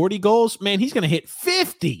 40 goals. Man, he's going to hit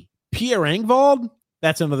 50. Pierre Engvald,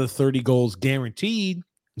 that's another 30 goals guaranteed.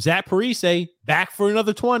 Zach Parise, back for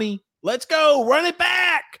another 20. Let's go. Run it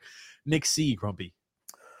back. Nick C, Grumpy.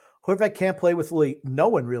 Horvat can't play with Lee. No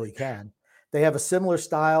one really can. They have a similar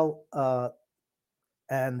style,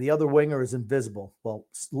 and the other winger is invisible. Well,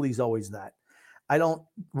 Lee's always that. I don't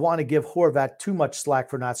want to give Horvat too much slack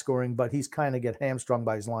for not scoring, but he's kind of get hamstrung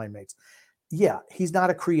by his line mates. Yeah, he's not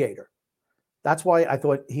a creator. That's why I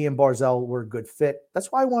thought he and Barzal were a good fit.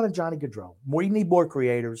 That's why I wanted Johnny Gaudreau. We need more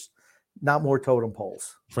creators, not more totem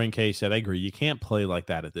poles. Frank K said, I agree. You can't play like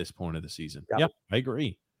that at this point of the season. Yep, I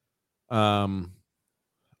agree.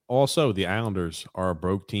 Also, the Islanders are a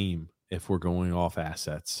broke team if we're going off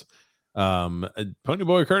assets. Pony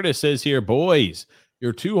Boy Curtis says here, boys,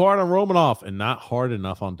 you're too hard on Romanoff and not hard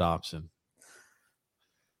enough on Dobson.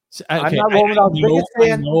 Okay, I'm not Romanoff's biggest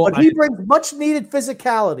fan, but he brings much needed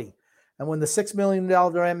physicality. And when the $6 million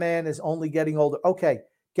man is only getting older, okay,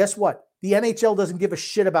 guess what? The NHL doesn't give a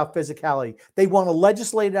shit about physicality. They want to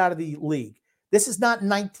legislate it out of the league. This is not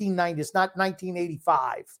 1990. It's not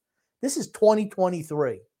 1985. This is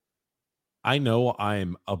 2023. I know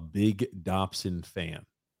I'm a big Dobson fan.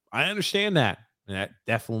 I understand that. And that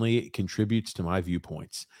definitely contributes to my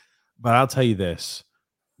viewpoints. But I'll tell you this.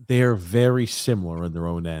 They're very similar in their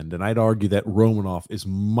own end. And I'd argue that Romanoff is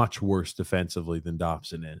much worse defensively than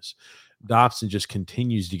Dobson is. Dobson just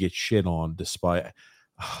continues to get shit on despite,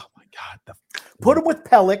 oh my God. Put him with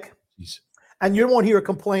Pelech, and you won't hear a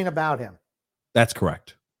complaint about him. That's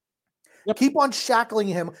correct. Yep. Keep on shackling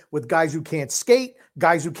him with guys who can't skate,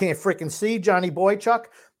 guys who can't freaking see, Johnny Boychuk,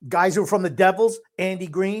 guys who are from the Devils, Andy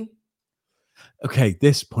Green. Okay,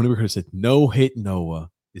 this Pony Ricker said no hit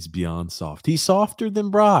Noah is beyond soft. He's softer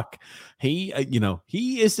than Brock. He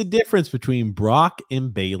is the difference between Brock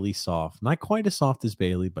and Bailey soft. Not quite as soft as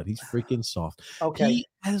Bailey, but he's freaking soft. Okay.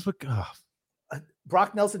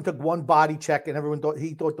 Brock Nelson took one body check and everyone thought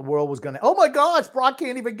the world was going to, oh my gosh, Brock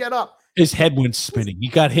can't even get up. His head went spinning. He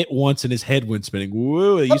got hit once and his head went spinning.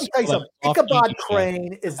 Whoa, let me tell you something. Ichabod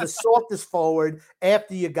Crane is the softest forward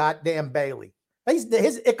after you got damn Bailey.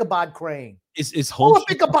 His Ichabod Crane. Pull up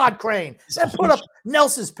Ichabod Crane. Then put up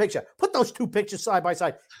Nelson's picture. Put those 2 pictures side by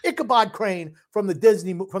side. Ichabod Crane from that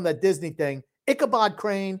Disney thing. Ichabod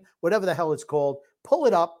Crane, whatever the hell it's called. Pull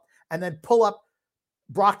it up and then pull up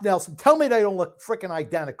Brock Nelson. Tell me they don't look freaking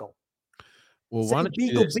identical. Well, why don't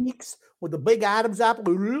you do this? Beaks with the big Adam's apple.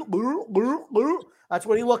 That's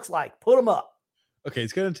what he looks like. Put him up. Okay,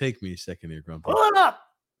 it's going to take me a second here, Grumpy. Pull it up.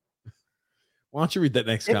 Why don't you read that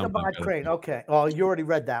next comment? Ichabod Crane. Okay. Oh, you already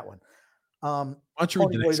read that one. Why don't you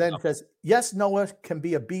read the next then says, yes, Noah can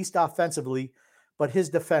be a beast offensively, but his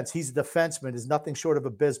defense, he's a defenseman, is nothing short of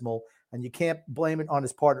abysmal. and you can't blame it on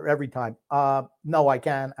his partner every time. No, I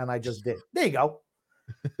can, and I just did. There you go.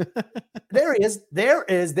 There he is.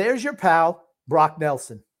 There's your pal, Brock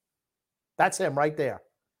Nelson. That's him right there.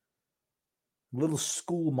 Little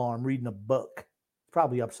school mom reading a book.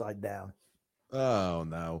 Probably upside down. Oh,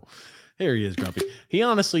 no. Here he is, Grumpy. He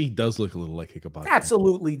honestly does look a little like Ichabod.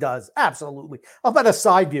 Absolutely does. Absolutely. How about a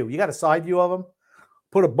side view? You got a side view of him?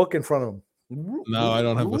 Put a book in front of him. No, I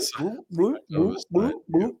don't have a side.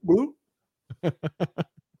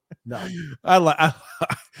 No.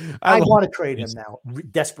 I want to trade him now.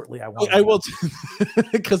 Desperately, I want. I will,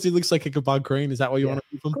 because he looks like Ichabod Crane. Is that why you want to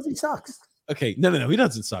keep him? Because he sucks. Okay, no, he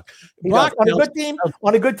doesn't suck.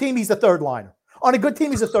 On a good team, he's a third liner. On a good team,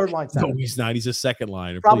 he's a third line center. No, he's not. He's a second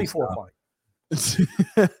liner. Probably fourth line.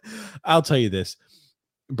 I'll tell you this: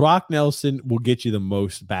 Brock Nelson will get you the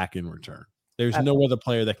most back in return. There's no other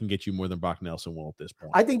player that can get you more than Brock Nelson will at this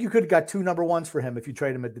point. I think you could have got 2 number ones for him if you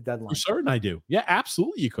trade him at the deadline. For certain, I do. Yeah,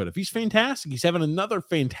 absolutely, you could have. He's fantastic. He's having another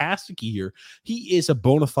fantastic year. He is a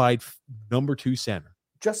bona fide number 2 center.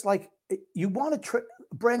 Just like you want to trade.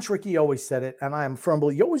 Branch Rickey always said it, and I am firm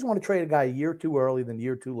believer. You always want to trade a guy a year too early than a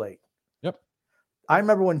year too late. Yep. I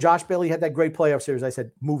remember when Josh Bailey had that great playoff series, I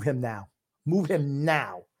said, move him now. Move him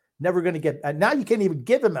now. Never going to get – and now you can't even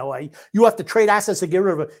give him away. You have to trade assets to get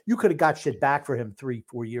rid of it. You could have got shit back for him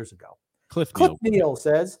 3-4 years ago. Cliff Neal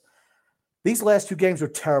says, these last 2 games are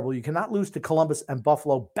terrible. You cannot lose to Columbus and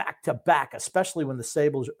Buffalo back-to-back, especially when the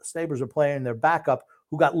Sabres are playing their backup,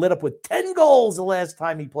 who got lit up with 10 goals the last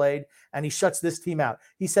time he played, and he shuts this team out.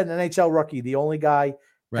 He said an NHL rookie, the only guy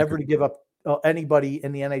ever to give up anybody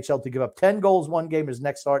in the NHL to give up 10 goals one game, his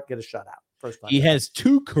next start, get a shutout. First time. He has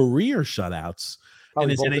 2 career shutouts in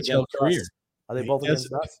his NHL career. Are they both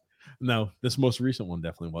against us? No, this most recent one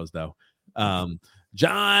definitely was, though.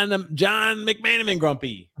 John McManaman,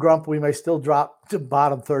 Grumpy. Grump, we may still drop to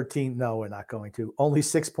bottom 13. No, we're not going to. Only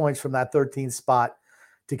 6 points from that 13th spot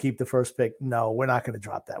to keep the first pick. No, we're not going to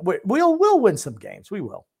drop that. We'll win some games. We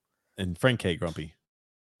will. And Frank K. Grumpy.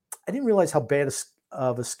 I didn't realize how bad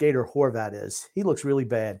of a skater Horvat is. He looks really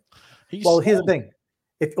bad. Here's the thing.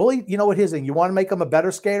 If only you know what his thing. You want to make him a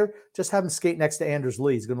better skater, just have him skate next to Anders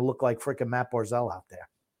Lee. He's going to look like freaking Matt Barzal out there.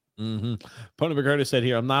 Mm-hmm. Pony Curtis said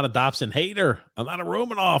here, I'm not a Dobson hater. I'm not a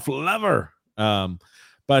Romanoff lover.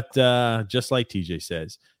 But just like TJ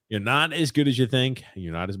says, you're not as good as you think.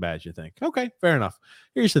 You're not as bad as you think. Okay, fair enough.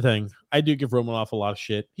 Here's the thing. I do give Romanoff a lot of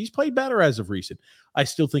shit. He's played better as of recent. I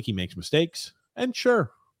still think he makes mistakes. And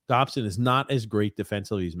sure, Dobson is not as great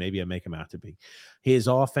defensively as maybe I make him out to be. His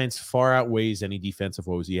offense far outweighs any defensive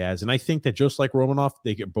woes he has. And I think that just like Romanoff,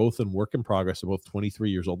 they get both in work in progress. They're both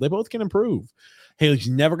 23 years old. They both can improve. Hey, he's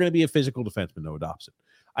never going to be a physical defenseman, Noah Dobson.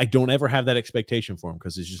 I don't ever have that expectation for him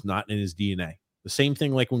because it's just not in his DNA. The same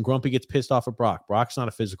thing like when Grumpy gets pissed off at Brock. Brock's not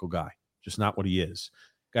a physical guy. Just not what he is.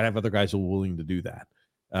 Got to have other guys who are willing to do that.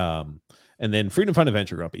 And then Freedom Fund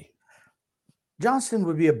Adventure, Grumpy. Johnston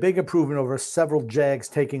would be a big improvement over several Jags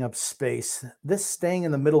taking up space. This staying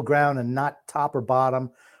in the middle ground and not top or bottom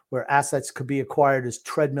where assets could be acquired is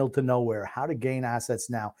treadmill to nowhere. How to gain assets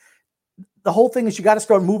now. The whole thing is you got to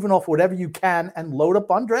start moving off whatever you can and load up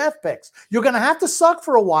on draft picks. You're going to have to suck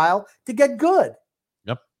for a while to get good.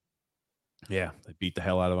 Yep. Yeah, they beat the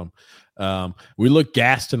hell out of them. We look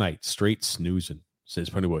gassed tonight, straight snoozing. Says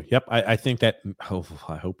Ponyboy. Yep, I think that.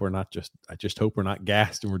 I hope we're not just. I just hope we're not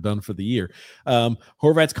gassed and we're done for the year.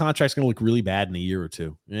 Horvat's contract's going to look really bad in a year or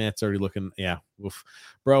two. Yeah, it's already looking. Yeah, oof.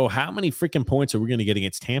 Bro, how many freaking points are we going to get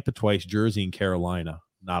against Tampa twice, Jersey, and Carolina?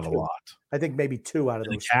 Not a lot. I think maybe 2 out of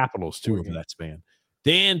and those. The Capitals too over that span.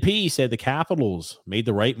 Dan P said the Capitals made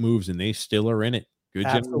the right moves and they still are in it. Good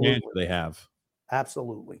general manager they have.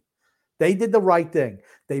 Absolutely, they did the right thing.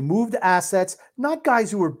 They moved assets, not guys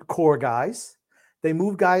who were core guys. They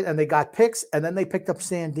moved guys and they got picks, and then they picked up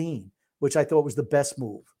Sandin, which I thought was the best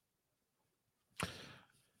move.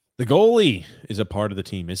 The goalie is a part of the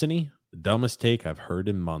team, isn't he? The dumbest take I've heard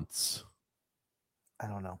in months. I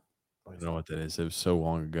don't know. I don't know what that is. It was so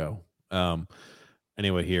long ago.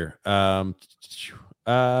 Anyway, here. I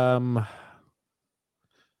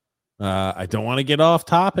don't want to get off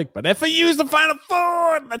topic, but if I use the Final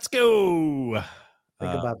Four, let's go.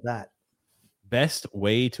 Think about that. Best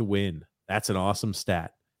way to win. That's an awesome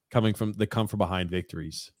stat coming from the come from behind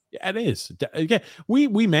victories. Yeah, it is. Again, we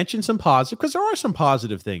mentioned some positive because there are some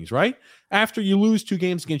positive things, right? After you lose 2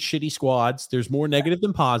 games against shitty squads, there's more negative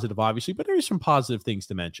than positive, obviously, but there is some positive things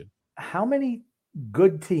to mention. How many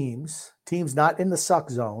good teams not in the suck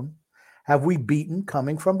zone, have we beaten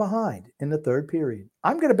coming from behind in the third period?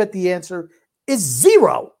 I'm going to bet the answer is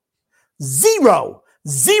 0. 0.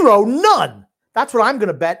 0. None. That's what I'm going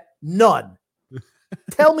to bet. None.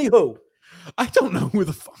 Tell me who. I don't know who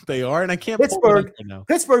the fuck they are, and I can't pull it up Pittsburgh. right now.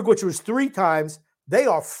 Pittsburgh, which was 3 times, they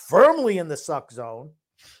are firmly in the suck zone.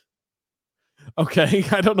 Okay,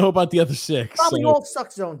 I don't know about the other 6. Probably so- all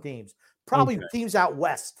suck zone teams. Probably Okay. teams out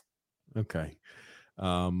west. Okay.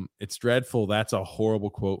 It's dreadful. That's a horrible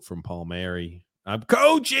quote from Palmieri. I'm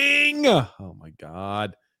coaching. Oh my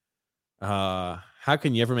God. How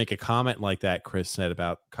can you ever make a comment like that? Chris said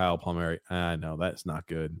about Kyle Palmieri. No, that's not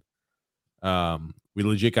good. We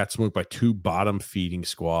legit got smoked by 2 bottom feeding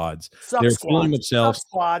squads. Suck They're squads. feeling themselves. Suck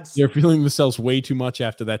squads. They're feeling themselves way too much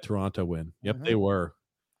after that Toronto win. Yep, they were.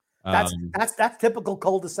 That's typical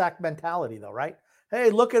cul-de-sac mentality, though, right? Hey,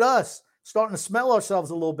 look at us starting to smell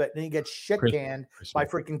ourselves a little bit, and then you get shit canned by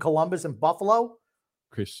freaking Columbus and Buffalo.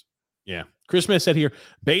 Chris Smith said here,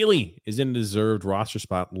 Bailey is in a deserved roster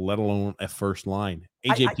spot, let alone a first line.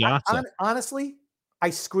 AJ Piazza. Honestly,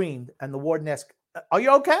 I screamed, and the warden asked, "Are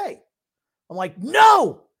you okay?" I'm like,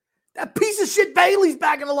 "No, that piece of shit Bailey's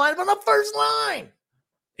back in the lineup on the first line."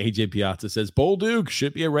 AJ Piazza says, Bolduc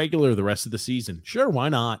should be a regular the rest of the season. Sure, why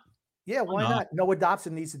not? Yeah, why not? Noah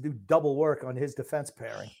Dobson needs to do double work on his defense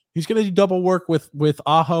pairing. He's going to do double work with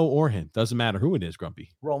Aho or Hint. Doesn't matter who it is, Grumpy.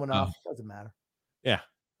 Romanoff, doesn't matter. Yeah.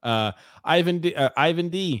 Ivan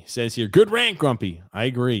D says here, good rant, Grumpy. I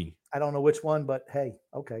agree. I don't know which one, but hey,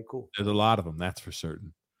 okay, cool. There's a lot of them, that's for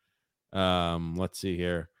certain. Let's see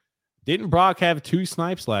here. Didn't Brock have 2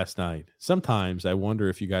 snipes last night? Sometimes I wonder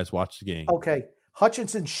if you guys watched the game. Okay,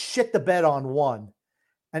 Hutchinson shit the bed on one,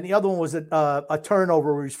 and the other one was a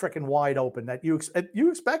turnover where he's freaking wide open. That you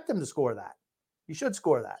expect him to score that. He should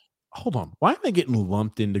score that. Hold on. Why am I getting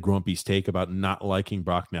lumped into Grumpy's take about not liking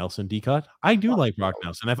Brock Nelson, D-Cut? I do like Brock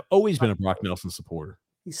Nelson. I've always been a Brock Nelson supporter.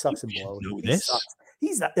 He sucks and blows. He sucks.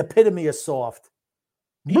 He's the epitome of soft.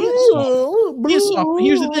 He is soft. He is soft.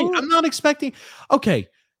 Here's the thing. I'm not expecting. Okay,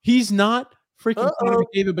 he's not freaking Connor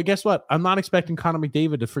McDavid, but guess what? I'm not expecting Connor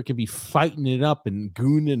McDavid to freaking be fighting it up and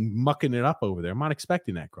gooning and mucking it up over there. I'm not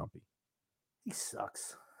expecting that, Grumpy. He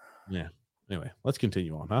sucks. Yeah. Anyway, let's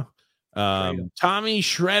continue on, huh? Tommy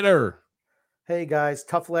Shredder. Hey guys,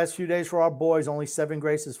 tough last few days for our boys. Only 7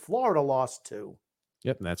 graces. Florida lost 2.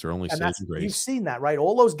 Yep, and that's our only and saving grace. You've seen that, right?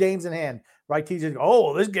 All those games in hand, right?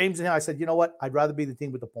 TJ, this game's in hand. I said, you know what? I'd rather be the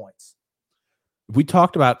team with the points. We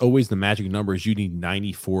talked about always the magic number is you need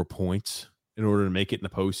 94 points in order to make it in the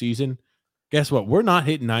postseason. Guess what? We're not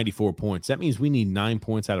hitting 94 points. That means we need 9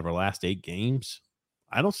 points out of our last 8 games.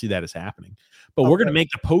 I don't see that as happening. But we're going to make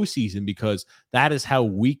the postseason because that is how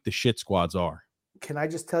weak the shit squads are. Can I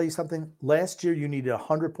just tell you something? Last year, you needed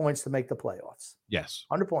 100 points to make the playoffs. Yes.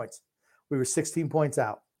 100 points. We were 16 points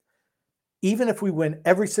out. Even if we win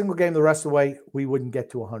every single game the rest of the way, we wouldn't get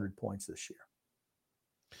to 100 points this year.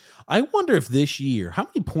 I wonder if this year, how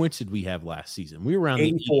many points did we have last season? We were around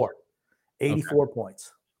 84. 84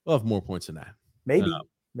 points. We'll have more points than that.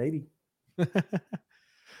 Maybe.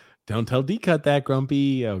 Don't tell D-Cut that,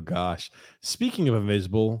 Grumpy. Oh, gosh. Speaking of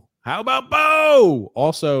invisible, how about Bo?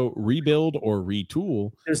 Also, rebuild or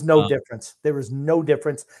retool. There's no difference. There is no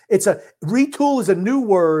difference. It's a retool is a new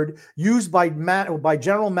word used by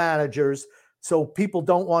general managers, so people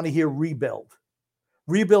don't want to hear rebuild.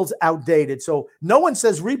 Rebuild's outdated, so no one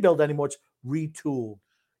says rebuild anymore. It's retool.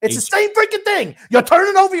 It's the same freaking thing. You're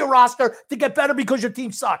turning over your roster to get better because your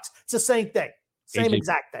team sucks. It's the same thing. Same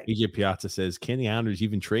exact thing. AJ Piazza says, can the Islanders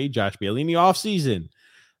even trade Josh Bailey in the offseason?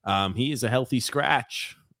 He is a healthy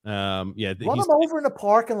scratch. Run him over in the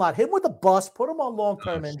parking lot, hit him with a bus, put him on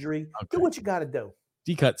long-term injury. Okay. Do what you got to do.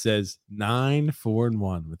 D-Cut says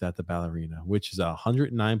 9-4-1 without the ballerina, which is a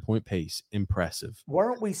 109-point pace. Impressive.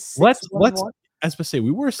 Weren't we 6-1-1? As I say,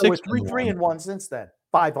 we were 6. We're 3-3-1 since then.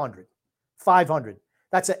 500.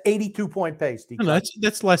 That's an 82-point pace. No,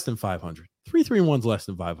 that's less than 500. 3-3-1's less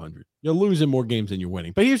than 500. You're losing more games than you're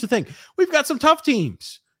winning. But here's the thing: we've got some tough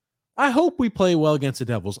teams. I hope we play well against the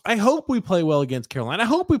Devils. I hope we play well against Carolina. I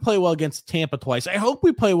hope we play well against Tampa twice. I hope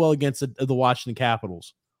we play well against the Washington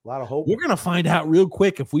Capitals. A lot of hope. We're going to find out real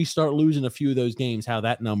quick if we start losing a few of those games, how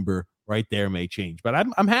that number right there may change. But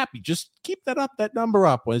I'm happy. Just keep that number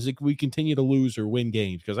up as we continue to lose or win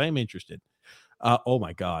games because I am interested. Oh,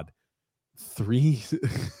 my God.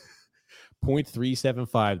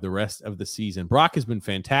 0.375 the rest of the season. Brock has been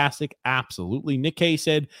fantastic. Absolutely. Nick K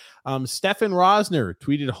said Stefan Rosner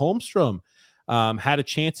tweeted Holmstrom had a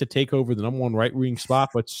chance to take over the number 1 right wing spot,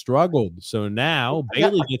 but struggled. So now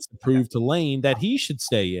Bailey gets to prove to Lane that he should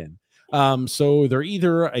stay in. So they're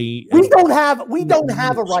either we don't have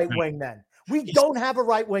a right wing then. We don't have a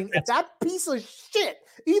right wing. If that piece of shit,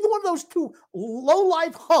 either one of those 2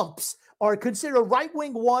 low-life humps are considered right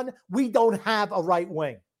wing 1, we don't have a right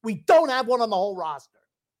wing. We don't have one on the whole roster.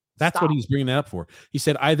 That's Stop. what he's bringing that up for. He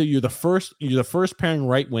said either you're the first pairing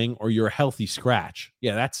right wing, or you're a healthy scratch.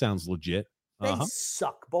 Yeah, that sounds legit. They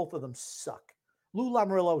suck. Both of them suck. Lou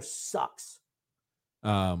Lamoriello sucks.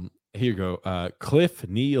 Here you go. Cliff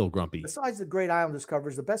Neal, Grumpy. Besides the great Islanders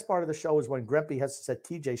coverage, the best part of the show is when Grumpy has to set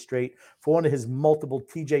TJ straight for one of his multiple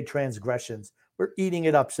TJ transgressions. We're eating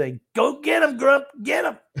it up, saying, "Go get him, Grump, get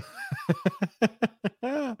him."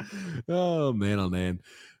 Oh man.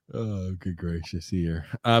 Oh, good gracious here.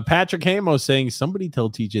 Patrick Hamo saying, somebody tell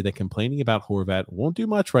TJ that complaining about Horvat won't do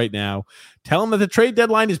much right now. Tell him that the trade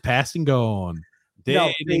deadline is past and gone. See,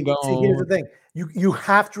 here's the thing. You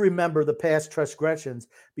have to remember the past transgressions,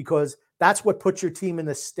 because that's what puts your team in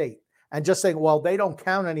this state. And just saying, well, they don't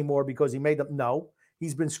count anymore because he made them. No,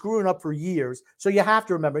 he's been screwing up for years. So you have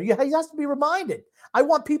to remember. He has to be reminded. I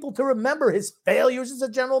want people to remember his failures as a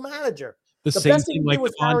general manager. The same thing like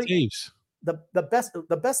Devon Taves.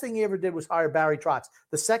 The best thing he ever did was hire Barry Trotz.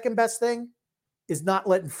 The second best thing is not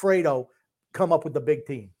letting Fredo come up with the big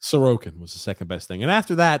team. Sorokin was the second best thing. And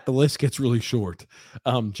after that, the list gets really short.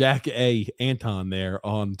 Jack A. Anton there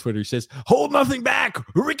on Twitter says, hold nothing back.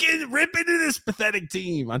 Rip into this pathetic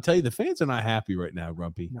team. I tell you, the fans are not happy right now,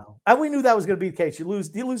 Grumpy. No. And we knew that was going to be the case. You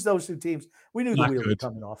lose those two teams. We knew the wheel was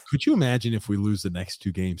coming off. Could you imagine if we lose the next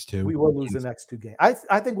two games too? We will lose the next two games.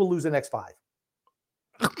 I think we'll lose the next 5.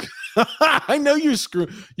 I know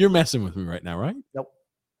you're messing with me right now, right? Nope.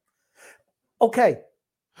 Okay.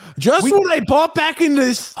 When I bought back into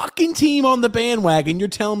this fucking team on the bandwagon, you're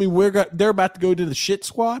telling me they're about to go to the shit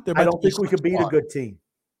squad? I don't think we could beat a good team.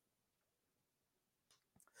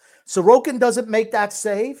 Sorokin doesn't make that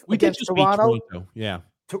save against Toronto. Yeah.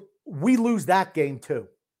 We lose that game too.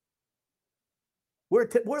 We're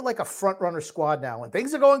like a front runner squad now. When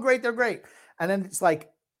things are going great, they're great. And then it's like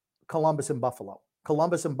Columbus and Buffalo.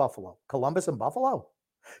 Columbus and Buffalo. Columbus and Buffalo.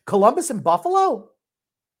 Columbus and Buffalo.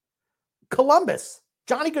 Columbus.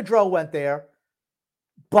 Johnny Gaudreau went there.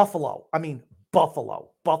 Buffalo.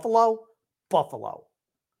 Buffalo.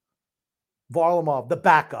 Varlamov, the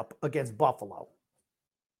backup against Buffalo.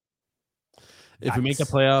 If we make the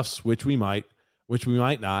playoffs, which we might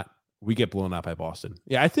not, we get blown out by Boston.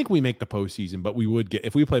 Yeah, I think we make the postseason, but we would get,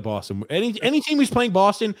 if we play Boston, any team who's playing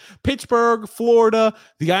Boston, Pittsburgh, Florida,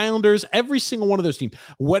 the Islanders, every single one of those teams,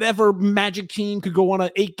 whatever Magic team could go on an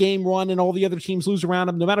 8-game run and all the other teams lose around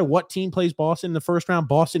them, no matter what team plays Boston in the first round,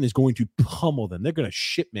 Boston is going to pummel them. They're going to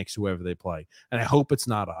shit mix whoever they play. And I hope it's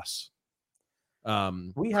not us.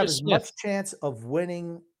 We have as much chance of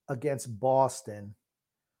winning against Boston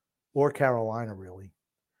or Carolina, really,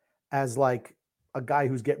 as like a guy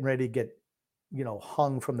who's getting ready to get,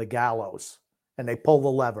 hung from the gallows and they pull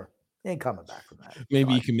the lever. He ain't coming back from that.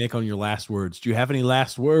 Maybe you can make on your last words. Do you have any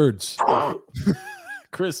last words?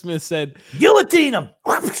 Chris Smith said, guillotine him.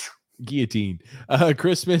 Guillotine.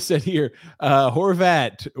 Chris Smith said here,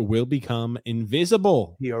 Horvat will become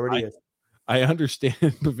invisible. He already is. I understand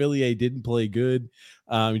Pavillier didn't play good.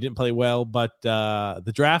 He didn't play well, but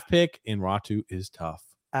the draft pick in Ratu is tough.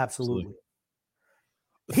 Absolutely.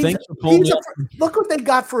 Look what they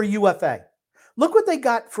got for a UFA. Look what they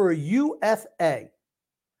got for a UFA.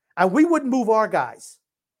 And we wouldn't move our guys.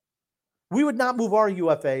 We would not move our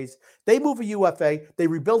UFAs. They move a UFA. They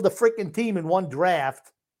rebuild a freaking team in one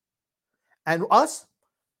draft. And us,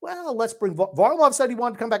 well, let's bring Varlamov said he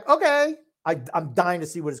wanted to come back. Okay. I'm dying to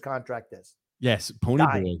see what his contract is. Yes,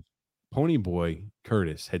 Pony Boy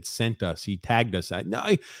Curtis had sent us. He tagged us.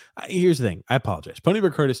 Here's the thing. I apologize. Pony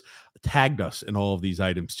Boy Curtis tagged us in all of these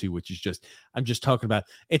items too, which is just, I'm just talking about.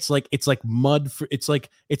 It's like mud for. It's like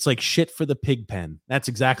shit for the pig pen. That's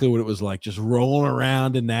exactly what it was like. Just rolling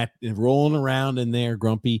around in there.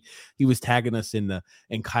 Grumpy. He was tagging us in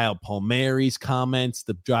Kyle Palmieri's comments.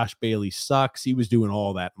 The Josh Bailey sucks. He was doing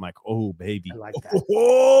all that. I'm like, oh baby, I like that.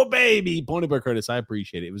 Oh baby, Pony Boy Curtis. I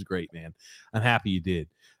appreciate it. It was great, man. I'm happy you did.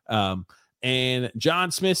 And John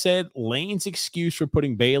Smith said Lane's excuse for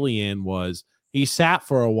putting Bailey in was he sat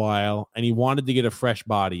for a while and he wanted to get a fresh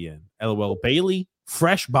body in. LOL. Bailey,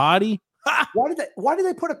 fresh body? Ha! Why did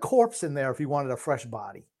they put a corpse in there if he wanted a fresh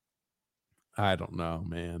body? I don't know,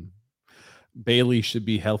 man. Bailey should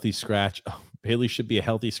be healthy scratch. Oh, Bailey should be a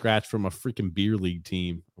healthy scratch from a freaking beer league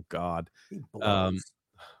team. Oh God.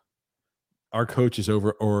 Our coach is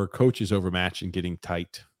overmatched and getting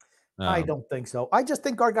tight. I don't think so. I just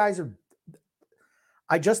think our guys are.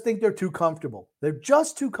 I just think they're too comfortable. They're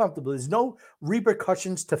just too comfortable. There's no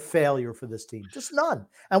repercussions to failure for this team. Just none.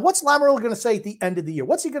 And what's Lamoriello going to say at the end of the year?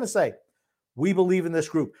 What's he going to say? We believe in this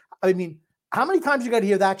group. I mean, how many times you got to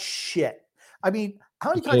hear that shit? I mean, how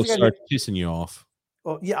many times you got to pissing you off?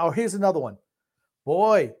 Oh, yeah. Or here's another one.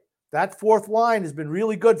 Boy, that fourth line has been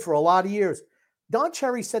really good for a lot of years. Don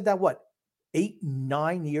Cherry said that, what,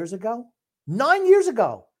 9 years ago? 9 years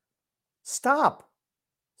ago. Stop.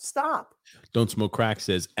 Don't Smoke Crack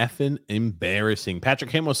says, effing embarrassing. Patrick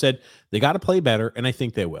Hamill said, they got to play better, and I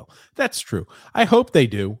think they will. That's true. I hope they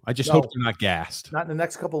do. I just hope they're not gassed. Not in the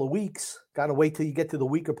next couple of weeks. Got to wait till you get to the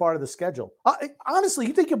weaker part of the schedule. Honestly,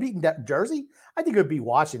 you think you're beating Jersey? I think you'll beat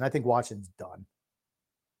Washington. I think Washington's done.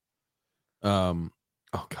 Oh,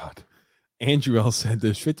 God. Andrew L. said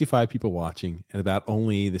there's 55 people watching and about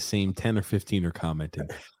only the same 10 or 15 are commenting.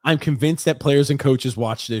 I'm convinced that players and coaches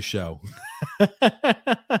watch this show. Where's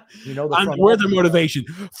the motivation?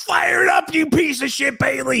 Fire it up, you piece of shit,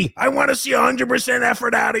 Bailey. I want to see 100%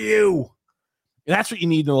 effort out of you. That's what you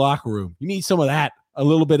need in the locker room. You need some of that, a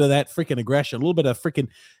little bit of that freaking aggression, a little bit of freaking,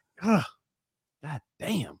 God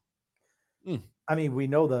damn. I mean, we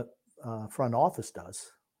know the front office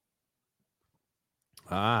does.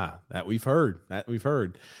 That we've heard.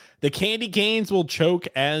 The Candy Canes will choke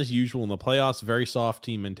as usual in the playoffs. Very soft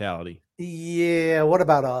team mentality. Yeah, what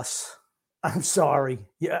about us? I'm sorry.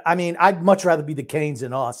 Yeah, I mean, I'd much rather be the Canes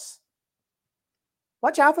than us.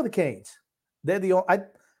 Watch out for the Canes. They're the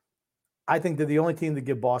I think they're the only team that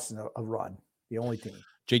give Boston a run. The only team.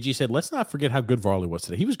 JG said, let's not forget how good Varley was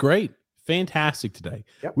today. He was great. Fantastic today.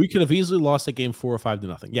 Yep. We could have easily lost that game 4 or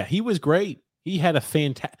 5-0. Yeah, he was great. He had a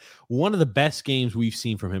one of the best games we've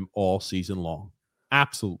seen from him all season long.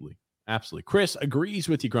 Absolutely. Chris agrees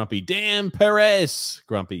with you, Grumpy. Damn Perez,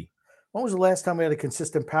 Grumpy. When was the last time we had a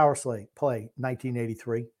consistent power play?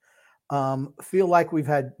 1983. Feel like we've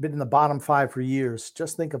been in the bottom 5 for years.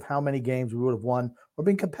 Just think of how many games we would have won or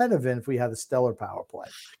been competitive in if we had a stellar power play.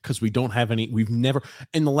 Because we don't have any. We've never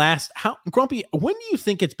in the last. Grumpy? When do you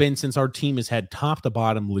think it's been since our team has had top to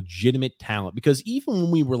bottom legitimate talent? Because even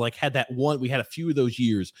when we were had that one, we had a few of those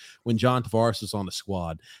years when John Tavares was on the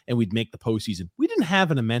squad and we'd make the postseason. We didn't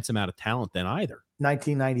have an immense amount of talent then either.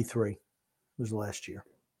 1993 was the last year.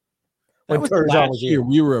 That was the last year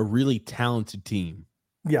we were a really talented team.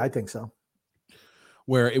 Yeah, I think so.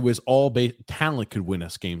 Where it was all talent could win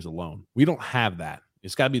us games alone. We don't have that.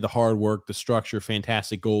 It's got to be the hard work, the structure,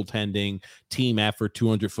 fantastic goaltending, team effort,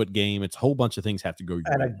 200-foot game. It's a whole bunch of things have to go.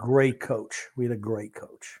 And a great coach. We had a great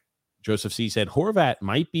coach. Joseph C. said Horvat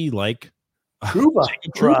might be like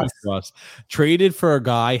Trouba for us. Traded for a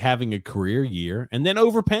guy having a career year and then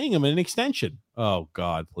overpaying him in an extension. Oh,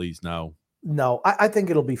 God, please, no. No, I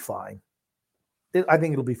think it'll be fine. I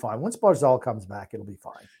think it'll be fine. Once Barzal comes back, it'll be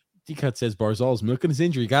fine. D-Cut says Barzal's milking his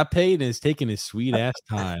injury. Got paid and is taking his sweet ass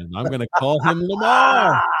time. I'm going to call him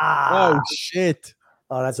Lamar. Oh, shit.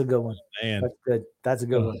 Oh, that's a good one. Man. That's good. That's a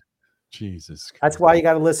good one. Jesus Christ. That's why you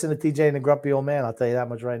got to listen to TJ and the grumpy old man. I'll tell you that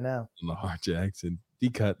much right now. Lamar Jackson.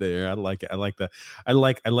 D-Cut there. I like it. I like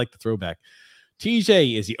the throwback.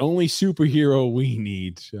 TJ is the only superhero we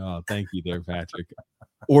need. Oh, thank you there, Patrick.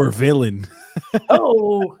 Or villain.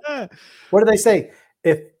 Oh, what do they say?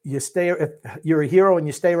 If you're a hero and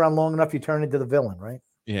you stay around long enough, you turn into the villain, right?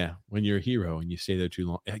 Yeah, when you're a hero and you stay there too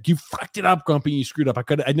long, you fucked it up, Grumpy. You screwed up.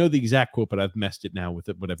 I know the exact quote, but I've messed it now with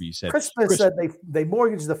it. Whatever you said. Chris said they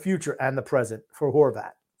mortgaged the future and the present for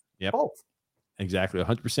Horvat. Yep, both. Exactly,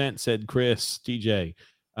 100%. Said Chris TJ.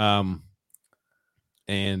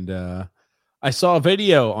 And I saw a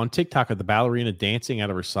video on TikTok of the ballerina dancing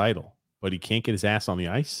at a recital, but he can't get his ass on the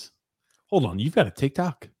ice. Hold on, you've got a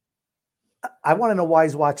TikTok? I want to know why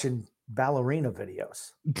he's watching ballerina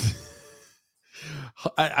videos.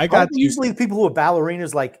 I got usually people who are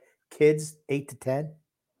ballerinas like kids 8 to 10.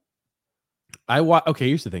 Okay,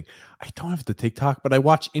 here's the thing. I don't have the TikTok, but I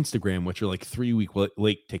watch Instagram, which are like 3-week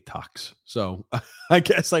late TikToks. So I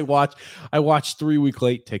guess I watch 3-week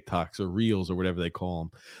late TikToks or reels or whatever they call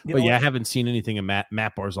them. But yeah, I haven't seen anything of Matt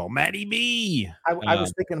Barzal. Matty B. I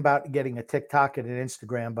was thinking about getting a TikTok and an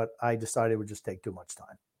Instagram, but I decided it would just take too much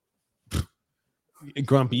time.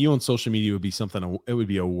 Grumpy, you on social media would be something. It would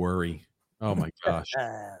be a worry. Oh my gosh.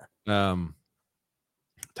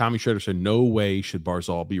 Tommy Schroeder said, "No way should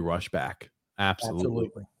Barzal be rushed back."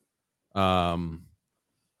 Absolutely.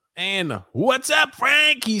 And what's up,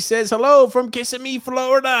 Frank? He says hello from Kissimmee,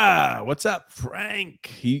 Florida. What's up,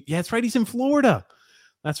 Frank? Yeah, that's right. He's in Florida.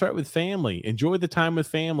 That's right, with family. Enjoy the time with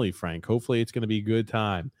family, Frank. Hopefully, it's going to be a good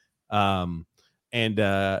time. And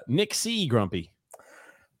Nick C. Grumpy.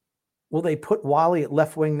 Will they put Wally at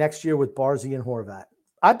left wing next year with Barzy and Horvat?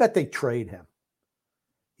 I bet they trade him.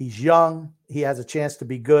 He's young. He has a chance to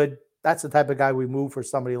be good. That's the type of guy we move for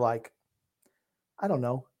somebody like, I don't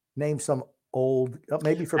know, name some old,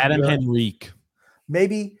 maybe for Adam Henrique.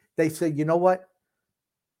 Maybe they say, you know what?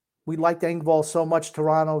 We liked Engvall so much,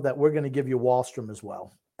 Toronto, that we're going to give you Wahlstrom as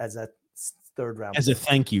well as a third round as a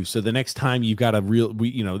thank you. So the next time you got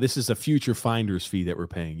this is a future finder's fee that we're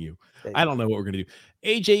paying you. I don't know what we're going to do.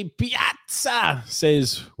 AJ Piazza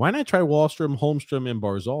says, why not try Wallstrom, Holmstrom, and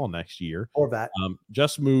Barzal next year? Or that.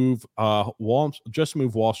 Just move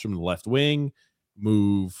Wallstrom to the left wing.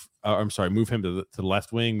 Move him to the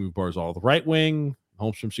left wing. Move Barzal to the right wing.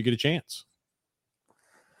 Holmstrom should get a chance.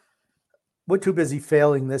 We're too busy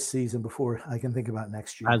failing this season before I can think about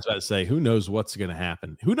next year. I was about to say, who knows what's going to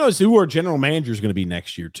happen? Who knows who our general manager is going to be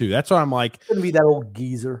next year, too? That's why I'm like, it's going to be that old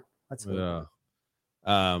geezer. That's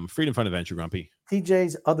Freedom Fund Adventure, Grumpy.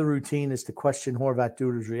 TJ's other routine is to question Horvat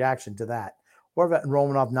Duder's reaction to that. Horvat and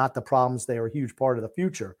Romanov, not the problems. They are a huge part of the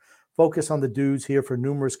future. Focus on the dudes here for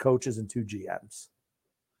numerous coaches and 2 GMs.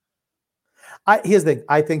 Here's the thing.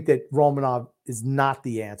 I think that Romanov is not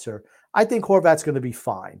the answer. I think Horvat's going to be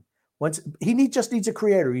fine. Just needs a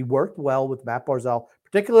creator. He worked well with Matt Barzal,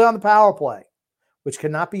 particularly on the power play, which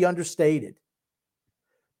cannot be understated.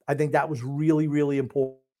 I think that was really, really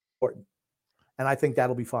important. And I think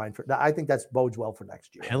that'll be fine. I think that's bodes well for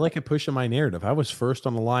next year. I like a push in my narrative. I was first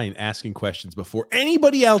on the line asking questions before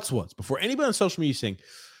anybody else was. Before anybody on social media saying,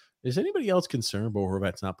 is anybody else concerned Bo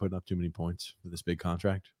Horvat's not putting up too many points for this big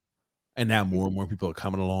contract? And now more and more people are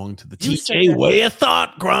coming along to the TJ way of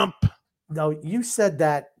thought, Grump. No, you said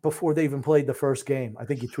that before they even played the first game. I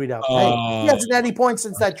think you tweeted out, hey, he hasn't had any points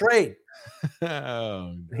since that trade.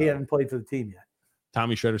 No. He hadn't played for the team yet.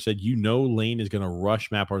 Tommy Shredder said, Lane is going to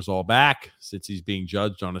rush Matt Barzal back since he's being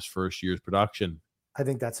judged on his first year's production. I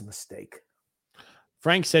think that's a mistake.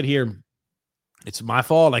 Frank said here, it's my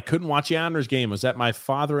fault. I couldn't watch the Islanders game. I was at my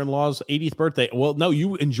father-in-law's 80th birthday. Well, no,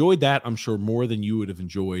 you enjoyed that, I'm sure, more than you would have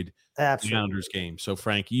enjoyed the Islanders game. So,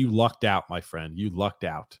 Frank, you lucked out, my friend. You lucked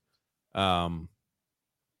out.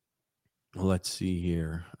 Let's see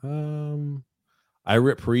here. I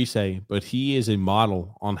rip Parise, but he is a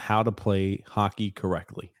model on how to play hockey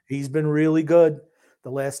correctly. He's been really good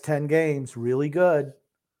the last 10 games. Really good.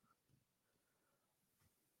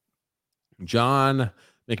 John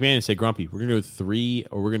McMahon said, Grumpy, we're going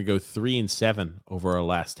to go 3-7 over our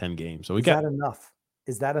last 10 games. So Is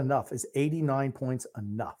that enough? Is 89 points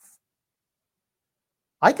enough?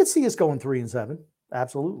 I could see us going 3-7.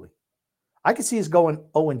 Absolutely. I could see us going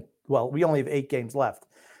 0 we only have 8 games left.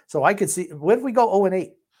 So I could see, where if we go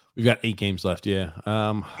 0-8? We've got 8 games left. Yeah.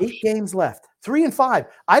 8 games left. 3-5.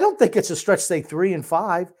 I don't think it's a stretch to say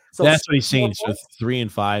 3-5. So that's what he's saying. So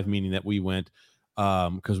 3-5, meaning that we went,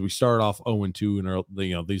 because we started off 0-2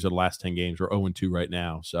 and these are the last 10 games. We're 0-2 right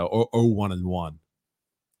now. So 0-1-1.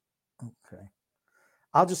 Okay.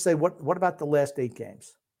 I'll just say, what about the last 8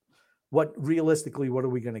 games? Realistically, what are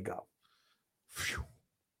we going to go?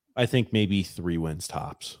 I think maybe 3 wins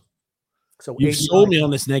tops. So you've sold me on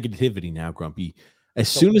this negativity now, Grumpy. As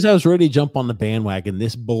soon as I was ready to jump on the bandwagon,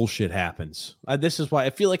 this bullshit happens. This is why I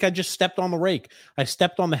feel like I just stepped on the rake. I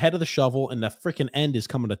stepped on the head of the shovel, and the freaking end is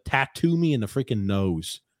coming to tattoo me in the freaking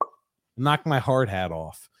nose. Knock my hard hat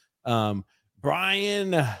off.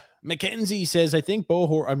 Brian McKenzie says, I think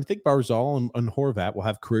Barzal and Horvat will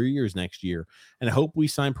have career years next year, and I hope we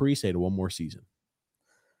sign Parise to one more season.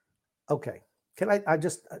 Okay. Can I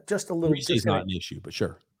just a little? Parise's not an issue, but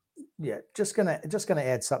sure. Yeah, just gonna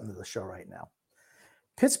add something to the show right now.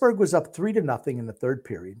 Pittsburgh was up 3-0 in the third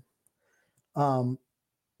period.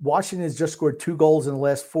 Washington has just scored 2 goals in the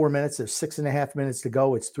last 4 minutes. There's 6.5 minutes to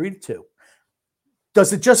go. It's 3-2.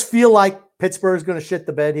 Does it just feel like Pittsburgh's going to shit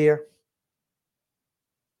the bed here?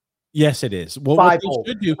 Yes, it is. Well, what they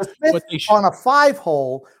should do on a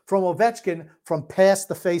 5-hole from Ovechkin from past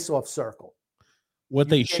the face-off circle. What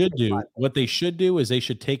they should do is they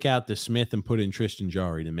should take out the Smith and put in Tristan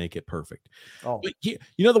Jarry to make it perfect. Oh, but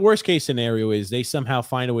the worst case scenario is they somehow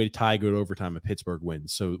find a way to tie good overtime and Pittsburgh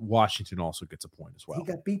wins. So Washington also gets a point as well. He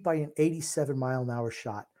got beat by an 87-mile-an-hour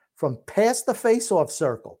shot from past the face-off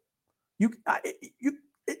circle.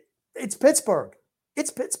 It's Pittsburgh. It's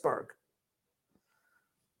Pittsburgh.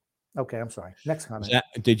 Okay, I'm sorry. Next comment.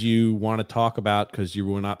 Did you want to talk about, because you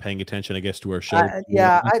were not paying attention, I guess, to our show? Zach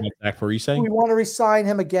Parise. We want to resign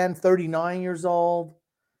him again, 39 years old.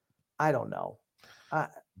 I don't know.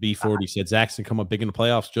 B40 said, Zach's going to come up big in the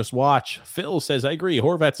playoffs. Just watch. Phil says, I agree.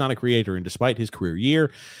 Horvat's not a creator, and despite his career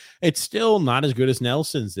year, it's still not as good as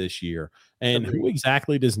Nelson's this year. And who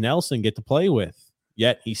exactly does Nelson get to play with?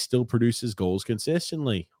 Yet he still produces goals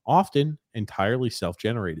consistently, often entirely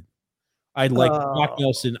self-generated. I like Brock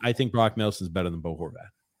Nelson. I think Brock Nelson's better than Bo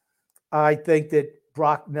Horvat. I think that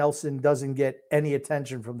Brock Nelson doesn't get any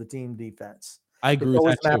attention from the team defense. I agree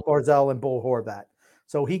with that. Matt Barzal and Bo Horvat.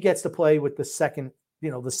 So he gets to play with the second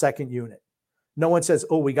unit. No one says,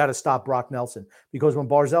 oh, we got to stop Brock Nelson. Because when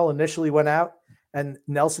Barzal initially went out And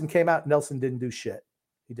Nelson came out. Nelson didn't do shit.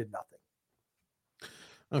 He did nothing.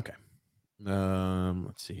 Okay.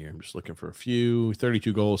 Let's see here. I'm just looking for a few.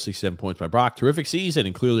 32 goals, 67 points by Brock. Terrific season,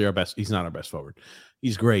 and clearly our best. He's not our best forward.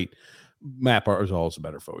 He's great. Matt Barzal is a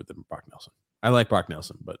better forward than Brock Nelson. I like Brock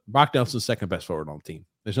Nelson, but Brock Nelson's second best forward on the team.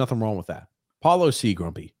 There's nothing wrong with that. Paulo C.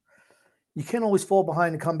 Grumpy. You can't always fall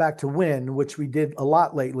behind and come back to win, which we did a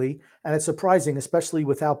lot lately. And it's surprising, especially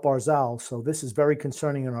without Barzal. So this is very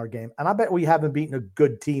concerning in our game. And I bet we haven't beaten a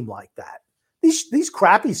good team like that. These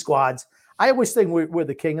crappy squads, I always think we're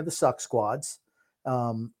the king of the suck squads.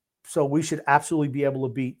 So we should absolutely be able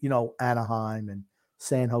to beat, Anaheim and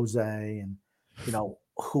San Jose and,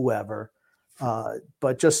 whoever.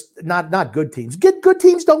 But just not good teams. Good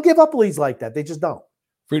teams don't give up leads like that. They just don't.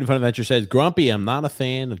 Freedom Fun Adventure says, Grumpy, I'm not a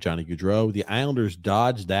fan of Johnny Gaudreau. The Islanders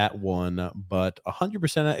dodged that one, but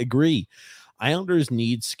 100% I agree. Islanders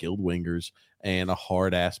need skilled wingers and a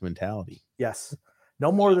hard-ass mentality. Yes.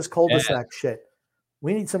 No more of this cul-de-sac shit.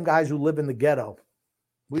 We need some guys who live in the ghetto.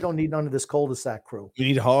 We don't need none of this cul-de-sac crew. We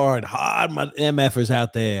need hard MFers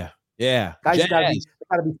out there. Yeah. Guys got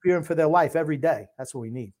to be fearing for their life every day. That's what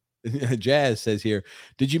we need. Jazz says here,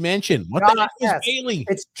 did you mention what the heck is Bailey?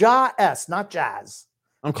 It's Ja-S, not Jazz.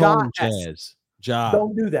 I'm calling him Jazz. Ja.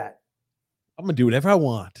 Don't do that. I'm going to do whatever I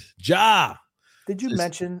want. Ja. Did you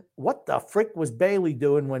mention what the frick was Bailey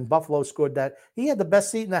doing when Buffalo scored that? He had the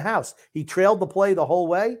best seat in the house. He trailed the play the whole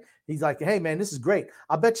way. He's like, hey, man, this is great.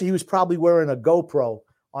 I bet you he was probably wearing a GoPro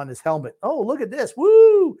on his helmet. Oh, look at this.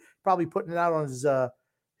 Woo! Probably putting it out on his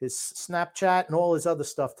Snapchat and all his other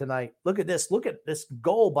stuff tonight. Look at this. Look at this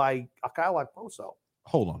goal by Kyle Okposo.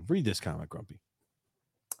 Hold on. Read this comment, Grumpy.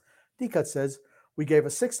 D-Cut says, we gave a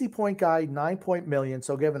 60-point guy 9 million,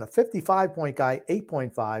 so giving a 55-point guy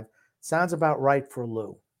 8.5 sounds about right for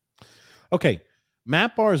Lou. Okay,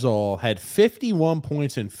 Matt Barzal had 51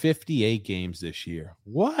 points in 58 games this year.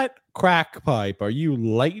 What crack pipe are you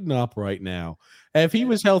lighting up right now? If he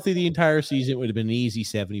was healthy the entire season, it would have been an easy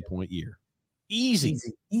 70-point year. Easy.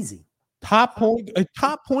 Top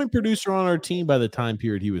point producer on our team by the time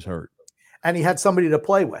period he was hurt. And he had somebody to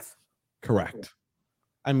play with. Correct.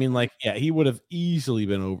 I mean, he would have easily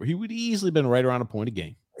been over. He would easily been right around a point a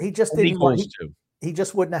game. He just didn't want he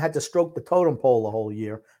just wouldn't have had to stroke the totem pole the whole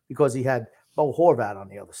year because he had Bo Horvat on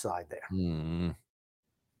the other side there.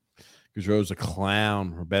 Gaudreau's a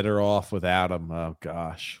clown. We're better off without him. Oh,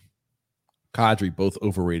 gosh. Kadri, both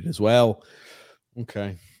overrated as well.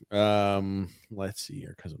 Okay. Let's see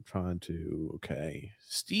here because I'm trying to. Okay.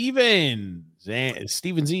 Steven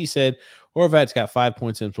Z said Horvat's got 5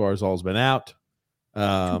 points in Barzal's been out.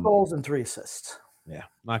 2 goals and 3 assists. Yeah,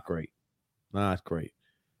 not great. Okay.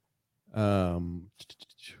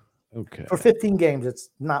 For 15 games, it's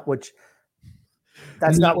not what you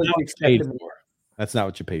expected. That's not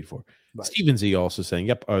what you paid for. Right. Steven Z also saying,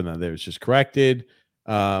 yep. Oh, no, there was just corrected.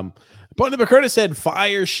 Point number Curtis said,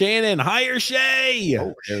 fire Shannon, hire Shea.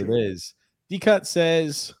 Oh, there it is. D-Cut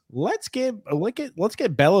says, let's get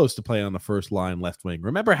Bellows to play on the first line left wing.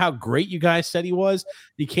 Remember how great you guys said he was?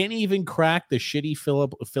 You can't even crack the shitty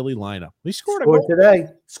Philly lineup. He scored a goal today.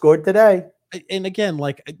 Scored today. And again,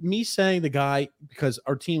 me saying the guy, because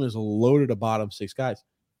our team is loaded of bottom 6 guys,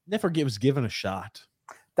 never was given a shot.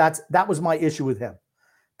 That was my issue with him.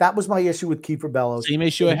 That was my issue with Kiefer Bellows. Same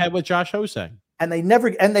issue I had with Josh Hosang. And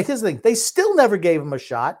here's the thing, they still never gave him a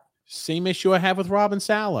shot. Same issue I have with Robin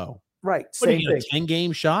Salo. Right. Same thing. A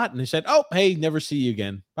 10-game shot, and they said, oh, hey, never see you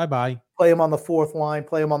again. Bye-bye. Play him on the fourth line,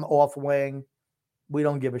 play him on the off wing. We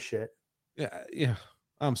don't give a shit. Yeah.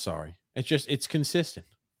 I'm sorry. It's consistent.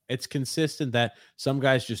 It's consistent that some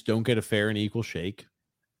guys just don't get a fair and equal shake.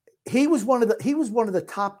 He was one of the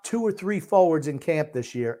top 2 or 3 forwards in camp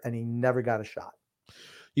this year, and he never got a shot.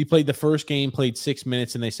 He played the first game, played 6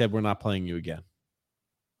 minutes, and they said, we're not playing you again.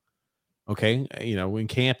 Okay. In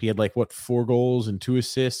camp, he had 4 goals and 2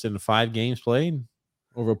 assists in 5 games played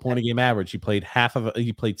over a point a game average. He played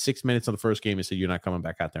he played 6 minutes on the first game and said, you're not coming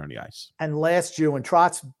back out there on the ice. And last year when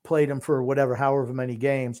Trotz played him for however many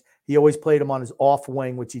games, he always played him on his off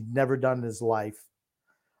wing, which he'd never done in his life.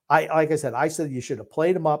 I said you should have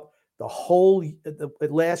played him up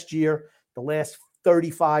last year, the last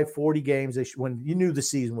 35, 40 games when you knew the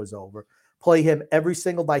season was over. Play him every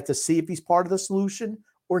single night to see if he's part of the solution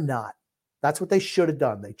or not. That's what they should have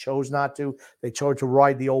done. They chose not to. They chose to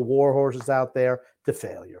ride the old war horses out there to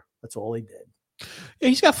failure. That's all he did. Yeah,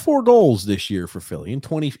 he's got 4 goals this year for Philly in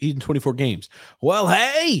 24 games. Well,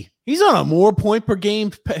 hey, he's on a more point per game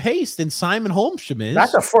pace than Simon Holmstrom is.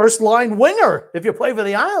 That's a first line winger if you play for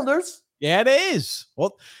the Islanders. Yeah, it is.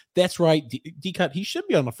 Well, that's right. D-Cut, he should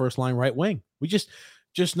be on the first line right wing.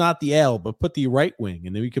 just not the L, but put the right wing.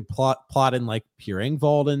 And then we could plot in like Pierre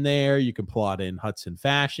Engvald in there. You can plot in Hudson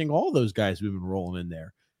Fasching. All those guys we've been rolling in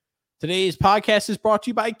there. Today's podcast is brought to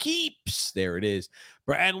you by Keeps. There it is.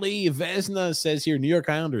 Bradley Vesna says here, New York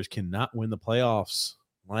Islanders cannot win the playoffs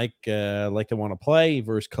like they want to play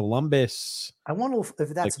versus Columbus. I wonder if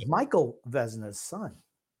that's Michael Vesna's son.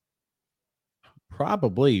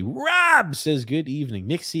 Probably. Rob says, good evening.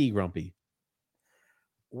 Nick C. Grumpy.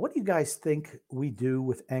 What do you guys think we do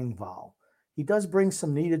with Engvall? He does bring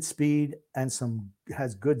some needed speed and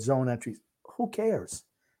has good zone entries. Who cares?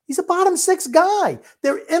 He's a bottom 6 guy.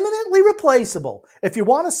 They're eminently replaceable. If you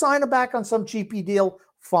want to sign him back on some cheapy deal,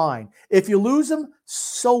 fine. If you lose him,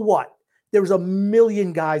 so what? There's a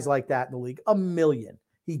million guys like that in the league. A million.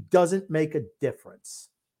 He doesn't make a difference.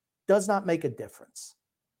 Does not make a difference.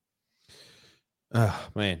 Oh,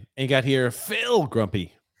 man. And got here Phil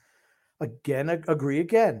Grumpy. Again, agree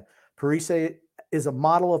again. Parise is a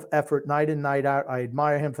model of effort night in, night out. I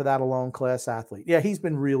admire him for that alone, class athlete. Yeah, he's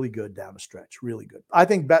been really good down the stretch. Really good. I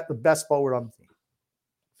think the best forward on the team.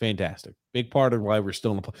 Fantastic. Big part of why we're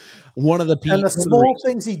still in the play. One of the people. And the small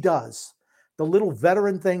things he does, the little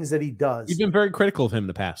veteran things that he does. You've been very critical of him in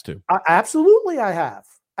the past, too. Absolutely, I have.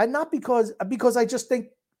 And not because I just think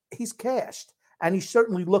he's cashed. And he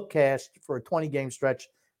certainly looked cashed for a 20-game stretch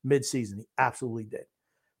midseason. He absolutely did.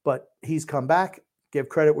 But he's come back. Give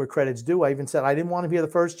credit where credit's due. I even said I didn't want him here the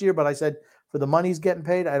first year, but I said for the money he's getting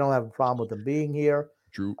paid, I don't have a problem with him being here.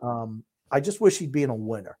 True. I just wish he'd been a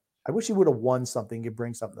winner. I wish he would have won something. He'd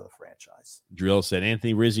bring something to the franchise. Drill said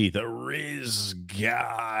Anthony Rizzi, the Riz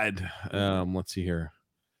God. Let's see here.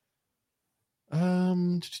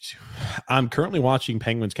 I'm currently watching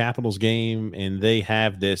Penguins Capitals game, and they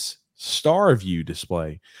have this Star View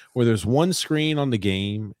display where there's one screen on the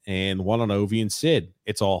game and one on Ovi and Sid.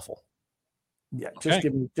 It's awful. Yeah, Okay.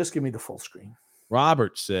 just give me the full screen.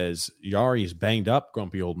 Robert says Yari is banged up,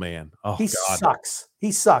 grumpy old man. Oh, he God. sucks.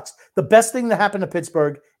 He sucks. The best thing that happened to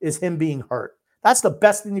Pittsburgh is him being hurt. That's the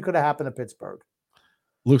best thing that could have happened to Pittsburgh.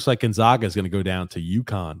 Looks like Gonzaga is going to go down to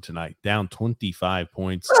UConn tonight, down 25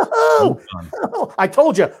 points. I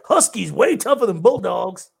told you, Huskies way tougher than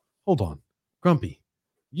Bulldogs. Hold on, Grumpy.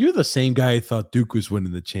 You're the same guy who thought Duke was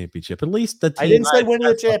winning the championship. At least the team I didn't say winning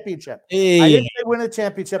the championship. Hey, I didn't say winning the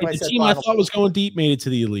championship. the I said team I thought was going deep made it to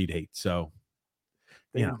the Elite Eight. So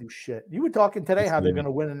they didn't do shit. You were talking today how they're going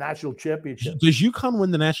to win a national championship. Does UConn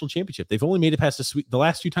win the national championship? They've only made it past the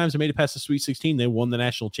last 2 times they made it past the Sweet 16. They won the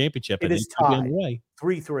national championship. It is tied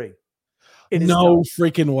 3-3. No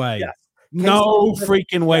freaking way. Yes. No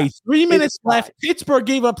freaking way. 3 minutes left. Tied. Pittsburgh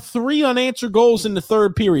gave up 3 unanswered goals in the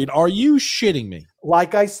third period. Are you shitting me?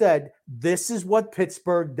 Like I said, this is what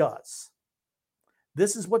Pittsburgh does.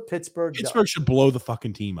 This is what Pittsburgh Pittsburgh should blow the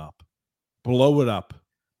fucking team up. Blow it up.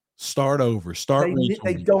 Start over.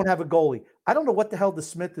 They don't have a goalie. I don't know what the hell the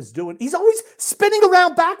Smith is doing. He's always spinning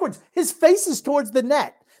around backwards. His face is towards the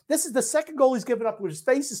net. This is the second goal he's given up where his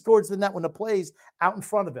face is towards the net when the play's out in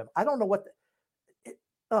front of him. I don't know what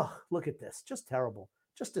look at this. Just terrible.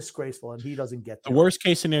 Just disgraceful. And he doesn't get there. The worst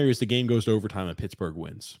case scenario is the game goes to overtime and Pittsburgh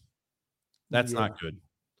wins. That's not good.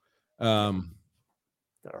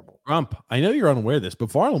 Terrible. Rump, I know you're unaware of this, but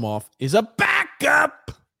Varlamov is a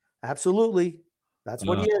backup. Absolutely. That's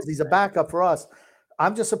what he is. He's a backup for us.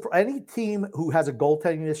 I'm just surprised. Any team who has a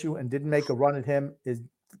goaltending issue and didn't make a run at him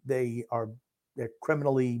they're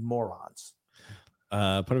criminally morons.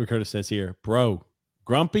 Puerto Curtis says here, bro,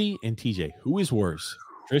 Grumpy and TJ, who is worse,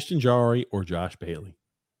 Tristan Jarry or Josh Bailey?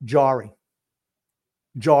 Jarry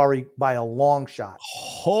by a long shot.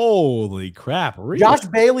 Holy crap. Really? Josh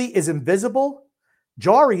Bailey is invisible.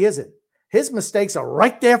 Jarry isn't. His mistakes are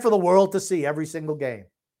right there for the world to see every single game.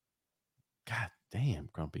 God damn,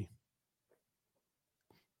 Grumpy.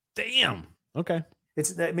 Damn. Okay. A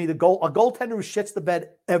goaltender who shits the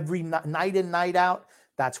bed every night in, night out.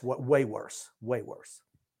 That's way worse. Way worse.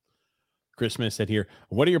 Chris Smith said here,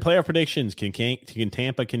 what are your playoff predictions? Can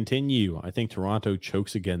Tampa continue? I think Toronto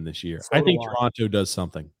chokes again this year. I think Toronto does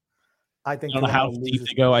something. I don't know how deep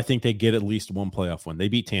they go. I think they get at least one playoff win. They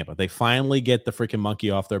beat Tampa. They finally get the freaking monkey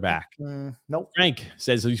off their back. Nope. Frank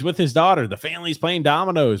says he's with his daughter. The family's playing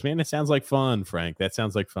dominoes. Man, it sounds like fun, Frank. That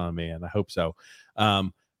sounds like fun, man. I hope so.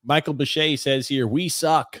 Michael Bechet says here, we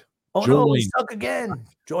suck. Oh, no, we suck again.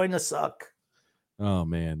 Join the suck. Oh,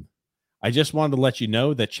 man. I just wanted to let you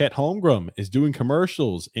know that Chet Holmgren is doing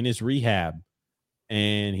commercials in his rehab,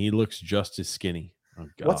 and he looks just as skinny. Oh,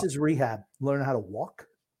 God. What's his rehab? Learn how to walk?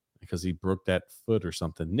 Because he broke that foot or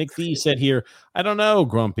something. Nick D said here, I don't know,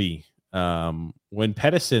 Grumpy. When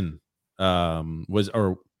Pettersson was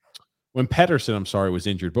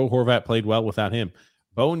injured, Bo Horvat played well without him.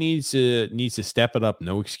 Bo needs to step it up.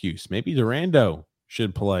 No excuse. Maybe Durando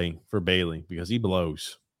should play for Bailey because he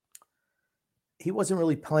blows. He wasn't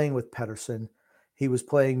really playing with Pedersen. He was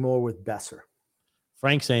playing more with Besser.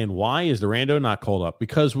 Frank saying, why is Durando not called up?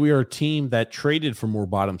 Because we are a team that traded for more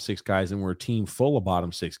bottom six guys, and we're a team full of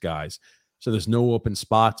bottom six guys. So there's no open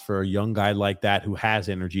spots for a young guy like that who has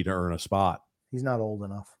energy to earn a spot. He's not old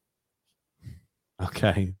enough.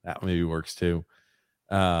 Okay, that maybe works too.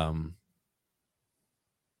 The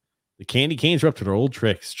Candy Canes are up to their old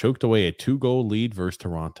tricks, choked away a 2-goal lead versus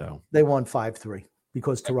Toronto. They won 5-3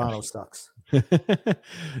 because Toronto sucks.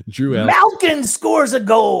 Drew L. Malkin scores a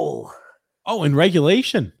goal. Oh, in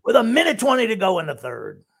regulation. With 1:20 to go in the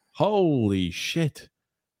third. Holy shit.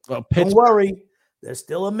 Well, Don't worry. There's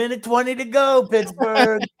still 1:20 to go,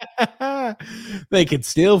 Pittsburgh. They can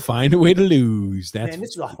still find a way to lose. That's Man,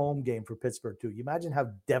 this is a home game for Pittsburgh, too. You imagine how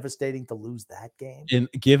devastating to lose that game? And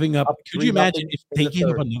giving up. Could you imagine if they gave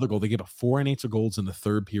up third. another goal? They gave up 4 unanswered goals in the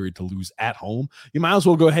third period to lose at home. You might as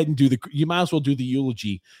well go ahead and do the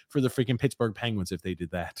eulogy for the freaking Pittsburgh Penguins if they did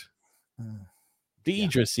that.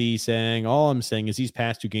 Deidre C saying, all I'm saying is these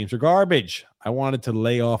past 2 games are garbage. I wanted to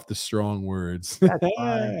lay off the strong words.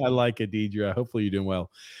 I like it, Deidre. Hopefully you're doing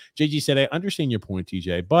well. JG said, I understand your point,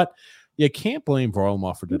 TJ, but you can't blame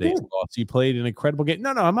Varlamov for today's loss. He played an incredible game.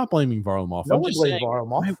 No, I'm not blaming Varlamov. No I'm one just blamed saying,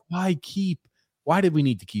 Varlamov. why did we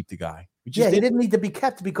need to keep the guy? He didn't need to be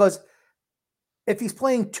kept because if he's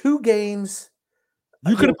playing 2 games,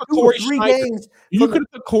 you could have put 2 or 3 games. You could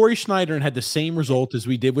have put Corey Schneider and had the same result as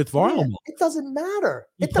we did with Varlamov. Yeah, it doesn't matter.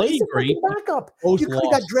 He played He's a great. freaking backup. Both You could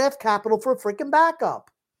have got draft capital for a freaking backup.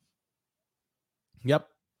 Yep.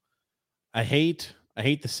 I hate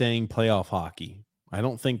the saying playoff hockey. I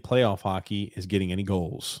don't think playoff hockey is getting any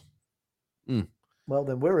goals. Well,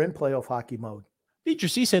 then we're in playoff hockey mode. Teacher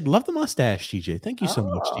C said, love the mustache, TJ. Thank you so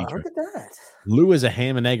much, teacher. Look at that. Lou is a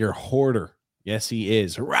ham and egger hoarder. Yes, he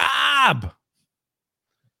is. Rob!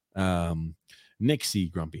 Nick C.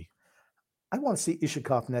 Grumpy. I want to see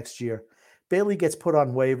Ishikov next year. Bailey gets put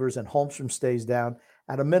on waivers and Holmstrom stays down.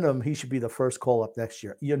 At a minimum, he should be the first call up next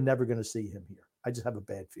year. You're never going to see him here. I just have a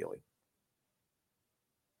bad feeling.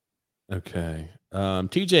 Okay.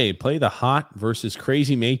 TJ, play the hot versus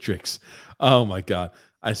crazy matrix. Oh my God.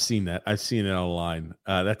 I've seen that. I've seen it online.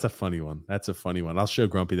 That's a funny one. I'll show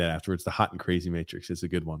Grumpy that afterwards. The hot and crazy matrix is a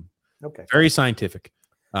good one. Okay. Very scientific.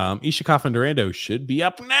 Ishikov and Durando should be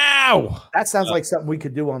up now. That sounds like something we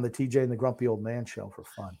could do on the TJ and the Grumpy Old Man show for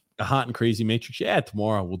fun. The hot and crazy matrix. Yeah,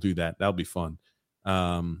 tomorrow we'll do that. That'll be fun.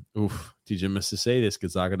 TJ must to say this.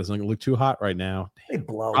 Gonzaga doesn't look too hot right now. They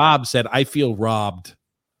blow. Rob said, I feel robbed.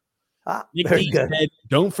 Nick Very D good. said,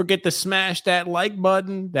 don't forget to smash that like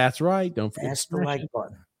button. That's right. Don't forget Smash to the smash like it.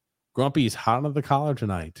 button. Grumpy's hot under the collar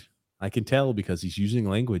tonight. I can tell because he's using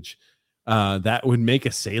language that would make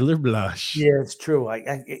a sailor blush. Yeah, it's true.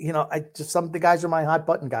 I just some of the guys are my hot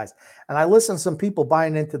button guys, and I listen to some people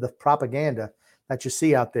buying into the propaganda that you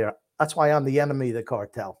see out there. That's why I'm the enemy of the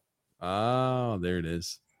cartel. Oh, there it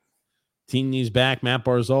is. Team News back. Matt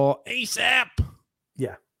Barzal ASAP.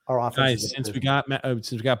 Yeah, our offense. Guys, since we got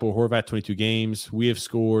Bo Horvat 22 games, we have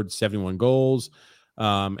scored 71 goals,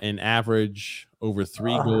 an average over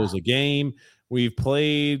 3 goals a game. We've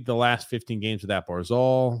played the last 15 games without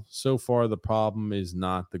Barzal. So far, the problem is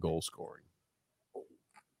not the goal scoring.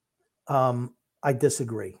 I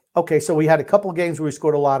disagree. Okay, so we had a couple of games where we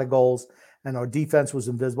scored a lot of goals, and our defense was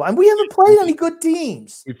invisible, and we haven't played any good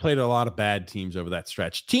teams. We played a lot of bad teams over that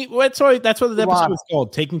stretch. That's what the episode was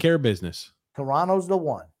called, Taking Care of Business. Toronto's the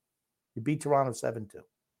one. You beat Toronto 7-2.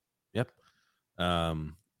 Yep.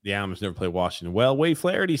 The Islanders never play Washington well. Wade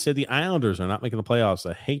Flaherty said the Islanders are not making the playoffs.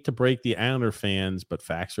 I hate to break the Islander fans, but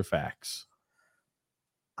facts are facts.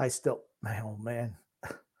 Oh man,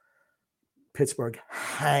 Pittsburgh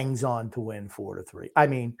hangs on to win 4-3. I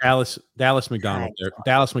mean, Dallas McDonald there.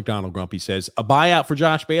 Dallas McDonald Grumpy says a buyout for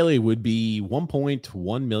Josh Bailey would be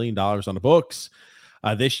 $1.1 million on the books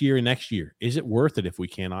this year and next year. Is it worth it if we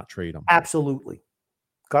cannot trade him? Absolutely.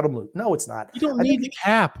 Cut him loose. No, it's not. You don't need the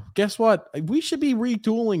cap. Guess what? We should be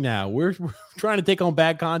retooling now. We're trying to take on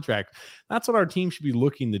bad contract. That's what our team should be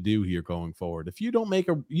looking to do here going forward. If you don't make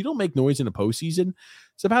noise in the postseason,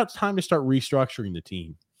 it's about time to start restructuring the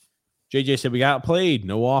team. JJ said we got played,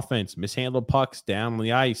 no offense, mishandled pucks down on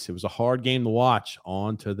the ice. It was a hard game to watch.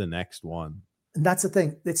 On to the next one. And that's the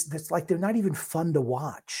thing. It's like they're not even fun to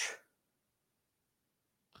watch.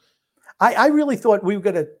 I really thought we were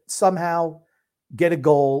going to somehow get a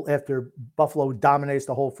goal after Buffalo dominates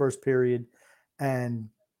the whole first period, and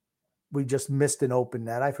we just missed an open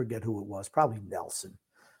net. I forget who it was, probably Nelson.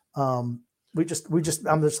 I'm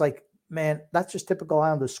just like, man, that's just typical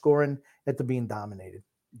Islanders scoring after being dominated.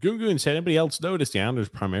 Gungun said, anybody else noticed the Islanders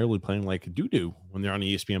primarily playing like doo-doo when they're on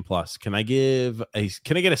ESPN Plus? Can I get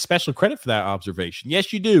a special credit for that observation?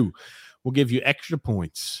 Yes, you do. We'll give you extra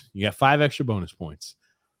points. You got 5 extra bonus points.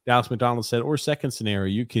 Dallas McDonald said, or second scenario,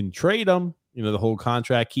 you can trade them, the whole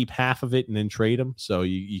contract, keep half of it and then trade them. So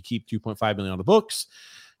you keep $2.5 million on the books.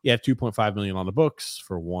 You have $2.5 million on the books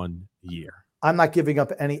for 1 year. I'm not giving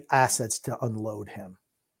up any assets to unload him.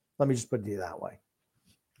 Let me just put it that way.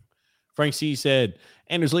 Frank C. said,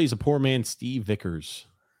 Anders Lee is a poor man, Steve Vickers.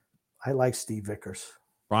 I like Steve Vickers.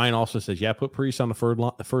 Brian also says, yeah, put Priest on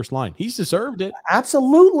the first line. He's deserved it.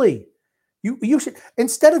 Absolutely. You should,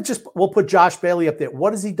 instead of just, we'll put Josh Bailey up there.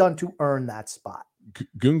 What has he done to earn that spot?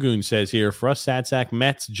 Gungun says here, for us Sadsack,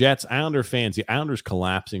 Mets, Jets, Islander fans, the Islanders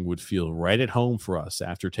collapsing would feel right at home for us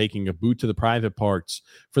after taking a boot to the private parts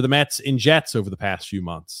for the Mets and Jets over the past few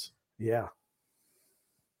months. Yeah.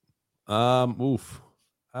 Oof.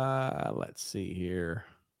 Let's see here.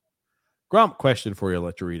 Grump, question for you. I'll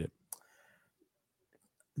let you read it.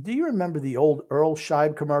 Do you remember the old Earl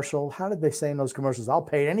Scheib commercial? How did they say in those commercials? I'll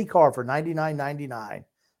pay any car for $99.99.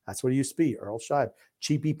 That's what it used to be, Earl Scheib.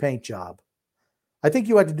 Cheapy paint job. I think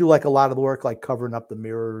you had to do like a lot of the work, like covering up the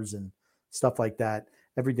mirrors and stuff like that.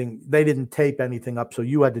 Everything. They didn't tape anything up, so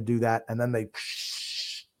you had to do that, and then they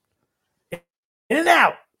in and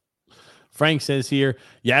out. Frank says here,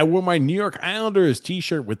 yeah, I wore my New York Islanders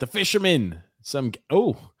t-shirt with the fisherman. Some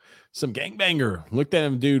gangbanger looked at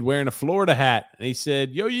him, dude, wearing a Florida hat. And he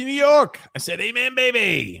said, yo, you New York. I said, amen,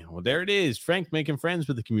 baby. Well, there it is. Frank making friends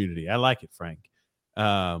with the community. I like it, Frank.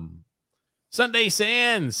 Sunday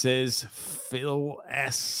Sand says Phil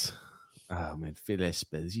S. Oh, man, Phil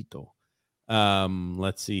Esposito.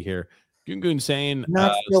 Let's see here. Gungun saying.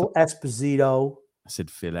 Not Phil Esposito. I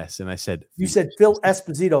said Phil S. And I said. You said Phil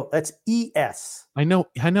Esposito. That's E-S. I know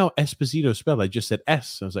Esposito spelled. I just said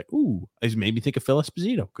S. I was like, ooh. It made me think of Phil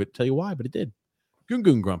Esposito. Couldn't tell you why, but it did.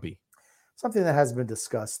 Gungun Grumpy. Something that hasn't been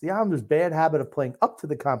discussed. The Islanders' bad habit of playing up to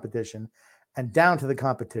the competition and down to the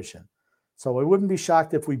competition. So I wouldn't be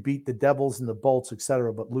shocked if we beat the Devils and the Bolts,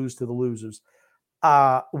 etc., but lose to the losers.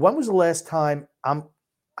 When was the last time?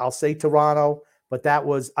 I'll say Toronto, but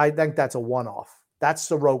I think that's a one-off. That's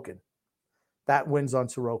Sorokin. That wins on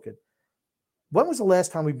Sorokin. When was the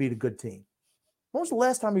last time we beat a good team? When was the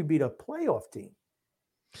last time we beat a playoff team?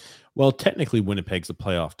 Well, technically Winnipeg's a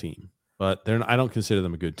playoff team, but I don't consider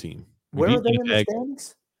them a good team. Where are they in the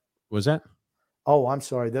standings? Was that? Oh, I'm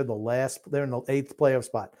sorry. They're they're in the 8th playoff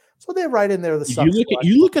spot. So they're right in there.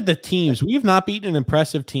 You look at the teams. We have not beaten an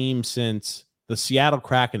impressive team since the Seattle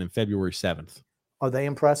Kraken in February 7th. Are they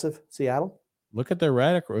impressive, Seattle? Look at their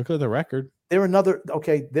record. Look at the record. They're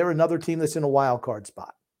another team that's in a wild card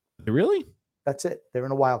spot. Really? That's it. They're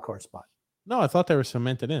in a wild card spot. No, I thought they were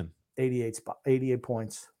cemented in. 88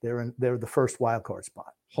 points. They're the first wild card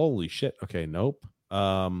spot. Holy shit. Okay, nope.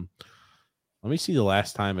 Let me see the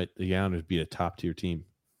last time the Islanders beat a top tier team.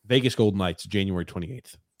 Vegas Golden Knights, January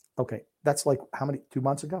 28th. Okay, that's like how many? 2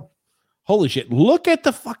 months ago? Holy shit. Look at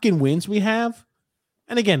the fucking wins we have.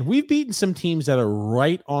 And again, we've beaten some teams that are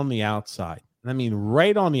right on the outside. I mean,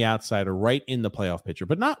 right on the outside or right in the playoff picture,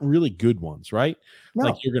 but not really good ones, right? No.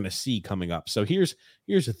 Like you're going to see coming up. So here's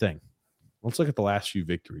the thing. Let's look at the last few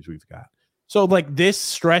victories we've got. So like this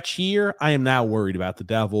stretch here, I am now worried about the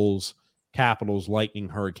Devils, Capitals, Lightning,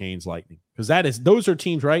 Hurricanes, Lightning. Because those are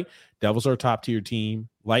teams, right? Devils are a top tier team,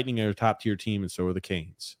 Lightning are a top tier team, and so are the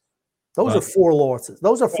Canes. Those are 4 losses.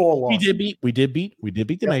 Those are 4 losses. We did beat the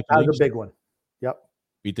Maple Leafs. That was a big one. Yep.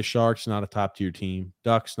 Beat the Sharks, not a top tier team.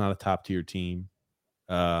 Ducks, not a top tier team.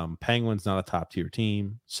 Penguins, not a top tier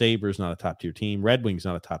team. Sabres, not a top tier team. Red Wings,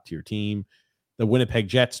 not a top tier team. The Winnipeg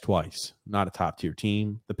Jets twice, not a top tier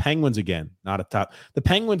team. The Penguins again, not a top. The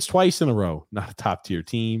Penguins twice in a row, not a top tier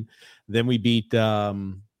team. Then we beat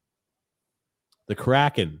the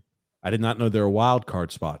Kraken. I did not know they're a wild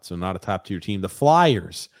card spot, so not a top tier team. The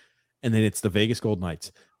Flyers, and then it's the Vegas Golden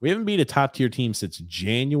Knights. We haven't beat a top tier team since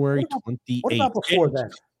January 28th. What about before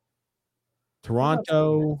that?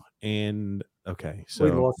 Toronto and okay, so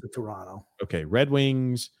we lost to Toronto. Okay, Red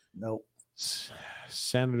Wings. Nope.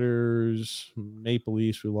 Senators, Maple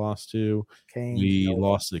Leafs. We lost to. Canes, we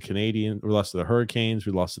lost to the Canadians. We lost to the Hurricanes.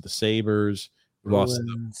 We lost to the Sabres. We lost to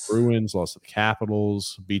the Bruins. Lost to the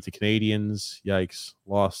Capitals. Beat the Canadians. Yikes!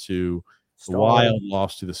 Lost to the Wild.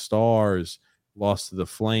 Lost to the Stars. Lost to the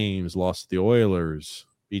Flames. Lost to the Oilers.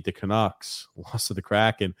 Beat the Canucks. Lost to the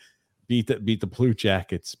Kraken. Beat the Blue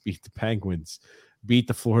Jackets. Beat the Penguins. Beat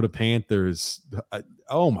the Florida Panthers.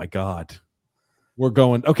 Oh my God. We're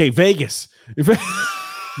going, okay, Vegas.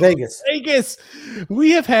 Vegas.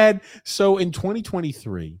 We have had, so in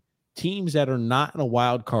 2023, teams that are not in a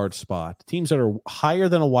wild card spot, teams that are higher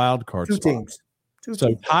than a wild card Two spot. teams. Two So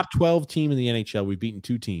teams. top 12 team in the NHL, we've beaten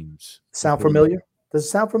 2 teams. Sound familiar? Does it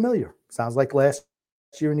sound familiar? Sounds like last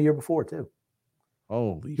year and the year before too.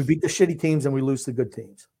 Holy We beat the shitty teams and we lose the good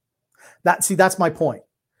teams. That's my point.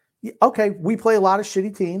 Okay, we play a lot of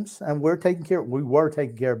shitty teams, and we were taking care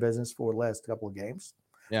of business for the last couple of games,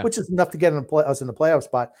 which is enough to get us in the playoff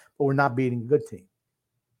spot, but we're not beating a good team.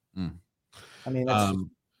 I mean,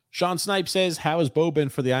 Sean Snipe says, how has Bo been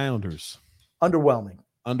for the Islanders? Underwhelming.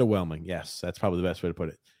 Yes, that's probably the best way to put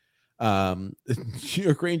it. New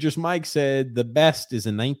York Rangers Mike said the best is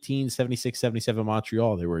in 1976-77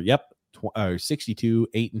 Montreal. They were 62,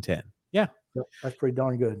 8 and 10. Yeah, that's pretty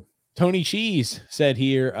darn good. Tony Cheese said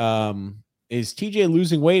here, is TJ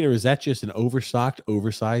losing weight, or is that just an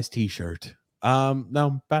oversized t-shirt?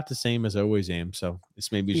 No, about the same as I always am. So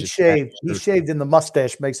this maybe he shaved. He shaved, and the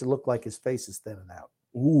mustache makes it look like his face is thinning out.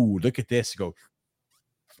 Ooh, look at this. Go.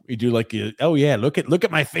 We do like, oh yeah, look at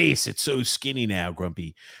my face. It's so skinny now,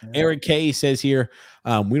 Grumpy. Yeah. Eric K says here,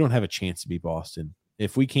 we don't have a chance to beat Boston.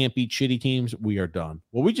 If we can't beat shitty teams, we are done.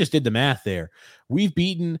 Well, we just did the math there. We've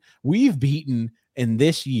beaten in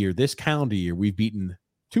this calendar year, we've beaten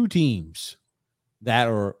 2 teams that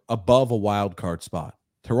are above a wild card spot.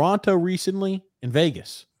 Toronto recently and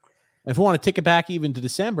Vegas. If we want to take it back even to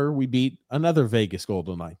December, we beat another Vegas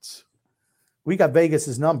Golden Knights. We got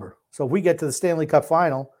Vegas's number. So if we get to the Stanley Cup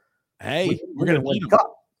final, hey, we're going to win the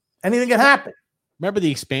cup. Anything can happen. Remember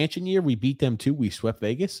the expansion year? We beat them too. We swept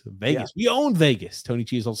Vegas. Yeah. We own Vegas. Tony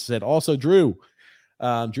Cheese also said, Drew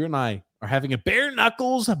and I are having a bare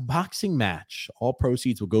knuckles boxing match. All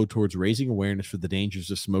proceeds will go towards raising awareness for the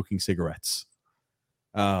dangers of smoking cigarettes.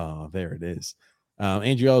 Oh, there it is.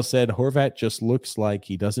 Angelo said Horvat just looks like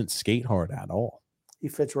he doesn't skate hard at all. He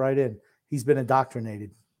fits right in. He's been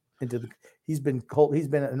indoctrinated he's been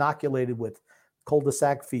inoculated with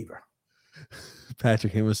cul-de-sac fever.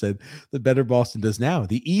 Patrick Hamill said the better Boston does now,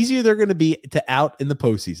 the easier they're going to be to out in the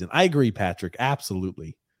postseason. I agree, Patrick.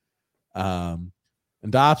 Absolutely. And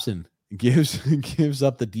Dobson gives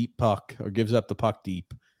up the deep puck, or gives up the puck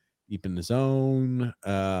deep in the zone.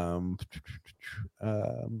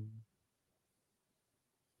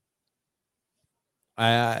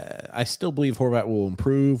 I still believe Horvat will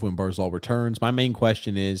improve when Barzal returns. My main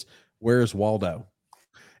question is, where's Waldo?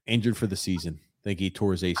 Injured for the season. I think he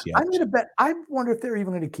tore his ACL. I'm going to bet. I wonder if they're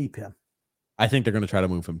even going to keep him. I think they're going to try to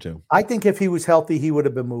move him too. I think if he was healthy, he would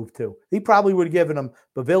have been moved too. He probably would have given him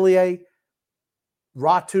Beauvillier,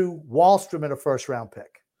 Ratu, Wallstrom in a first-round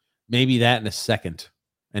pick. Maybe that in a second.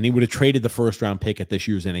 And he would have traded the first-round pick at this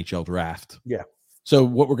year's NHL draft. Yeah. So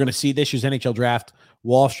what we're going to see this year's NHL draft,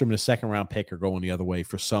 Wallstrom and a second-round pick are going the other way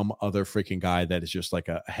for some other freaking guy that is just like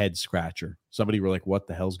a head scratcher. Somebody were like, what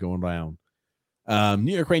the hell's going down?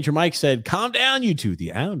 New York Ranger Mike said, calm down, you two.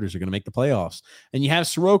 The Islanders are going to make the playoffs. And you have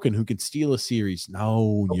Sorokin who can steal a series.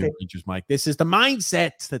 No, New York Rangers, Mike. This is the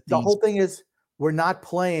mindset that the whole thing is we're not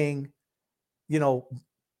playing, name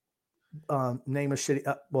a shitty.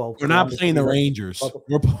 We're not playing the Rangers.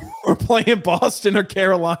 We're playing Boston or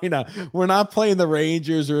Carolina. We're not playing the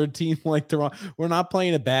Rangers or a team like Toronto. We're not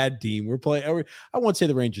playing a bad team. We're playing. I won't say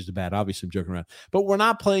the Rangers are bad. Obviously, I'm joking around. But we're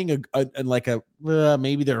not playing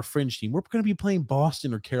maybe they're a fringe team. We're going to be playing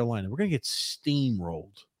Boston or Carolina. We're going to get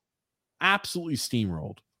steamrolled, absolutely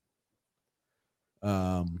steamrolled.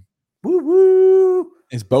 Woo woo.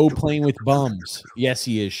 Is Bo playing with bums? Yes,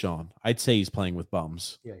 he is, Sean. I'd say he's playing with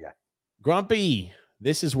bums. Yeah. Grumpy,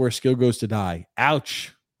 this is where skill goes to die.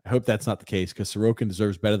 Ouch. I hope that's not the case because Sorokin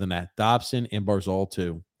deserves better than that. Dobson and Barzal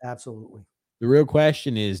too. Absolutely. The real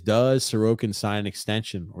question is, does Sorokin sign an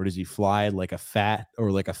extension, or does he fly like a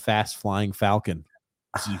fast flying falcon?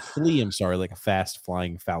 Does he flee, like a fast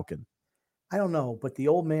flying falcon? I don't know, but the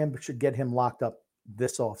old man should get him locked up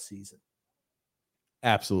this offseason.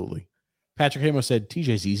 Absolutely. Patrick Hamo said,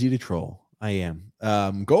 TJ's easy to troll. I am.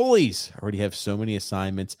 Goalies already have so many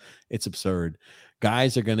assignments. It's absurd.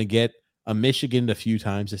 Guys are going to get a Michigan a few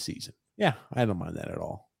times a season. Yeah, I don't mind that at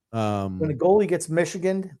all. When a goalie gets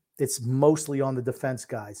Michigan, it's mostly on the defense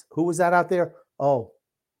guys. Who was that out there? Oh,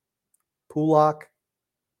 Pulak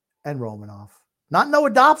and Romanov. Not Noah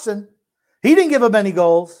Dobson. He didn't give up any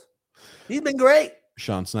goals. He's been great.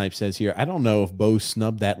 Sean Snipe says here, I don't know if Bo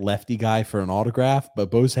snubbed that lefty guy for an autograph, but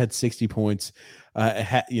Bo's had 60 points. Bo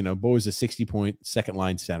is a 60-point second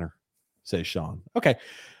line center, says Sean. Okay.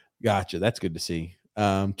 Gotcha. That's good to see.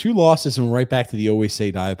 2 losses and right back to the Always Say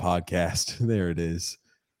Die podcast. There it is.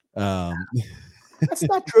 That's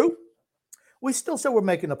not true. We still said we're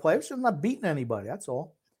making the playoffs. We're not beating anybody. That's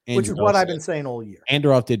all. Andorov, which is what I've been saying all year.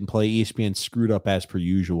 Andorov didn't play. ESPN screwed up as per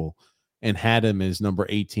usual. and had him as number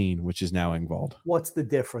 18, which is now Engvald. What's the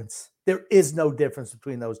difference? There is no difference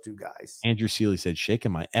between those two guys. Andrew Seeley said,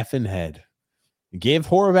 shaking my effing head. Give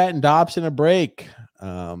Horvat and Dobson a break.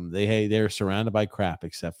 They're surrounded by crap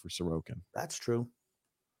except for Sorokin. That's true.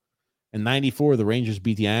 In 94, the Rangers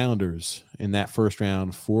beat the Islanders in that first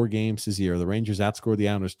round, 4-0. The Rangers outscored the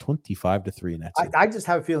Islanders 25-3 in that series. I just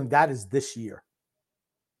have a feeling that is this year.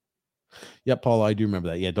 Yep, Paul, I do remember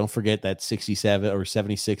that. Yeah, don't forget that 67 or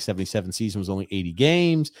 76, 77 season was only 80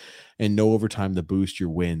 games and no overtime to boost your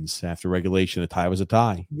wins. After regulation, a tie was a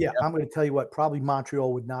tie. Yeah, yep. I'm going to tell you what, probably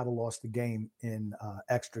Montreal would not have lost the game in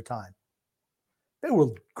extra time. They were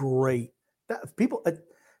great.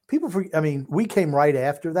 We came right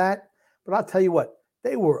after that, but I'll tell you what,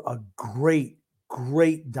 they were a great,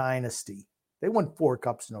 great dynasty. They won 4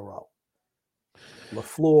 cups in a row.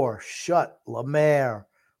 Lafleur, Schutt, Lemaire,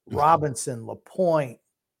 Robinson, Lapointe,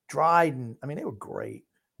 Dryden. I mean, they were great.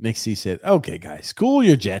 Nick C said, okay, guys, cool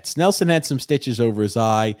your jets. Nelson had some stitches over his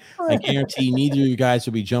eye. I guarantee neither of you guys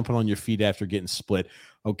will be jumping on your feet after getting split.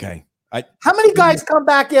 Okay. How many guys come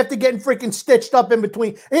back after getting freaking stitched up in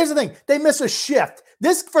between? Here's the thing. They miss a shift.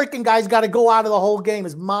 This freaking guy's got to go out of the whole game.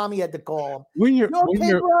 His mommy had to call him. When you're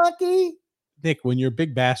Rocky? Nick, when you're a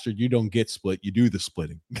big bastard, you don't get split. You do the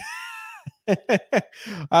splitting.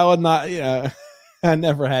 I would not, I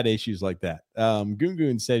never had issues like that.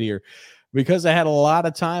 Goon said here, because I had a lot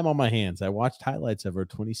of time on my hands, I watched highlights of our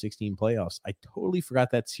 2016 playoffs. I totally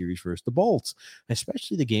forgot that series versus the Bolts,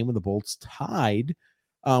 especially the game when the Bolts tied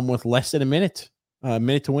with less than a minute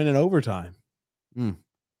to win in overtime. Yeah,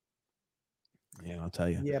 I'll tell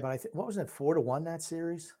you. Yeah, but what was that, 4-1 that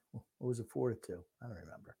series? Or was it 4-2? I don't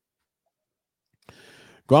remember.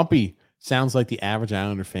 Grumpy sounds like the average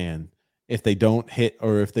Islander fan. If they don't hit,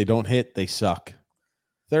 they suck.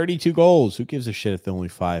 32 goals. Who gives a shit if they're only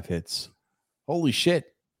 5 hits? Holy shit.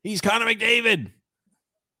 He's Connor McDavid.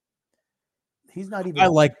 He's not even. I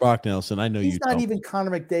like Brock Nelson. I know he's not even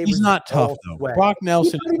Connor McDavid. He's not tough, though. Sweat. Brock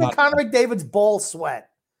Nelson is not even Connor McDavid's ball sweat.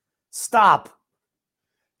 Stop.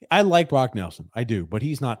 I like Brock Nelson. I do, but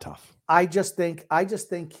he's not tough. I just think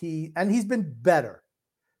he's been better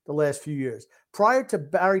the last few years. Prior to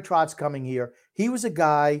Barry Trotz coming here, he was a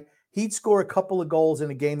guy, he'd score a couple of goals in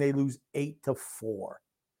a game, they lose 8-4. Or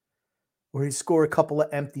he'd score a couple of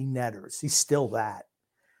empty netters. He's still that.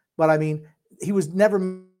 But I mean, he was never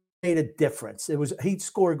made a difference. He'd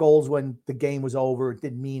score goals when the game was over. It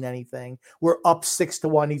didn't mean anything. We're up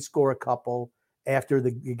 6-1. He'd score a couple after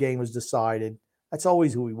the game was decided. That's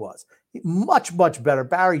always who he was. Much, much better.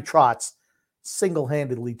 Barry Trotz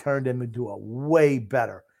single-handedly turned him into a way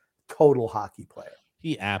better total hockey player.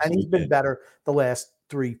 He absolutely and he's been better the last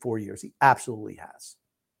 3-4 years. He absolutely has.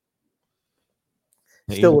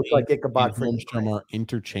 Still looks like Ichabod Holmstrom are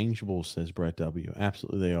interchangeable, says Brett W.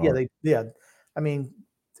 Absolutely, they are. Yeah. I mean,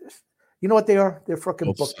 you know what they are? They're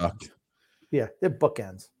freaking bookends. Yeah, they're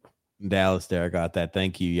bookends. Dallas, there, I got that.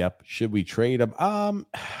 Thank you. Yep. Should we trade them? I'll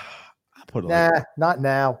put it not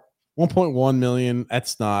now. 1.1 million.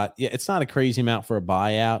 That's not. Yeah, it's not a crazy amount for a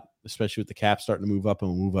buyout, especially with the cap starting to move up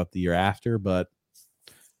and we'll move up the year after. But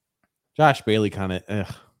Josh Bailey kind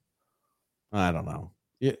of, I don't know.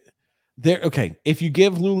 Okay, if you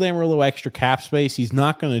give Lou Lamoriello extra cap space, he's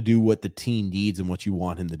not going to do what the team needs and what you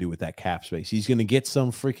want him to do with that cap space. He's going to get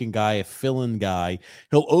some freaking guy, a fill-in guy.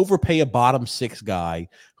 He'll overpay a bottom 6 guy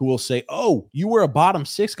who will say, oh, you were a bottom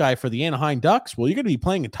 6 guy for the Anaheim Ducks? Well, you're going to be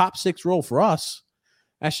playing a top 6 role for us.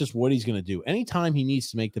 That's just what he's going to do. Anytime he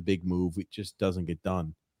needs to make the big move, it just doesn't get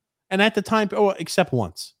done. And at the time, except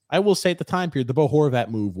once. I will say at the time period, the Bo Horvat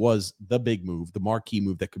move was the big move, the marquee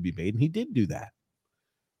move that could be made, and he did do that.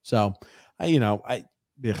 So,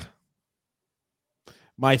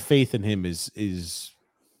 my faith in him is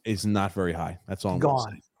not very high. That's all I'm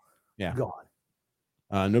gone. Yeah,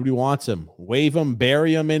 gone. Nobody wants him. Waive him,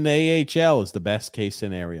 bury him in the AHL is the best case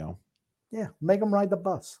scenario. Yeah, make him ride the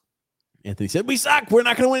bus. Anthony said, "We suck. We're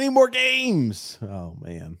not going to win any more games." Oh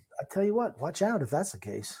man! I tell you what, watch out if that's the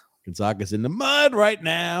case. Gonzaga's in the mud right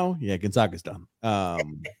now. Yeah, Gonzaga's done.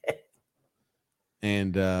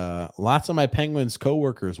 And lots of my Penguins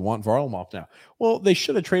coworkers want Varlamov now. Well, they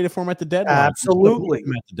should have traded for him at the deadline. Absolutely.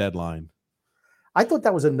 At the deadline. I thought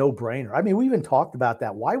that was a no-brainer. I mean, we even talked about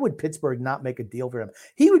that. Why would Pittsburgh not make a deal for him?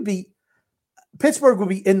 Pittsburgh would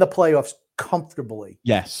be in the playoffs comfortably.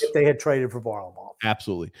 Yes. If they had traded for Varlamov.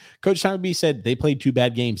 Absolutely. Coach Tommy B said they played 2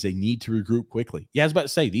 bad games. They need to regroup quickly. Yeah, I was about to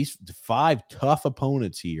say, these 5 tough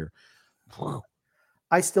opponents here.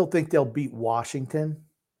 I still think they'll beat Washington.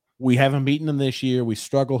 We haven't beaten them this year. We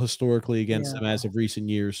struggle historically against them as of recent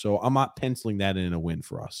years. So I'm not penciling that in a win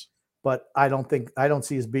for us. But I don't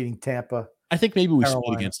see us beating Tampa I think maybe we Carolina.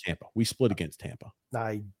 split against Tampa. We split against Tampa.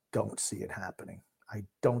 I don't see it happening. I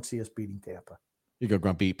don't see us beating Tampa. You go,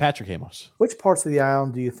 Grumpy. Patrick Amos. Which parts of the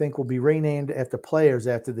island do you think will be renamed after players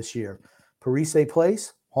after this year? Parise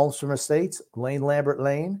Place, Holmstrom Estates, Lane Lambert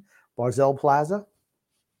Lane, Barzell Plaza?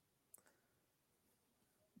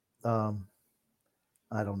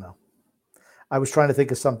 I don't know. I was trying to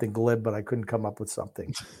think of something glib, but I couldn't come up with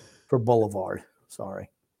something for Boulevard. Sorry.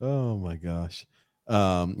 Oh my gosh.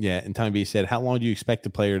 Yeah. And Tommy B said, how long do you expect a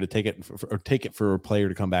player to take it for a player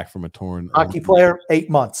to come back from a torn hockey player? 8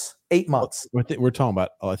 months. 8 months. We're talking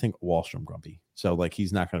about, I think Wallstrom, Grumpy. So like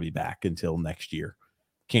he's not going to be back until next year.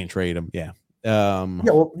 Can't trade him. Yeah.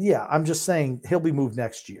 Yeah. I'm just saying he'll be moved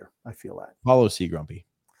next year. I feel that. Follow C, Grumpy.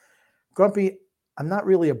 Grumpy, I'm not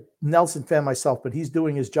really a Nelson fan myself, but he's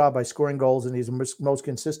doing his job by scoring goals, and he's the most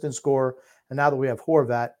consistent scorer. And now that we have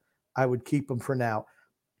Horvat, I would keep him for now.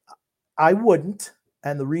 I wouldn't,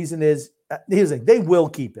 and the reason is, here's the thing, they will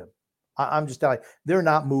keep him. I'm just telling you, they're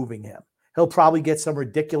not moving him. He'll probably get some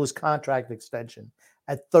ridiculous contract extension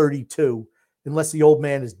at 32, unless the old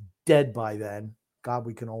man is dead by then. God,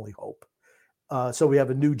 we can only hope. So we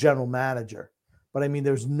have a new general manager. But, I mean,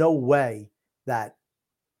 there's no way that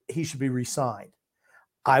he should be re-signed.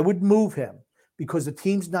 I would move him because the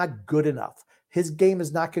team's not good enough. His game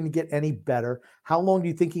is not going to get any better. How long do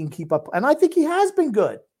you think he can keep up? And I think he has been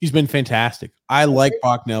good. He's been fantastic. I like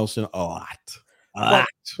Brock Nelson a lot. But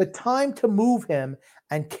the time to move him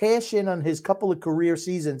and cash in on his couple of career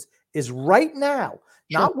seasons is right now,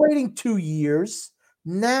 not waiting 2 years.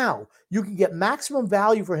 Now you can get maximum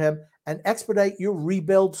value for him and expedite your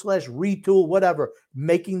rebuild / retool, whatever,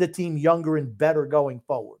 making the team younger and better going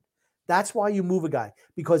forward. That's why you move a guy,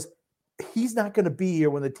 because he's not going to be here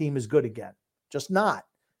when the team is good again. Just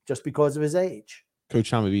because of his age. Coach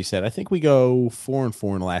Tommy B said, I think we go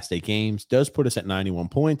 4-4 in the last 8 games. Does put us at 91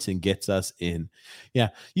 points and gets us in. Yeah.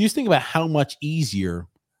 You just think about how much easier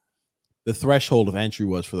the threshold of entry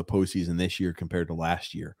was for the postseason this year compared to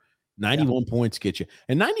last year. 91 points get you.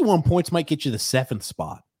 And 91 points might get you the 7th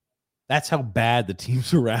spot. That's how bad the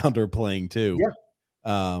teams around are playing too. Yeah.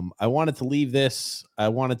 I wanted to leave this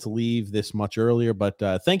much earlier, but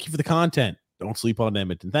thank you for the content. Don't sleep on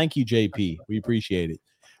Edmonton. Thank you, JP. We appreciate it.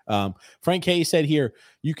 Frank K said here,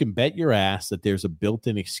 you can bet your ass that there's a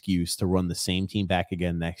built-in excuse to run the same team back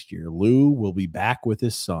again next year. Lou will be back with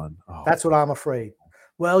his son. Oh. That's what I'm afraid.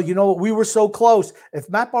 Well, you know, we were so close. If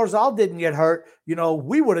Matt Barzal didn't get hurt, you know,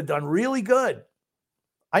 we would have done really good.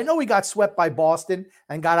 I know he got swept by Boston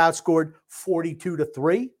and got outscored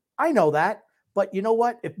 42-3. I know that. But you know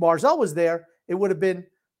what? If Barzal was there, it would have been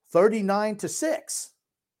 39-6.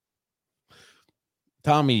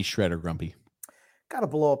 Tommy Shredder Grumpy. Got to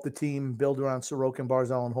blow up the team, build around Sorokin,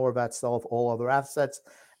 Barzal, and Horvat, sell off all other assets,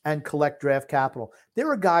 and collect draft capital. There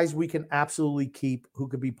are guys we can absolutely keep who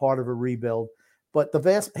could be part of a rebuild. But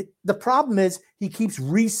the problem is he keeps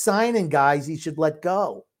re-signing guys he should let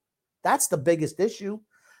go. That's the biggest issue.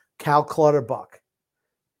 Cal Clutterbuck,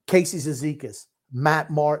 Casey Zizekas, Matt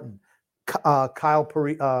Martin, Kyle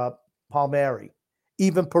Palmieri,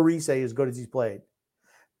 even Parise, as good as he's played.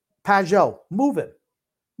 Pajot, move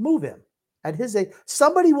him. At his age,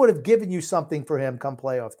 somebody would have given you something for him come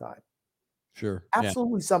playoff time. Sure.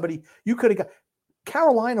 Absolutely. Yeah. Somebody you could have got.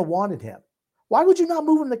 Carolina wanted him. Why would you not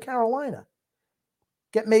move him to Carolina?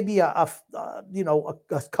 Get maybe a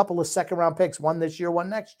couple of second-round picks, one this year, one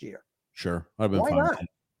next year. Sure. I've been Why fine.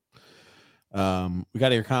 Not? We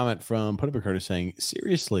got your comment from Pudding Curtis saying,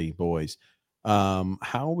 seriously, boys, how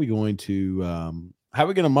are we going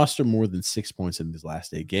to muster more than 6 points in these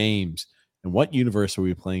last 8 games? And what universe are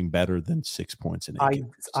we playing better than 6 points in 8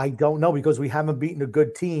 games? I don't know, because we haven't beaten a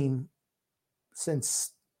good team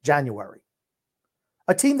since January.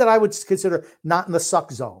 A team that I would consider not in the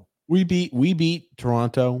suck zone. We beat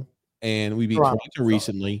Toronto, and we beat Toronto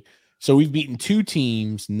recently. So we've beaten 2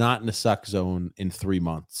 teams not in the suck zone in 3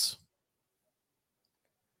 months.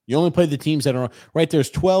 You only play the teams that are right. There's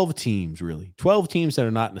 12 teams, really. 12 teams that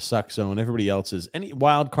are not in the suck zone. Everybody else is any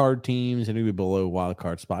wild card teams, anybody below wild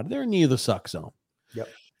card spot. They're near the suck zone. Yep.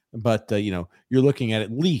 But you're looking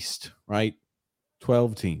at least, right,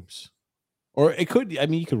 12 teams. Or it could,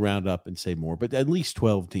 you could round up and say more, but at least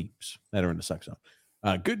 12 teams that are in the suck zone.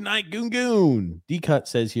 Good night, Goon Goon. D-Cut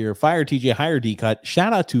says here, fire TJ, hire D-Cut.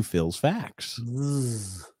 Shout out to Phil's Facts.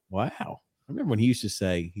 Wow. I remember when he used to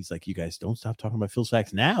say, he's like, you guys don't stop talking about Phil's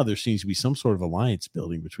Facts. Now there seems to be some sort of alliance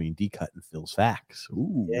building between D-Cut and Phil's Facts.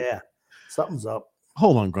 Ooh. Yeah, something's up.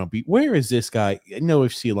 Hold on, Grumpy. Where is this guy? I know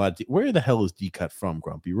I've seen a lot. Where the hell is D-Cut from,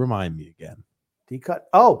 Grumpy? Remind me again. D-Cut?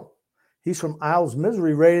 Oh, he's from Isles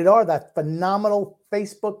Misery Rated R, that phenomenal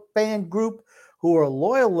Facebook fan group who are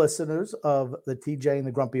loyal listeners of the TJ and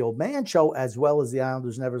the Grumpy Old Man show, as well as the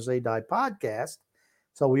Islanders Never Say Die podcast.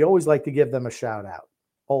 So we always like to give them a shout out.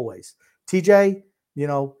 Always. TJ,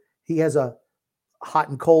 he has a hot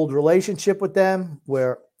and cold relationship with them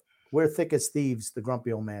where we're thick as thieves, the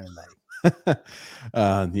Grumpy Old Man and they.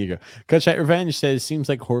 There you go. Coach at Revenge says, seems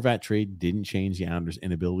like Horvat trade didn't change the Islanders'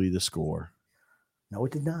 inability to score. No,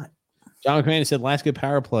 it did not. John McMahon said, last good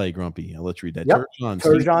power play, Grumpy. Let's read that. Yep.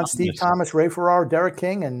 Turgeon, Steve Thomas, Ray Ferraro, Derek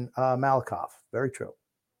King, and Malakoff. Very true.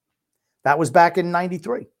 That was back in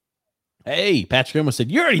 93. Hey, Patrick almost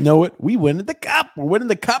said, you already know it. We win the cup. We're winning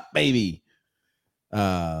the cup, baby.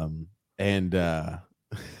 AP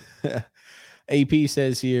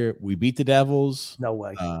says here, we beat the Devils. No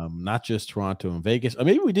way. Not just Toronto and Vegas. Or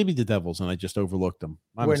maybe we did beat the Devils and I just overlooked them.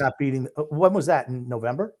 We're not beating. When was that? In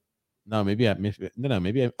November? No, maybe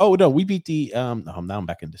we beat the now I'm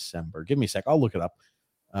back in December. Give me a sec. I'll look it up.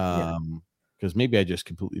 Because maybe I just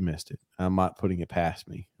completely missed it. I'm not putting it past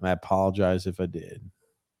me. And I apologize if I did.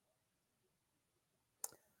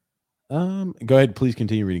 Go ahead, please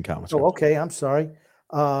continue reading comments. Oh, okay. I'm sorry.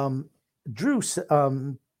 Drew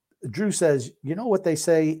says, you know what they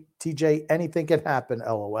say, TJ, anything can happen,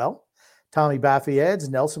 LOL. Tommy Baffy adds,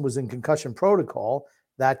 Nelson was in concussion protocol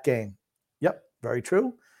that game. Yep, very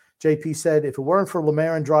true. JP said, if it weren't for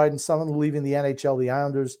Lemaire and Dryden, someone leaving the NHL, the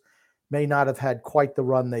Islanders may not have had quite the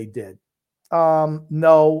run they did.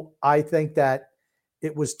 No, I think that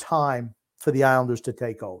it was time for the Islanders to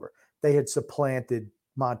take over. They had supplanted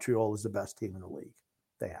Montreal as the best team in the league.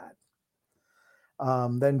 They had.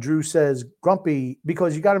 Then Drew says, Grumpy,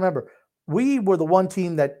 because you got to remember, we were the one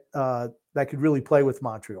team that could really play with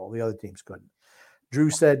Montreal. The other teams couldn't.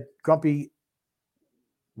 Drew said, Grumpy,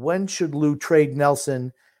 when should Lou trade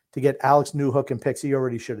Nelson to get Alex Newhook and picks? He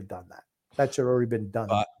already should have done that. That should have already been done.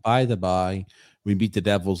 By the by, we beat the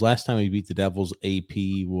Devils. Last time we beat the Devils,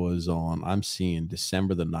 AP was on, I'm seeing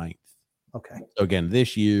December the 9th. Okay. So again,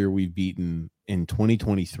 this year we've beaten, in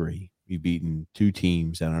 2023, we've beaten two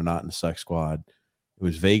teams that are not in the Suck Squad. It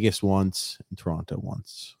was Vegas once and Toronto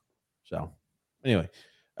once. So anyway,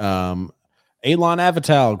 Alon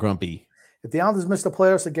Avatal, Grumpy. If the Islanders missed the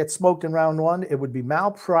playoffs that get smoked in round one, it would be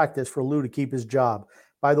malpractice for Lou to keep his job.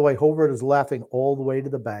 By the way, Hobart is laughing all the way to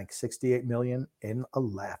the bank. $68 million in a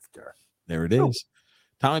laughter. There it is.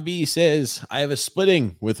 Tommy B says, I have a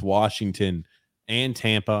splitting with Washington and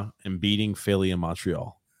Tampa and beating Philly and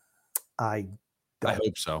Montreal. I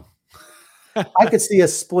hope so. I could see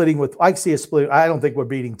us splitting. I don't think we're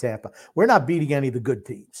beating Tampa. We're not beating any of the good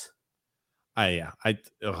teams. I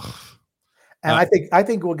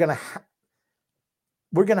think we're gonna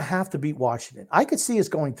have to beat Washington. I could see us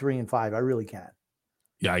going 3-5. I really can.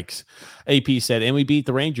 Yikes. AP said, and we beat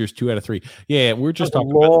the Rangers 2 out of 3. Yeah, we're just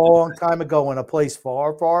talking a long time ago in a place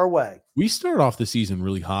far, far away. We started off the season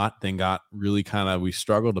really hot, then got really we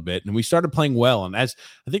struggled a bit, and we started playing well. And as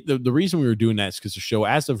I think the reason we were doing that is because the show,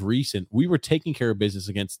 as of recent, we were taking care of business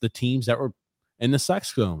against the teams that were in the suck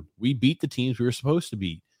zone. We beat the teams we were supposed to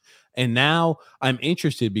beat. And now I'm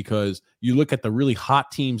interested because you look at the really hot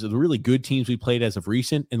teams, the really good teams we played as of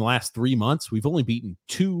recent in the last 3 months, we've only beaten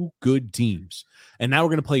 2 good teams. And now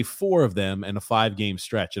we're going to play 4 of them in a 5-game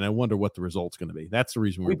stretch. And I wonder what the result's going to be. That's the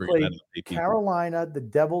reason we're bringing that up. Carolina, the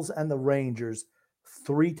Devils, and the Rangers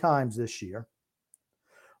 3 times this year.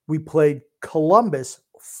 We played Columbus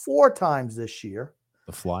 4 times this year.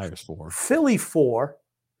 The Flyers 4. Philly 4.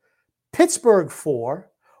 Pittsburgh 4.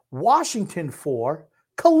 Washington 4.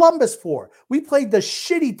 Columbus 4. We played the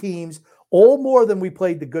shitty teams all more than we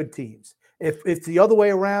played the good teams. If it's the other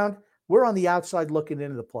way around, we're on the outside looking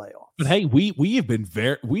into the playoffs. But hey,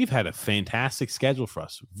 we've had a fantastic schedule for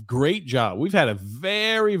us. Great job. We've had a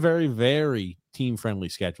very, very, very team-friendly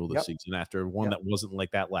schedule this season after one that wasn't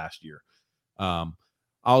like that last year. I'll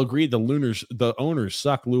agree the owners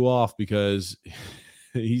suck Lou off because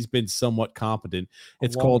he's been somewhat competent.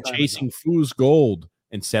 It's called chasing fool's gold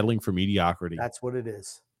and settling for mediocrity. That's what it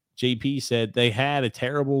is. JP said they had a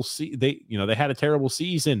terrible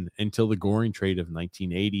season until the Goring trade of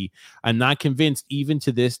 1980. I'm not convinced even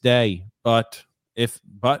to this day, but ifs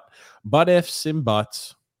and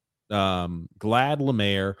buts. Glad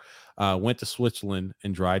Lemaire went to Switzerland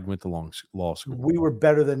and Dryden went to law school. We were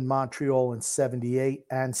better than Montreal in 78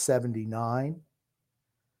 and 79.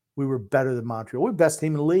 We were better than Montreal. We're the best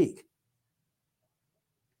team in the league.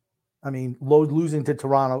 I mean, losing to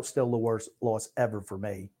Toronto, still the worst loss ever for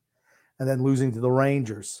me. And then losing to the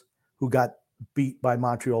Rangers, who got beat by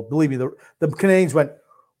Montreal. Believe me, the Canadiens went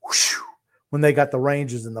whoosh when they got the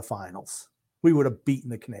Rangers in the finals. We would have beaten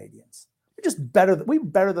the Canadiens. We were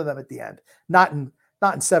better than them at the end. Not in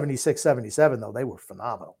 76, 77, though. They were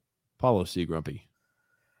phenomenal. Paulo C. Grumpy.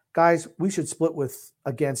 Guys, we should split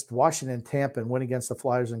against Washington, Tampa, and win against the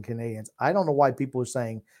Flyers and Canadians. I don't know why people are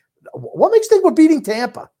saying, what makes you think we're beating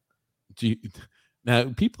Tampa?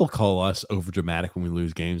 Now, people call us over dramatic when we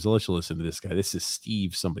lose games. I'll let you listen to this guy. This is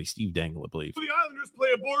Steve Dangle, I believe. The Islanders play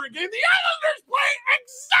a boring game. The Islanders play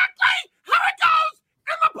exactly how it goes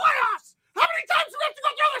in the playoffs. How many times do we have to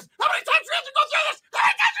go through this? How many times do we have to go through this? How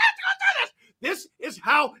many times do we have to go through this? This is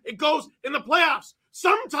how it goes in the playoffs.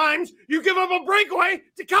 Sometimes you give up a breakaway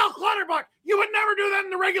to Cal Clutterbuck. You would never do that in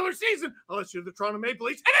the regular season unless you're the Toronto Maple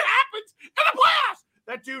Leafs, and it happens in the playoffs.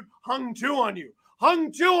 That dude hung two on you. How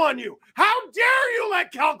dare you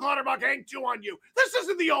let Cal Clutterbuck hang two on you? This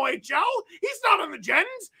isn't the OHL. He's not on the Gens.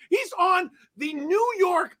 He's on the New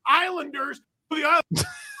York Islanders.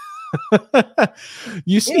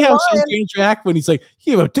 You see how James react when he's like,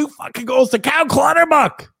 "You have 2 fucking goals to Cal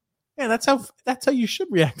Clutterbuck." Yeah, that's how you should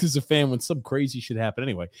react as a fan when some crazy shit happen.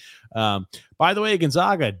 Anyway, by the way,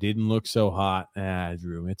 Gonzaga didn't look so hot.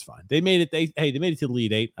 Drew, it's fine. They made it. They made it to the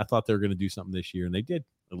Elite Eight. I thought they were going to do something this year, and they did.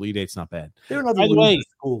 The Elite Eight's not bad. They're another loser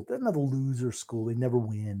school. They're another loser school. They never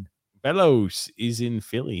win. Bellows is in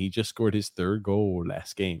Philly. He just scored his 3rd goal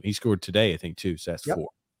last game. He scored today, I think, too. So that's 4.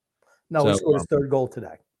 No, he scored his 3rd goal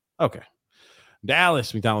today. Okay.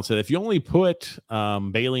 Dallas McDonald said, if you only put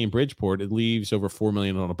Bailey in Bridgeport, it leaves over $4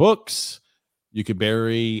 million on the books. You could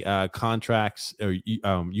bury contracts, or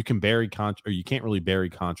you can bury or you can't really bury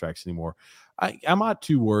contracts anymore. I'm not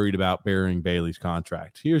too worried about burying Bailey's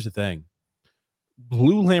contract. Here's the thing.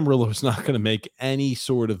 Lou Lamoriello is not going to make any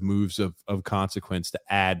sort of moves of consequence to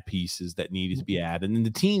add pieces that needed to be added. And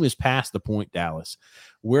the team is past the point, Dallas.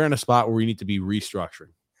 We're in a spot where we need to be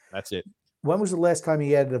restructuring. That's it. When was the last time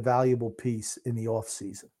he added a valuable piece in the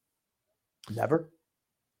offseason? Never.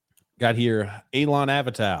 Got here, Elon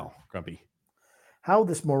Avatal, Grumpy. How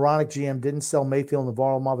this moronic GM didn't sell Mayfield and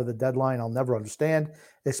Varlamov at the deadline, I'll never understand.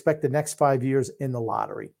 Expect the next 5 years in the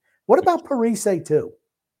lottery. What about Parise, too?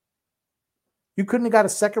 You couldn't have got a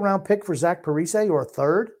 2nd-round pick for Zach Parise or a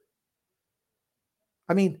 3rd?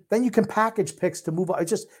 I mean, then you can package picks to move on.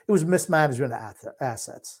 It was mismanagement of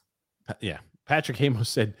assets. Yeah. Patrick Amos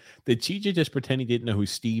said, did TJ just pretend he didn't know who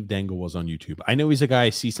Steve Dangle was on YouTube? I know he's a guy I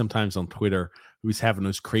see sometimes on Twitter who's having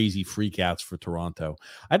those crazy freakouts for Toronto.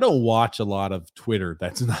 I don't watch a lot of Twitter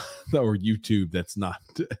that's not, or YouTube that's not,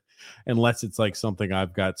 unless it's like something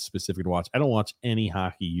I've got specific to watch. I don't watch any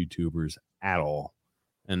hockey YouTubers at all.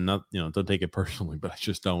 And not, don't take it personally, but I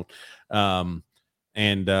just don't. Also,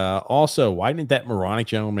 why didn't that moronic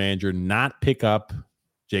general manager not pick up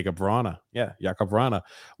Jacob Vrana? Yeah, Jakub Vrana,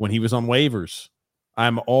 when he was on waivers.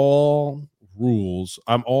 I'm all rules,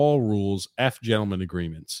 F gentleman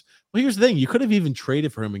agreements. Well, here's the thing. You could have even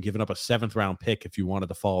traded for him and given up a 7th-round pick if you wanted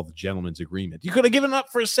to follow the gentleman's agreement. You could have given up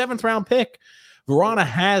for a 7th-round pick. Vrana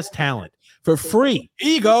has talent for free.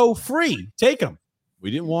 Ego free. Take him.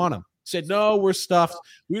 We didn't want him. Said, no, we're stuffed.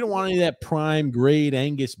 We don't want any of that prime grade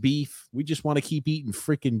Angus beef. We just want to keep eating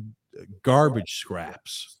freaking garbage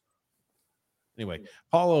scraps. Anyway,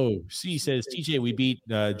 Paulo C says, TJ, we beat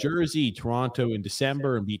Jersey, Toronto in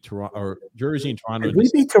December, and beat Toronto, or Jersey and Toronto. We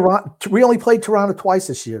beat Toronto. We only played Toronto twice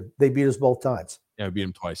this year. They beat us both times. Yeah, we beat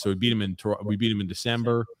them twice. So we beat them in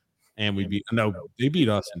December, and they beat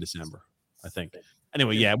us in December, I think.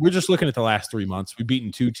 Anyway, yeah, we're just looking at the last 3 months. We've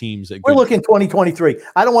beaten 2 teams. We're looking 2023.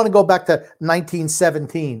 I don't want to go back to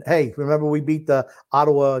 1917. Hey, remember we beat the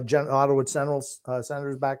Ottawa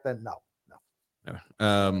Senators back then? No.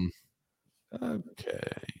 Okay.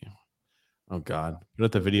 Oh, God. Put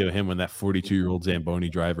up the video of him when that 42-year-old Zamboni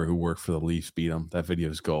driver who worked for the Leafs beat him. That video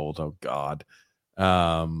is gold. Oh, God.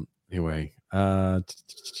 Anyway.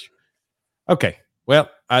 Okay. Well,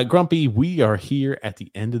 Grumpy, we are here at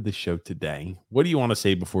the end of the show today. What do you want to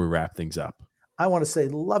say before we wrap things up? I want to say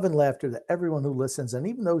love and laughter to everyone who listens and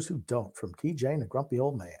even those who don't, from TJ and the Grumpy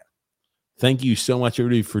Old Man. Thank you so much,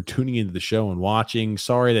 everybody, for tuning into the show and watching.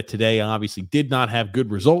 Sorry that today obviously did not have good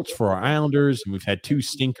results for our Islanders, and we've had 2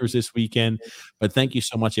 stinkers this weekend. But thank you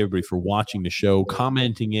so much, everybody, for watching the show,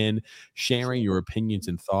 commenting in, sharing your opinions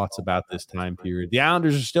and thoughts about this time period. The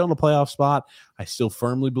Islanders are still in the playoff spot. I still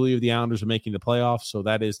firmly believe the Islanders are making the playoffs, so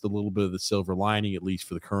that is the little bit of the silver lining, at least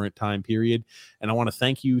for the current time period. And I want to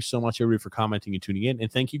thank you so much, everybody, for commenting and tuning in.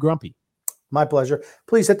 And thank you, Grumpy. My pleasure.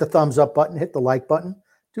 Please hit the thumbs up button, hit the like button.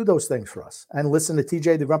 Do those things for us. And listen to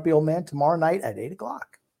TJ, the Grumpy Old Man, tomorrow night at 8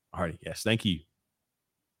 o'clock. All right. Yes. Thank you.